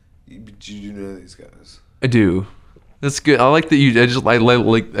 But you do know these guys. I do. That's good. I like that you. I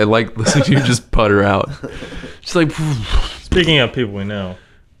like listening to you just putter out. Just like Speaking of people we know,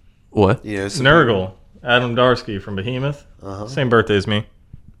 what? You know, Nurgle, Adam Darsky from Behemoth, same birthday as me,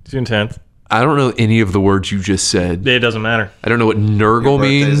 June 10th. I don't know any of the words you just said. It doesn't matter. I don't know what Nurgle Your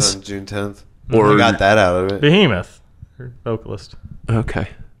birthday's means. on June 10th. Or- I got that out of it. Behemoth, her vocalist. Okay.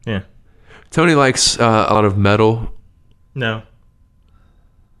 Yeah. Tony likes a lot of metal. No.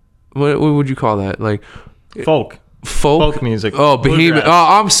 What would you call that? Like Folk. folk music. Oh, Behemoth. Bluegrass.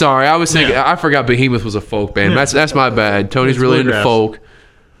 Oh, I'm sorry. I was thinking. Yeah. I forgot Behemoth was a folk band. Yeah. That's my bad. Tony's It's really bluegrass. into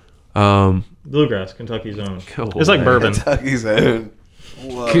folk. Bluegrass, Kentucky's own. Oh, It's like man. bourbon. Kentucky's own.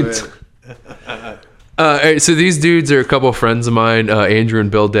 Love it. All right, so these dudes are a couple of friends of mine, Andrew and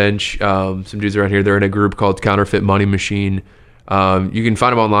Bill Dench. Some dudes around here. They're in a group called Counterfeit Money Machine. You can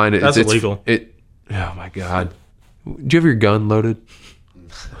find them online. That's illegal. Oh my god! Do you have your gun loaded?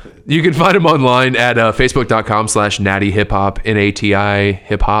 You can find them online at facebook.com/natty hip hop, NATI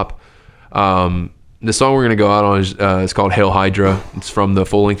hip hop. The song we're gonna go out on is called Hail Hydra. It's from the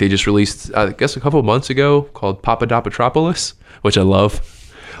full length they just released, I guess, a couple of months ago, called Papadopatropolis, which I love.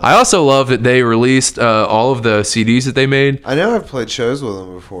 I also love that they released all of the CDs that they made. I know I've played shows with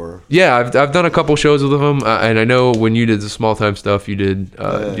them before. Yeah, I've done a couple shows with them, and I know when you did the small time stuff, you did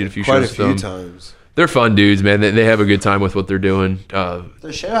a few quite shows a few with them. times. They're fun dudes, man. They have a good time with what they're doing.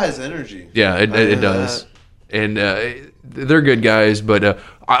 The show has energy. Yeah, it know does. that. And they're good guys, but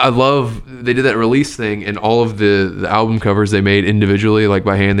I love they did that release thing, and all of the album covers they made individually, like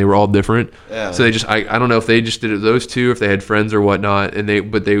by hand, they were all different. Yeah. So they just I don't know if they just did it those two, if they had friends or whatnot, and they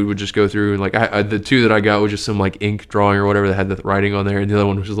would just go through and like the two that I got was just some like ink drawing or whatever that had the writing on there, and the other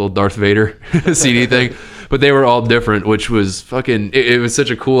one was just a little Darth Vader CD thing. But they were all different, which was fucking. It was such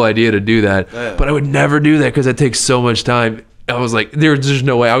a cool idea to do that. Yeah. But I would never do that because it takes so much time. I was like, there's just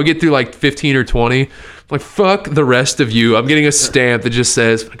no way. I would get through like 15 or 20. Like, fuck the rest of you. I'm getting a stamp that just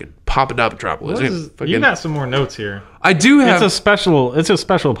says fucking Papadopatropolis. You got some more notes here. I do have. It's a special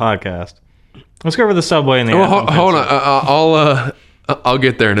podcast. Let's go over the subway and the. Hold on. I'll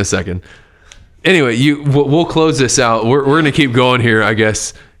get there in a second. Anyway, we'll close this out. We're gonna keep going here, I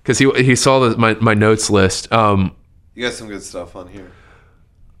guess, because he saw my notes list. You got some good stuff on here.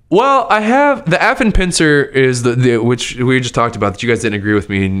 Well, I have the Affen pincer is the which we just talked about that you guys didn't agree with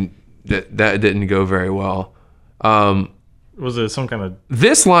me and that didn't go very well. Was it some kind of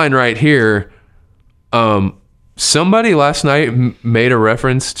This line right here, somebody last night made a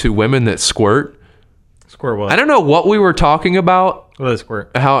reference to women that squirt. squirt? What? I don't know what we were talking about. What is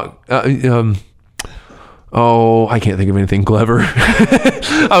squirt? How I can't think of anything clever.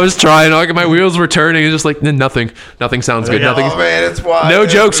 I was trying. Like my wheels were turning. It's just like nothing sounds good. Yeah. Nothing. Oh man, it's wild. No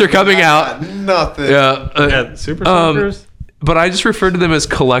jokes are coming out. Nothing. Yeah. Super soakers. But I just referred to them as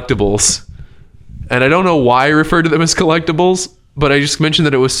collectibles. And I don't know why I referred to them as collectibles, but I just mentioned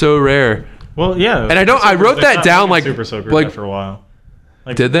that it was so rare. Well, yeah. And I wrote They that stopped down making like super soakers like after a while.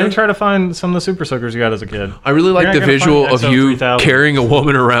 Like, Did they? Go try to find some of the super soakers you got as a kid. I really like You're the not gonna visual find of you XO3000. carrying a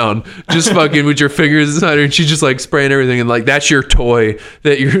woman around, just fucking with your fingers inside her, and she's just like spraying everything, and like that's your toy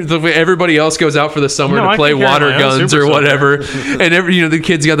that everybody else goes out for the summer No, to I play can carry water my own guns super or soaker. whatever. And the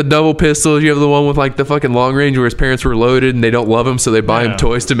kids got the double pistols. You have the one with like the fucking long range where his parents were loaded and they don't love him, so they buy him Yeah.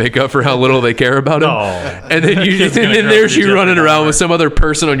 toys to make up for how little they care about him. No. And then Kid's gonna grow up there's to be you running Jeffrey around Dahmer. with some other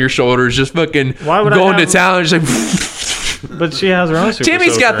person on your shoulders, just fucking Why would I going to have- town, just like. But she has her own super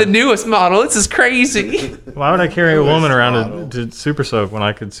Jimmy's got soaker. the newest model. This is crazy. Why would I carry a woman around to super soak when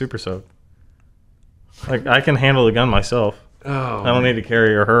I could super soak? Like, I can handle the gun myself. Oh, I don't need to carry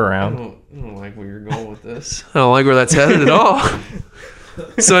her around. I don't like where you're going with this. I don't like where that's headed at all.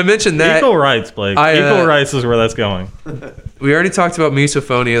 So I mentioned that. Equal rights, Blake. Equal rights is where that's going. We already talked about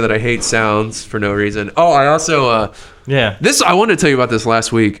misophonia, that I hate sounds for no reason. Oh, I also Yeah. I wanted to tell you about this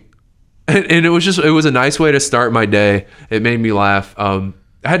last week, and it was a nice way to start my day. It made me laugh. I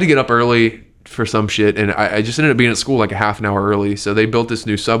had to get up early for some shit, and I just ended up being at school like a half an hour early. So they built this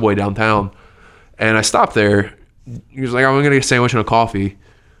new Subway downtown, and I stopped there. He was like, "I'm gonna get a sandwich and a coffee."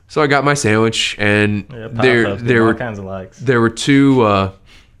 So I got my sandwich, and Yeah, there all were kinds of likes. there were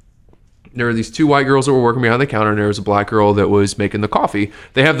these two white girls that were working behind the counter, and there was a black girl that was making the coffee.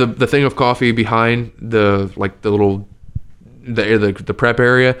 They have the thing of coffee behind the prep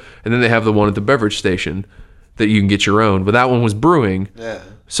area, and then they have the one at the beverage station that you can get your own. But that one was brewing. Yeah.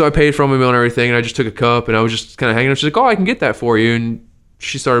 So I paid for my meal and everything, and I just took a cup, and I was just kind of hanging out. She's like, "Oh, I can get that for you." And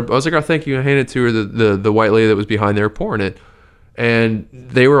I was like, "Oh, thank you." I handed it to her, the white lady that was behind there pouring it. and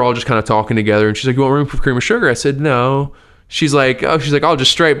they were all just kind of talking together. And she's like, "You want room for cream or sugar?" I said, "No." She's like, "Oh,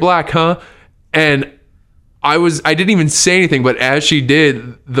 just straight black, huh?" And I didn't even say anything, but as she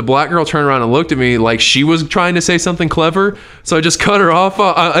did, the black girl turned around and looked at me like she was trying to say something clever. So I just cut her off.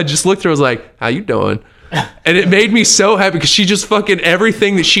 I just looked at her. I was like, "How you doing?" And it made me so happy because she just fucking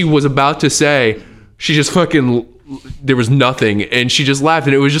everything that she was about to say, she just fucking, there was nothing, and she just laughed.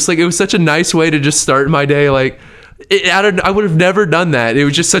 And it was just like, it was such a nice way to just start my day. Like, I would have never done that. It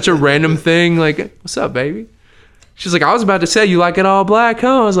was just such a random thing. Like, "What's up, baby?" She's like, "I was about to say, you like it all black,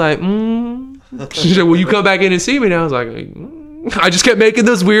 huh?" I was like, She said, "Will you come back in and see me now?" I was like, I just kept making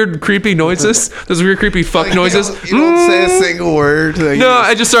those weird, creepy noises, those weird, creepy fuck noises. You don't say a single word. Like, No,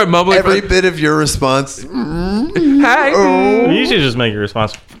 I just started mumbling. Every bit of your response. Hi. You should just make your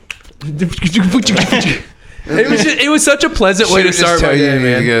response. It was such a pleasant way to start my day, You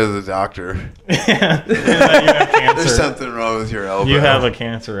man. to go to the doctor. You have cancer. There's something wrong with your elbow. You have a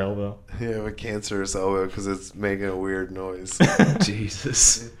cancer elbow. You have a cancerous elbow because it's making a weird noise.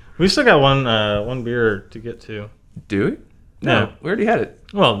 Jesus. We still got one beer to get to. Do we? No. We already had it.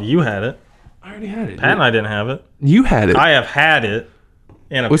 Well, you had it. I already had it. Pat and I didn't have it. You had it. I have had it.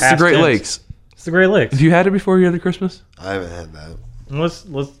 In a What's the past Great tense. Lakes? It's the Great Lakes. Have you had it before you had the Christmas? I haven't had that. Let's.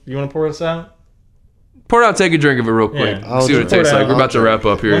 You want to pour this out? Pour it out, take a drink of it real quick. Yeah. See what it tastes like. We're about to wrap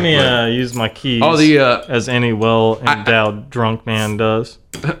up here. Let me use my keys. Oh, the as any well-endowed drunk man does.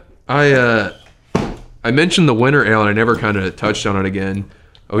 I mentioned the winter ale and I never kind of touched on it again.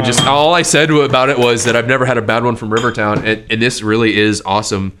 All I said about it was that I've never had a bad one from Rivertown, and this really is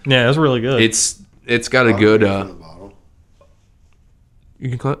awesome. Yeah, it's really good. It's got a good.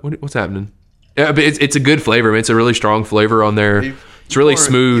 You can what's happening? Yeah, but it's a good flavor. I mean, it's a really strong flavor on there. It's really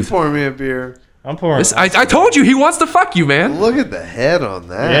smooth. You pour me a beer. I'm pouring. I told you he wants to fuck you, man. Look at the head on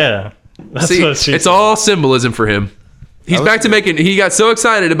that. Yeah. That's See, what she it's said. all symbolism for him. He's back to making. He got so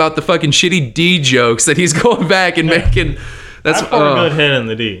excited about the fucking shitty D jokes that he's going back and making. That's I pour a good hit in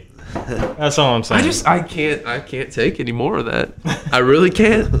the D. That's all I'm saying. I can't take any more of that. I really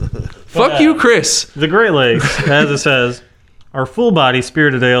can't. Fuck you, Chris. The Great Lakes, as it says, our full-body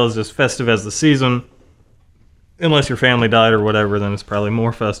spirited ale is as festive as the season. Unless your family died or whatever, then it's probably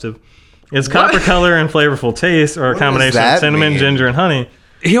more festive. Its copper color and flavorful taste are a combination of that cinnamon, mean? ginger, and honey.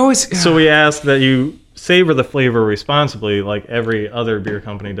 He always. So we ask that you savor the flavor responsibly, like every other beer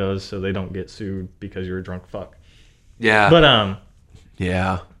company does, so they don't get sued because you're a drunk fuck. Yeah. But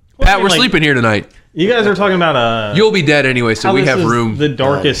yeah. Well, Pat, I mean, we're like, sleeping here tonight. you guys are talking about You'll be dead anyway, so how we this have is room. the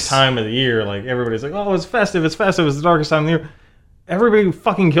darkest time of the year. Like everybody's like, "Oh, it's festive, it's festive, it's the darkest time of the year." Everybody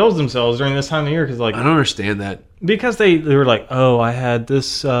fucking kills themselves during this time of year because, like, I don't understand that. because they were like, "Oh, I had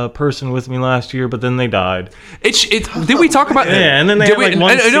this person with me last year, but then they died." Did we talk about? Yeah, and then they did had, we, like,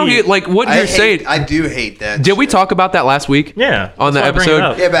 one I don't seat. get like what you're saying. I do hate that. Did we talk about that last week? Yeah, On the that's why I bring it episode?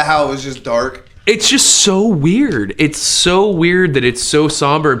 up. Yeah, but how it was just dark. It's just so weird. It's so weird that it's so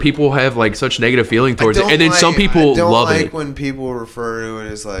somber and people have like such negative feeling towards it. And then some people love I don't it. like when people refer to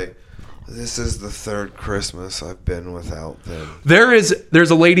it as like, "This is the third Christmas I've been without them." There's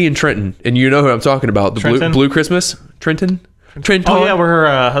a lady in Trenton, and you know who I'm talking about. The Trenton? blue Christmas? Trenton? Oh yeah, where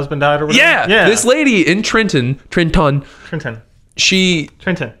her husband died or whatever. Yeah. This lady in Trenton, Trenton. she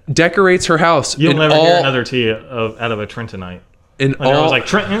Trenton. decorates her house You'll in never all hear another T out of a Trentonite. in Like I all was like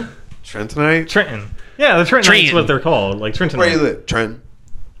Trenton. Trentonite? Trenton. Yeah, the Trentonite's Trenton. what they're called. Like Trentonite. Where you live? Trenton.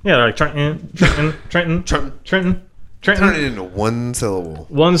 Yeah, they're like Trenton. Trenton. Trenton. Turn it into one syllable.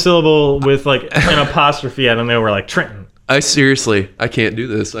 One syllable with like an apostrophe out of nowhere, like Trenton. I can't do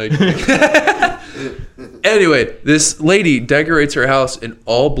this. Anyway, this lady decorates her house in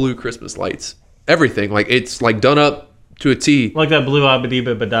all blue Christmas lights. Everything. Like it's like done up to a T. Like that Blue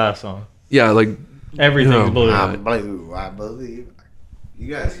Abadiba Bada song. Yeah, like Everything's No, blue. I'm blue, I believe.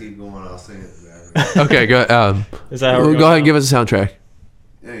 You guys keep going, I'll sing it. okay, go Is that how we're go going ahead and give us a soundtrack.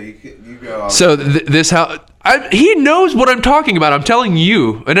 Yeah, you go. So this how he knows what I'm talking about. I'm telling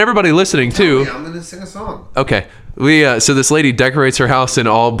you and everybody listening too. I'm gonna sing a song. Okay, we so this lady decorates her house in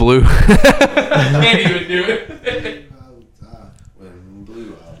all blue. Can't even do it. When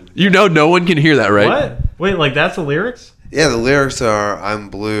blue, You know, no one can hear that, right? What? Wait, like that's the lyrics? Yeah, the lyrics are, "I'm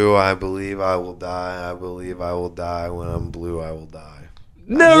blue, I believe I will die. I believe I will die. When I'm blue, I will die."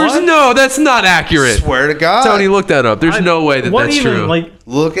 No, that's not accurate. Swear to God. Tony, look that up. There's no way that What that's even, true. Like,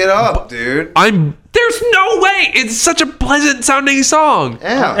 Look it up, dude. There's no way. It's such a pleasant sounding song.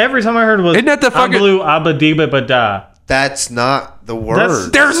 Yeah. every time I heard was Isn't that the I'm fucking- blue Abadiba Bada. That's not the word. That's-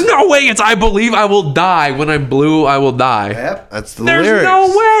 There's no way it's I believe I will die. When I'm blue, I will die. Yep, that's the There's lyrics. no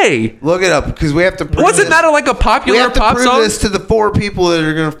way. Look it up, because we have to prove Wasn't this. that like a We popular have to pop prove song? this to the 4 people that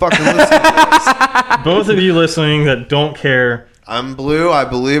are going to fucking listen to this. Both of you listening that don't care I'm blue. I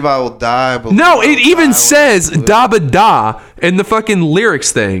believe I will die. No, it even says da ba da in the fucking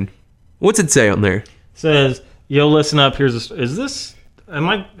lyrics thing. What's it say on there? It says, "Yo, listen up.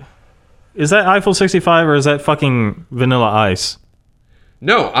 Is that Eiffel 65 or is that fucking Vanilla Ice?"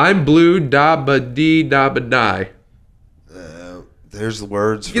 No, I'm blue, da ba dee da ba die. There's the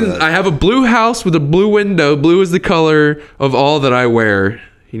words for that. I have a blue house with a blue window. Blue is the color of all that I wear.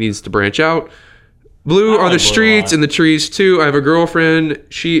 He needs to branch out. Blue are the streets and the trees too. I have a girlfriend.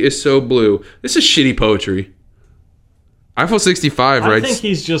 She is so blue. This is shitty poetry. Eiffel 65 I writes. think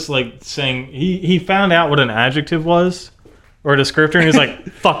he's just like saying he found out what an adjective was or a descriptor, and he's like,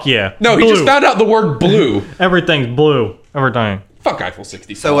 "Fuck yeah!" No, blue. he just found out the word blue. Everything's blue. Everything. Fuck Eiffel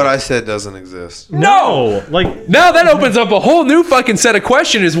 65. So what I said doesn't exist. No, like Now that opens up a whole new fucking set of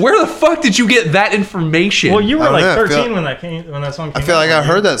questions. Is where the fuck did you get that information? well, you were I don't like know, I 13 feel- when that song came I feel like out. I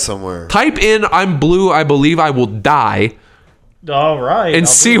heard that somewhere. Type in "I'm blue. I believe I will die" All right, and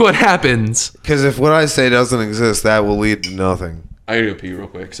I'll see do it. what happens. Because if what I say doesn't exist, that will lead to nothing. I gotta go pee real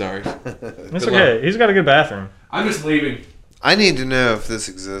quick. Sorry. It's okay. He's got a good bathroom. I'm just leaving. I need to know if this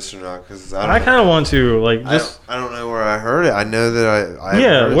exists or not because I kind of want to like just I don't know where I heard it. I know that I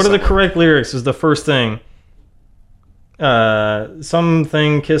yeah. heard it What are the somewhere. correct lyrics? Is the first thing.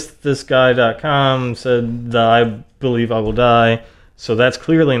 Something kissthisguy.com said that I believe I will die, so that's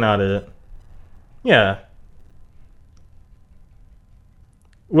clearly not it. Yeah.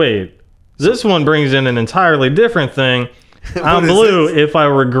 Wait, this one brings in an entirely different thing. I'm is blue. this? If I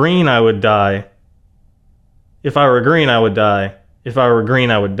were green, I would die. If I were green, I would die. If I were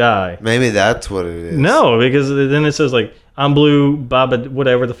green, I would die. Maybe that's what it is. No, because then it says like, I'm blue, Baba,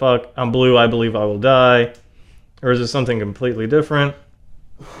 whatever the fuck. I'm blue, I believe I will die. Or is it something completely different?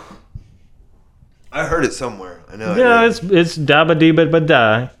 I heard it somewhere. I know. Yeah, I did. it's Daba Dee Ba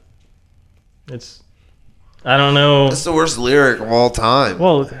Die. It's, I don't know. It's the worst lyric of all time.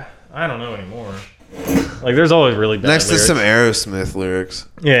 Well, I don't know anymore. Like, there's always really bad Next lyrics. to some Aerosmith lyrics.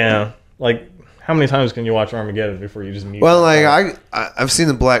 Yeah, like, how many times can you watch Armageddon before you just mute? Well, like I've seen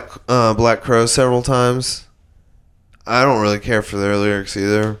the Black Crows several times. I don't really care for their lyrics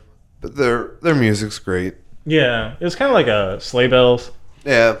either, but their music's great. Yeah, it's kind of like a Sleigh Bells.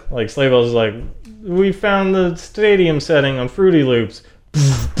 Yeah, Like, Sleigh Bells is like, we found the stadium setting on Fruity Loops.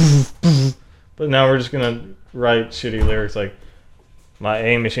 But now we're just going to write shitty lyrics like, my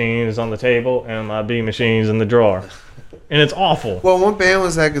A machine is on the table and my B machine is in the drawer. And it's awful. Well, what band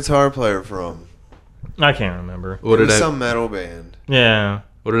was that guitar player from? I can't remember. What It did was I? some metal band. Yeah.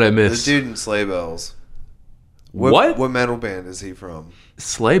 What did I The miss? dude in Sleigh Bells. What? What metal band is he from?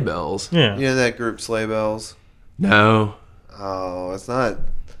 Sleigh bells? Yeah. You know that group Sleigh Bells? No. Oh, it's not.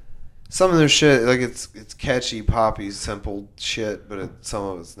 Some of their shit, like it's catchy, poppy, simple shit, but some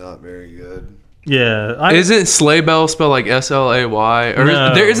of it's not very good. Yeah. Isn't sleigh bell spelled like SLAY? Or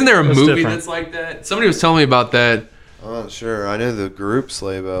No, isn't there a it's movie different. that's like that? Somebody was telling me about that. I'm not sure. I know the group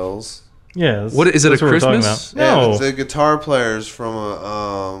Sleigh Bells. Yeah. What is it? that's A what we're talking Christmas? about. Yeah, No. but the guitar player's from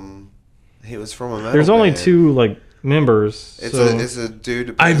a he was from a metal There's only band. 2 like members. It's so. it's a dude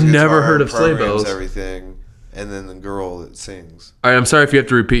who plays I've never guitar heard and of Sleigh programs Bells. everything, and then the girl that sings. All right, I'm sorry if you have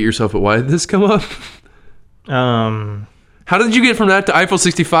to repeat yourself, but why did this come up? How did you get from that to Eiffel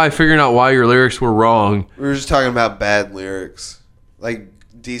 65 figuring out why your lyrics were wrong? We were just talking about bad lyrics, like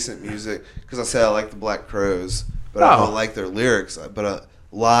decent music. Because I said I like the Black Crows, but I Oh. don't like their lyrics. But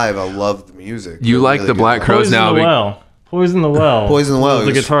live, I love the music. You They're like really the good Black live. Crows Poison now? the Well. Poison the Well. Poison the Well.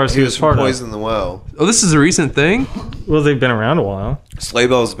 Was the guitarist he was from part of. Poison the Well. Oh, this is a recent thing? Well, they've been around a while. Sleigh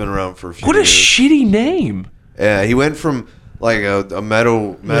Bell's been around for a few What a years. shitty name. Yeah, he went from like a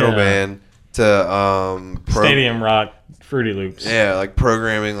metal Yeah. band to Stadium Rock, Fruity Loops. Yeah, like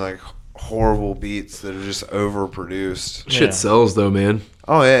programming like horrible beats that are just overproduced. Shit Yeah. sells, though, man.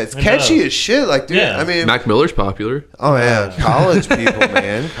 Oh yeah, it's It catchy does. as shit. Like, dude, Yeah. I mean, Mac Miller's popular. oh yeah, college people,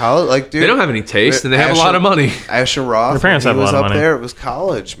 man, college, like, dude, They don't have any taste, and they have a lot of money. Asher Roth, Their parents when he have a was lot of up money. there. It was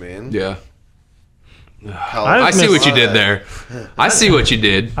college, man. Yeah. College. I see what you A lot did of there. I see what you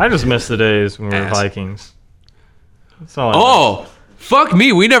did. I just miss the days when we were Ass. Vikings. That's all I Oh, fuck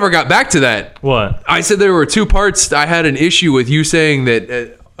me. We never got back to that. What? I said there were 2 parts. I had an issue with you saying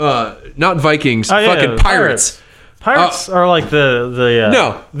that, not Vikings, Oh, yeah, fucking pirates. Pirates are like the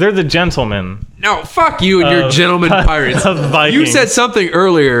No. they're the gentlemen. No, fuck you and your Of- gentleman pirates. of Vikings. You said something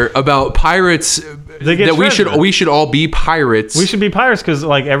earlier about pirates They get that treasure. we should all be pirates. We should be pirates because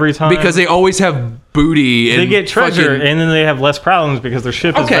like every time because they always have booty and they get treasure fucking- and then they have less problems because their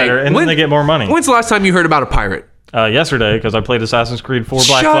ship is Okay, better and when- then they get more money. When's the last time you heard about a pirate? Yesterday because I played Assassin's Creed 4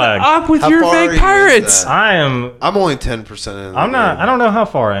 Black Shut Flag. up with How your far are you fake into pirates. that? I am. I'm only 10% in. I'm not. I don't know how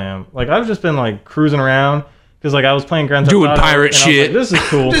far I am. Like I've just been like cruising around Because like I was playing Grand Theft Doing Auto, pirate and I was shit. like, this is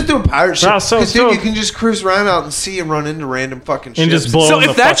cool. Just doing pirate shit. But I was so 'Cause, dude, you stoked. can just cruise around out and see and run into random fucking shit. And just blow So them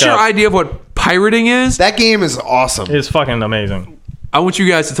if the that's fuck your up. idea of what pirating is, That game is awesome. It's fucking amazing. I want you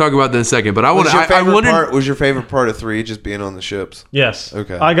guys to talk about that in a second. But I want Was to. your I favorite wondered. part? Was your favorite part of 3 just being on the ships? Yes.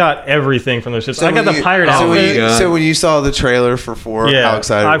 Okay. I got everything from those ships. I got when the you- pirate so when outfit. you, God. so when you saw the trailer for 4, Yeah, how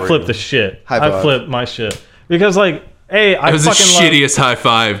excited I were flipped you? the shit. High I five. flipped my shit because like, hey, I It was the fucking love. shittiest high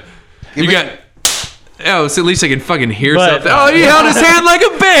five. Give You me- got. Oh, so at least I can fucking hear But- something. Oh, he held his hand like a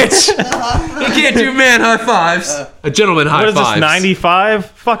bitch. You can't do man high fives. A gentleman high What is fives. this? 95?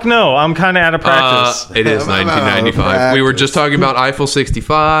 Fuck no! I'm kind of out of practice. It is I'm out of 1995. We were just practice. talking about Eiffel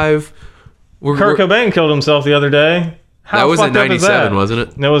 65. Kurt Cobain killed himself the other day. How That was in fucked up is 97, that? wasn't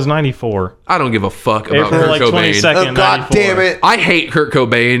it? No, it was 94. I don't give a fuck about April Kurt like Cobain. 22nd. Oh, God 94. damn it. I hate Kurt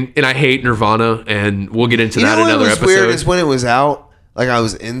Cobain and I hate Nirvana, and we'll get into You that know in what another was episode. weird is when it was out, like I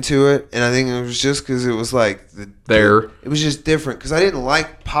was into it, and I think it was just because it was like it was just different because I didn't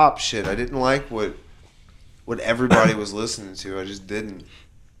like pop shit. I didn't like what everybody was listening to. I just didn't,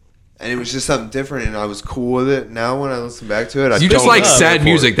 and it was just something different, and I was cool with it. Now when I listen back to it, I You just don't like love it sad for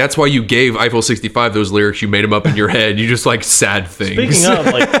music. it. That's why you gave Eiffel 65 those lyrics. You made them up in your head. You just like sad things. Speaking of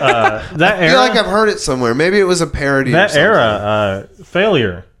like that I era, feel like I've heard it somewhere. Maybe it was a parody. or that something. era,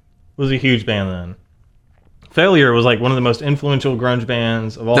 Failure was a huge band then. Failure was like one of the most influential grunge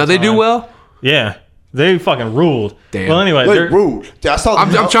bands of all now time. they do well. Yeah, they fucking ruled. Damn. Well, anyway, Wait, they're, rude. Dude, I saw I'm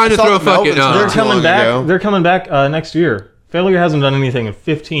trying to I saw throw the a fucking, Melvins they're not they're too coming long back. ago. They're coming back next year. Failure hasn't done anything in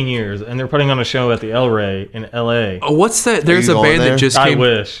 15 years, and they're putting on a show at the El Rey in L.A. Oh, what's that? There's you a going band there? that just I came.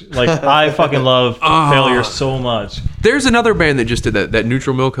 wish. Like, I fucking love Failure so much. There's another band that just did that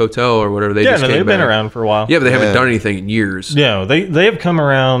Neutral Milk Hotel or whatever. They Yeah, just no, came they've been back. around for a while. Yeah, but they haven't Yeah. done anything in years. Yeah, they have come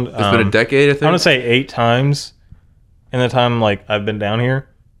around. It's been a decade, I think. I want to say 8 times in the time like I've been down here.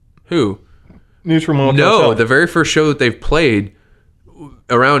 Who? Neutral Milk No, Hotel. the very first show that they've played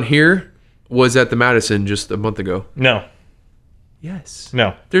around here was at the Madison just a month ago. No, Yes.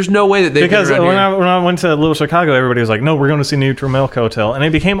 no. There's no way that they've Because been when around here. when I went to Little Chicago, everybody was like, "No, we're going to see Neutral Milk Hotel," and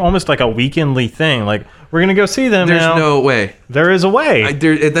it became almost like a weekendly thing. Like, we're going to go see them There's now. no way. There is a way.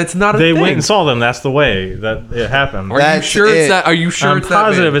 That's not a They thing. went and saw them. That's the way that it happened. Are you That's sure it's it. that? Are you sure I'm it's that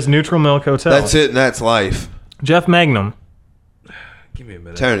positive band? it's Neutral Milk Hotel. That's it, and that's life. Jeff Magnum. Give me a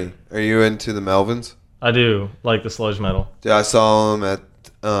minute. Tony, are you into the Melvins? I do like the sludge metal. Dude, I saw them at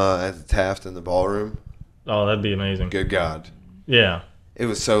the Taft in the ballroom. Oh, that'd be amazing. Good God, Yeah. it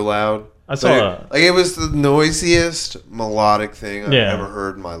was so loud. I saw like it was the noisiest melodic thing I've Yeah. ever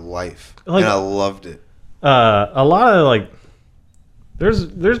heard in my life, Like- and I loved it. A lot of like there's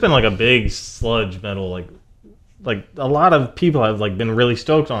been like a big sludge metal like a lot of people have like been really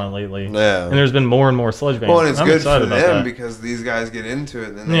stoked on it lately. Yeah. And there's been more and more sludge bands. Well, and it's I'm good excited for about them that. because these guys get into it,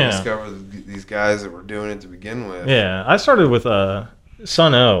 and then they Yeah. discover these guys that were doing it to begin with. Yeah, I started with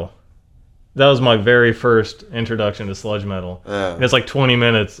Sun O. That was my very first introduction to sludge metal. Yeah. And it's like 20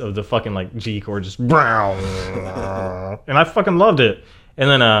 minutes of the fucking like G chord just and I fucking loved it. And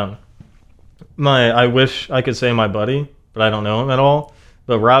then I wish I could say my buddy, but I don't know him at all.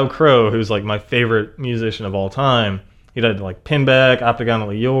 But Rob Crow, who's like my favorite musician of all time, he did like Pinback,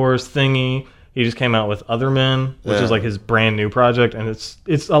 Octagonally Yours, Thingy. He just came out with Other Men, which Yeah. is like his brand new project, and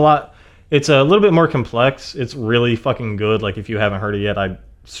it's a lot. It's a little bit more complex. It's really fucking good. Like if you haven't heard it yet, I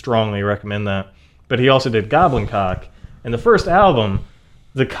strongly recommend that. But he also did Goblin Cock, and the first album,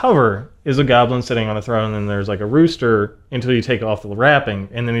 the cover is a goblin sitting on a throne, and then there's like a rooster until you take off the wrapping,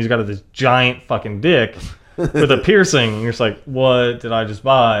 and then he's got this giant fucking dick with a piercing. And you're just like, what did I just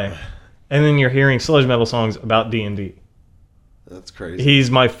buy? And then you're hearing sludge metal songs about D&D. That's crazy.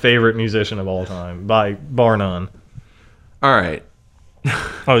 He's my favorite musician of all time, by bar none. All right.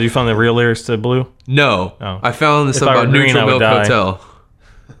 Oh, did you find the real lyrics to Blue? No. Oh. I found this If I about were green, Neutral I would Milk die. Hotel.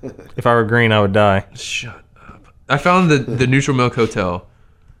 If I were green, I would die. Shut up. I found the Neutral Milk Hotel.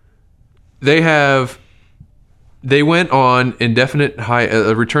 They went on indefinite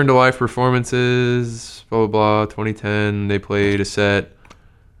return to life performances, blah, blah, blah, 2010. They played a set.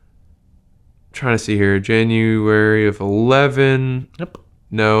 Trying to see here. January of 11. Yep.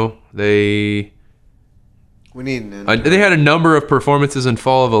 No, they We need an they had a number of performances in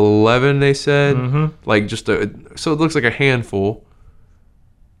fall of 11, they said. Mm-hmm. Like so it looks like a handful.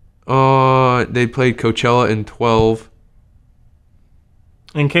 They played Coachella in 12.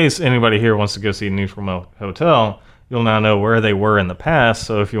 In case anybody here wants to go see Neutral Milk Hotel, you'll now know where they were in the past.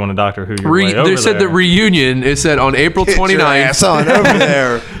 So if you want to Doctor Who your way over They said there, the reunion. It said on April 29th. Ass on over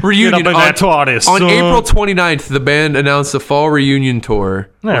there. Reunion Get up in that TARDIS, on son. April 29th, the band announced a fall reunion tour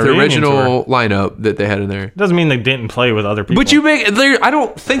Yeah, with the reunion original lineup that they had in there. doesn't mean they didn't play with other people. But I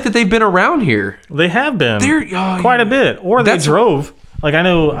don't think that they've been around here. They have been They're- quite a bit, or they That's- drove. Like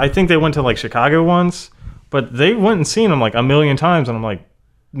I think they went to like Chicago once, but they went and seen them like a million times, and I'm like,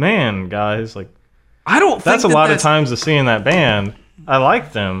 man, guys, like I don't. that's think a lot of times to see in that band. I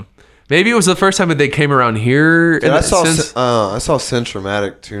like them. Maybe it was the first time that they came around here. Dude, I saw since-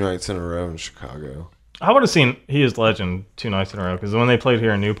 Centromatic 2 nights in a row in Chicago. I would have seen He Is Legend 2 nights in a row because when they played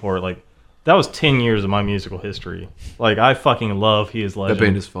here in Newport, like that was 10 years of my musical history. Like I fucking love He Is Legend. that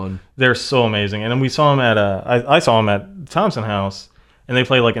band is fun. They're so amazing. And then we saw them at I saw them at Thompson House, and they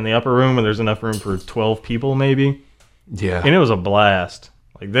play like in the upper room where there's enough room for 12 people maybe, Yeah, and it was a blast.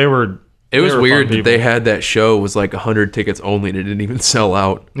 Like they were. it was they were weird fun that they people. had that show was like 100 tickets only and it didn't even sell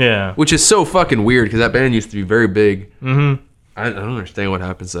out. Yeah. Which is so fucking weird because that band used to be very big. Mm-hmm. I don't understand what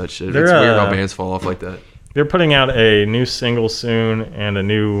happens to that shit. They're, It's weird how bands fall off like that. They're putting out a new single soon and a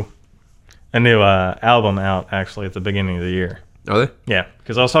new album out actually at the beginning of the year. Are they? Yeah,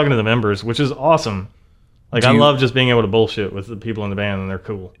 because I was talking to the members, which is awesome. Like I love just being able to bullshit with the people in the band, and they're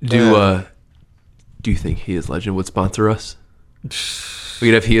cool. Do you think He Is Legend would sponsor us? We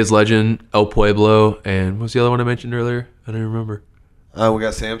could have He Is Legend, El Pueblo, and what was the other one I mentioned earlier? I don't remember. We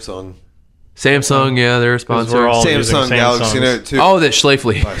got Samsung. Samsung, yeah, they're a sponsor. we're all using Samsung Galaxy Samsungs. Note 2. Oh, that's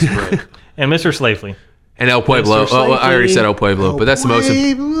Schlafly. And Mr. Slafely. And El Pueblo. Mr. Oh, I already said El Pueblo, but that's the most.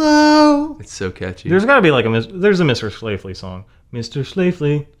 Pueblo. It's so catchy. There's got to be like there's a Mr. Slafely song. Mr.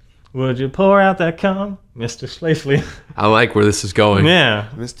 Slafely, would you pour out that cum? Mr. Slafely. I like where this is going. Yeah.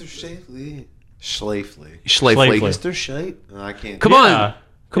 Mr. Schlafly. Schlafly. Schlafly. Schlafly. Mr. Shape. I can't. Come Yeah. on.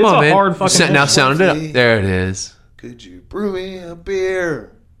 Come It's on, a man. hard fucking Now hit. sound it up. There it is. Could you brew me a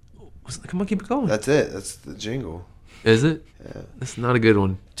beer? Come on, keep it going. That's it. That's the jingle. Is it? Yeah. That's not a good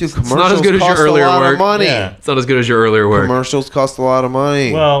one. Dude, It's not as good as your cost earlier a lot work. of money. Yeah. It's not as good as your earlier work. Commercials cost a lot of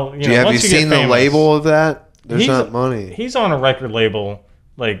money. Well, you know, have you once you get seen the famous- label of that? There's He's- not money. He's on a record label,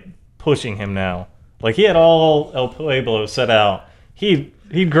 like pushing him now. Like he had all El Pueblo set out. He'd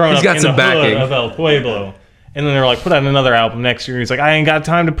grown He's up got in some the hood backing. of El Pueblo, and then they're like, put out another album next year. He's like, I ain't got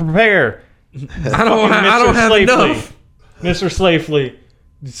time to prepare. I don't have enough. Mr. Slafely,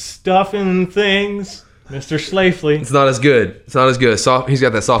 stuffing things. Mr. Slafely. It's not as good. It's not as good. He's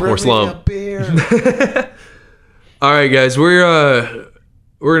got that sophomore Brew me a slump. beer. All right, guys, we're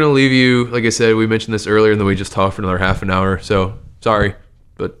gonna leave you. Like I said, we mentioned this earlier, and then we just talked for another half an hour. So sorry,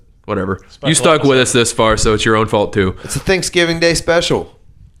 but whatever. You stuck with us this far, so it's your own fault too. It's a Thanksgiving Day special.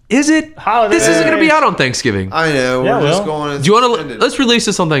 Is it? Holiday. This isn't gonna be out on Thanksgiving. I know. Yeah, we're just well. going. Do you want to? extended. Let's release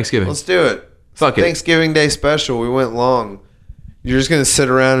this on Thanksgiving. Let's do it. Fuck it. Thanksgiving Day special. We went long. You're just gonna sit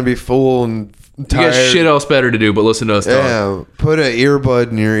around and be full and You tired. got shit else better to do, but listen to us talk. Yeah, put an earbud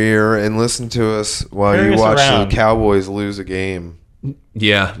in your ear and listen to us while Carry you us watch around. the Cowboys lose a game.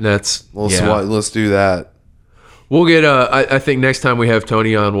 Yeah, that's. Let's do that. We'll get. I think next time we have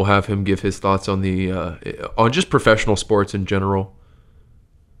Tony on, we'll have him give his thoughts on the on just professional sports in general.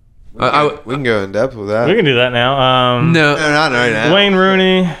 We can go in depth with that. We can do that now. No, No, not right now. Wayne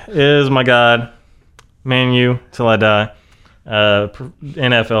Rooney is my god. Man U till I die.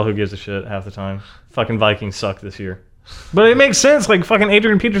 NFL, who gives a shit half the time. Fucking Vikings suck this year. But it makes sense. Like, fucking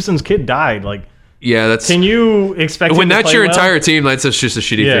Adrian Peterson's kid died. Like, yeah, that's. can you expect When him to that's play your well? entire team, that's just a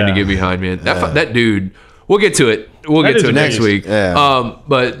shitty Yeah. thing to get behind, man. That dude. We'll get to it. We'll That get is to it a next beast. week. Yeah.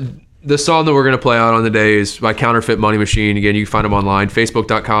 But the song that we're going to play out on the day is by Counterfeit Money Machine. Again, you can find them online.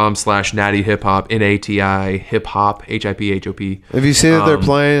 Facebook.com/Natty Hip Hop, NATI Hip Hop, HIPHOP. If you see that they're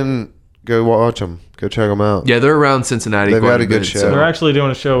playing, go watch them. Go check them out. Yeah, they're around Cincinnati. They've quite got a good bit, show. so- They're actually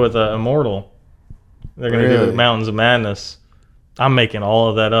doing a show with Immortal. They're going to do Really? it Mountains of Madness. I'm making all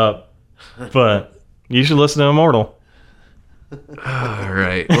of that up. But you should listen to Immortal. All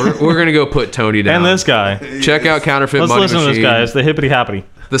right. We're going to go put Tony down. And this guy. Check out Counterfeit Let's Money listen Machine. to this guy. It's the hippity hoppity.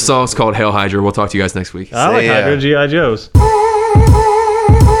 The song's called Hail Hydra. We'll talk to you guys next week. I like ya. Hydra G.I. Joes.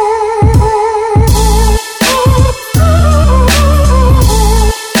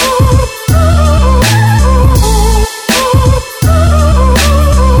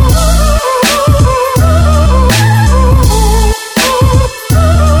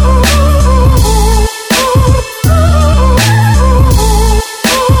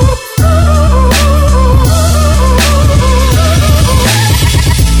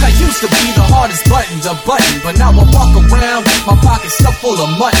 I used to be the hardest button to button, but now I walk around with my pockets stuffed full of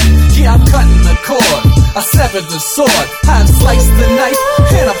mutton. Yeah, I'm cutting the cord, I severed the sword, I've sliced the knife,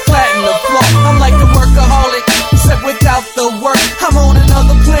 and I flattened the floor. I'm like a workaholic, Said without the work, I'm on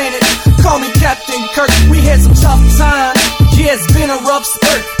another planet. Call me Captain Kirk, we had some tough times. Yeah, it's been a rough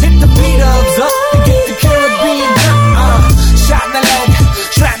spurt. Hit the beat-ups up and get the Caribbean dirt. Shot in the leg,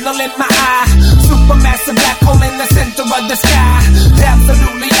 shrapnel in my eye. Supermassive black hole in the center of the sky.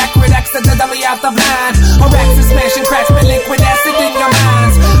 Absolutely accurate, accidentally out of line. Araxes smashing cracks with liquid acid in your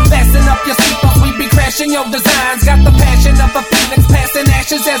minds. Fasten up your seatbelts, we be crashing your designs. Got the passion of a phoenix, passing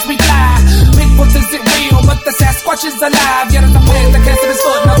ashes as we fly. Bigfoot isn't real, but the Sasquatch is alive. Yeah, there's a plan to cast his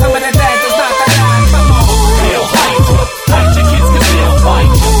foot. Now some of that does not the line. Come on. Real hype, hide your kids cause they'll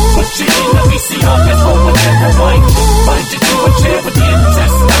fight. Put you in the VCR, that's for whatever right. Find you to a chair with the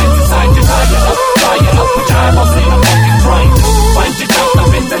intestines inside you. Tie you up, put your eyeballs in a fucking grind. Find you out up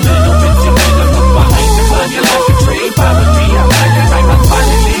in the little bit, you better look behind you. Climb you like a tree, fly with me, I'm riding right, I'm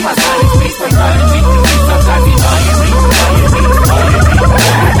finally my side is peace, when riding deep, sometimes he's eyeing me.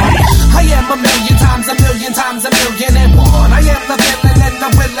 I am a million times a million times a million and one. I am the villain and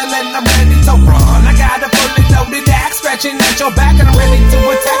I'm willing and I'm ready to run. I got a fully loaded axe scratching at your back and I'm ready to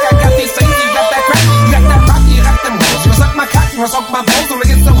attack. I got these things, you got that crack, you got that rock, you got them rolls. You suck my cock, you suck my balls. When I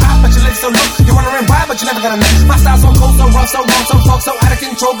get so hot, but you live so low. You're wondering why, but you never gonna know. My style's so cold, so rough, so wrong, so fucked, so out of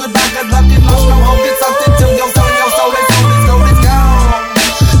control. Goodbye, good luck, get lost, no hope, get something to your soul, and your soul is gold, it's gold, it's gone.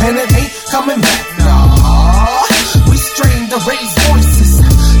 And it ain't coming back, no. We strain to raise voices.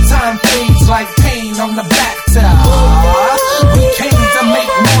 Time fades like pain on the blacktop. We came to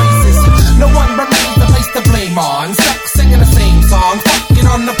make noises. No one remains the place to blame on. Stuck singing the same song. Fucking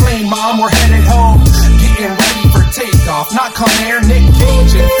on the plane, mom. We're headed home. Getting ready for takeoff. Not Con Air, Nick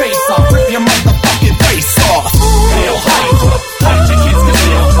Cage and Face Off. Rip your motherfucking face off. Real hype, hide your kids cause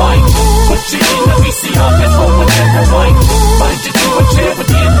they'll fight. Put you in the VCR, that's for whatever right. Find you to a chair with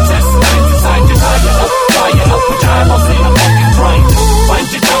the intestines inside you. Tie you up, put your eyeballs in a fucking grind. Find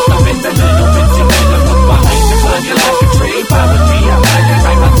you out up in the little bit, you better look behind you. Climb you like a tree, fly with me, I'm riding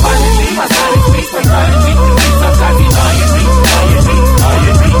right, I'm finally my side is peace, when riding deep, sometimes he's eyeing me.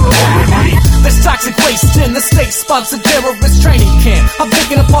 There's toxic waste in the state-sponsored terrorist training camp. I'm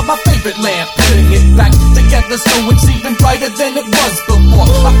picking apart my favorite lamp, putting it back together so it's even brighter than it was before.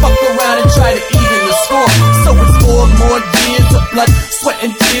 I fuck around and try to even the score, so it's 4 more years of blood, sweat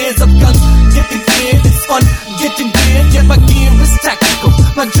and tears of guns. Getting geared, it's fun, getting geared. Yeah, my gear is tactical,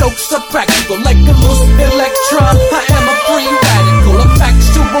 my jokes are practical, like a loose electron. I am a free radical, a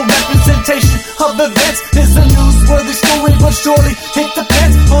factual representation of events. Is a newsworthy story, but surely it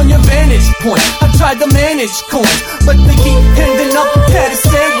depends on your vantage point. I tried to manage coins, but they keep ending up at a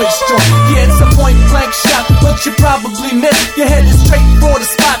sandwich joint. Yeah, it's a point blank shot, but you probably missed. You're headed straight for the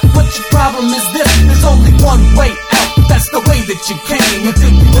spot, but your problem is this: there's only one way out. That's the way that you came. You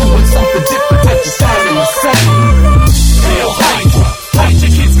think you're doing something different, but you're sounding the same. Real hype, hide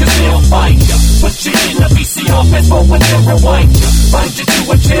your kids cause they'll fight. Put you in the VCR, fast forward and rewind. Find you to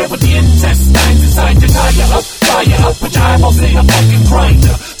a chair with the intestines inside you. Tie you up, put your eyeballs in a fucking grind.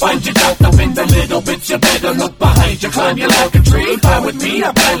 Find you out up in the little bit, you better look behind you. Climb you like a tree, fly with me,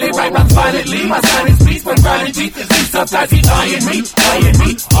 I'm finally right, I'm finally my side is peace, when grinding teeth is sometimes he's eyeing me.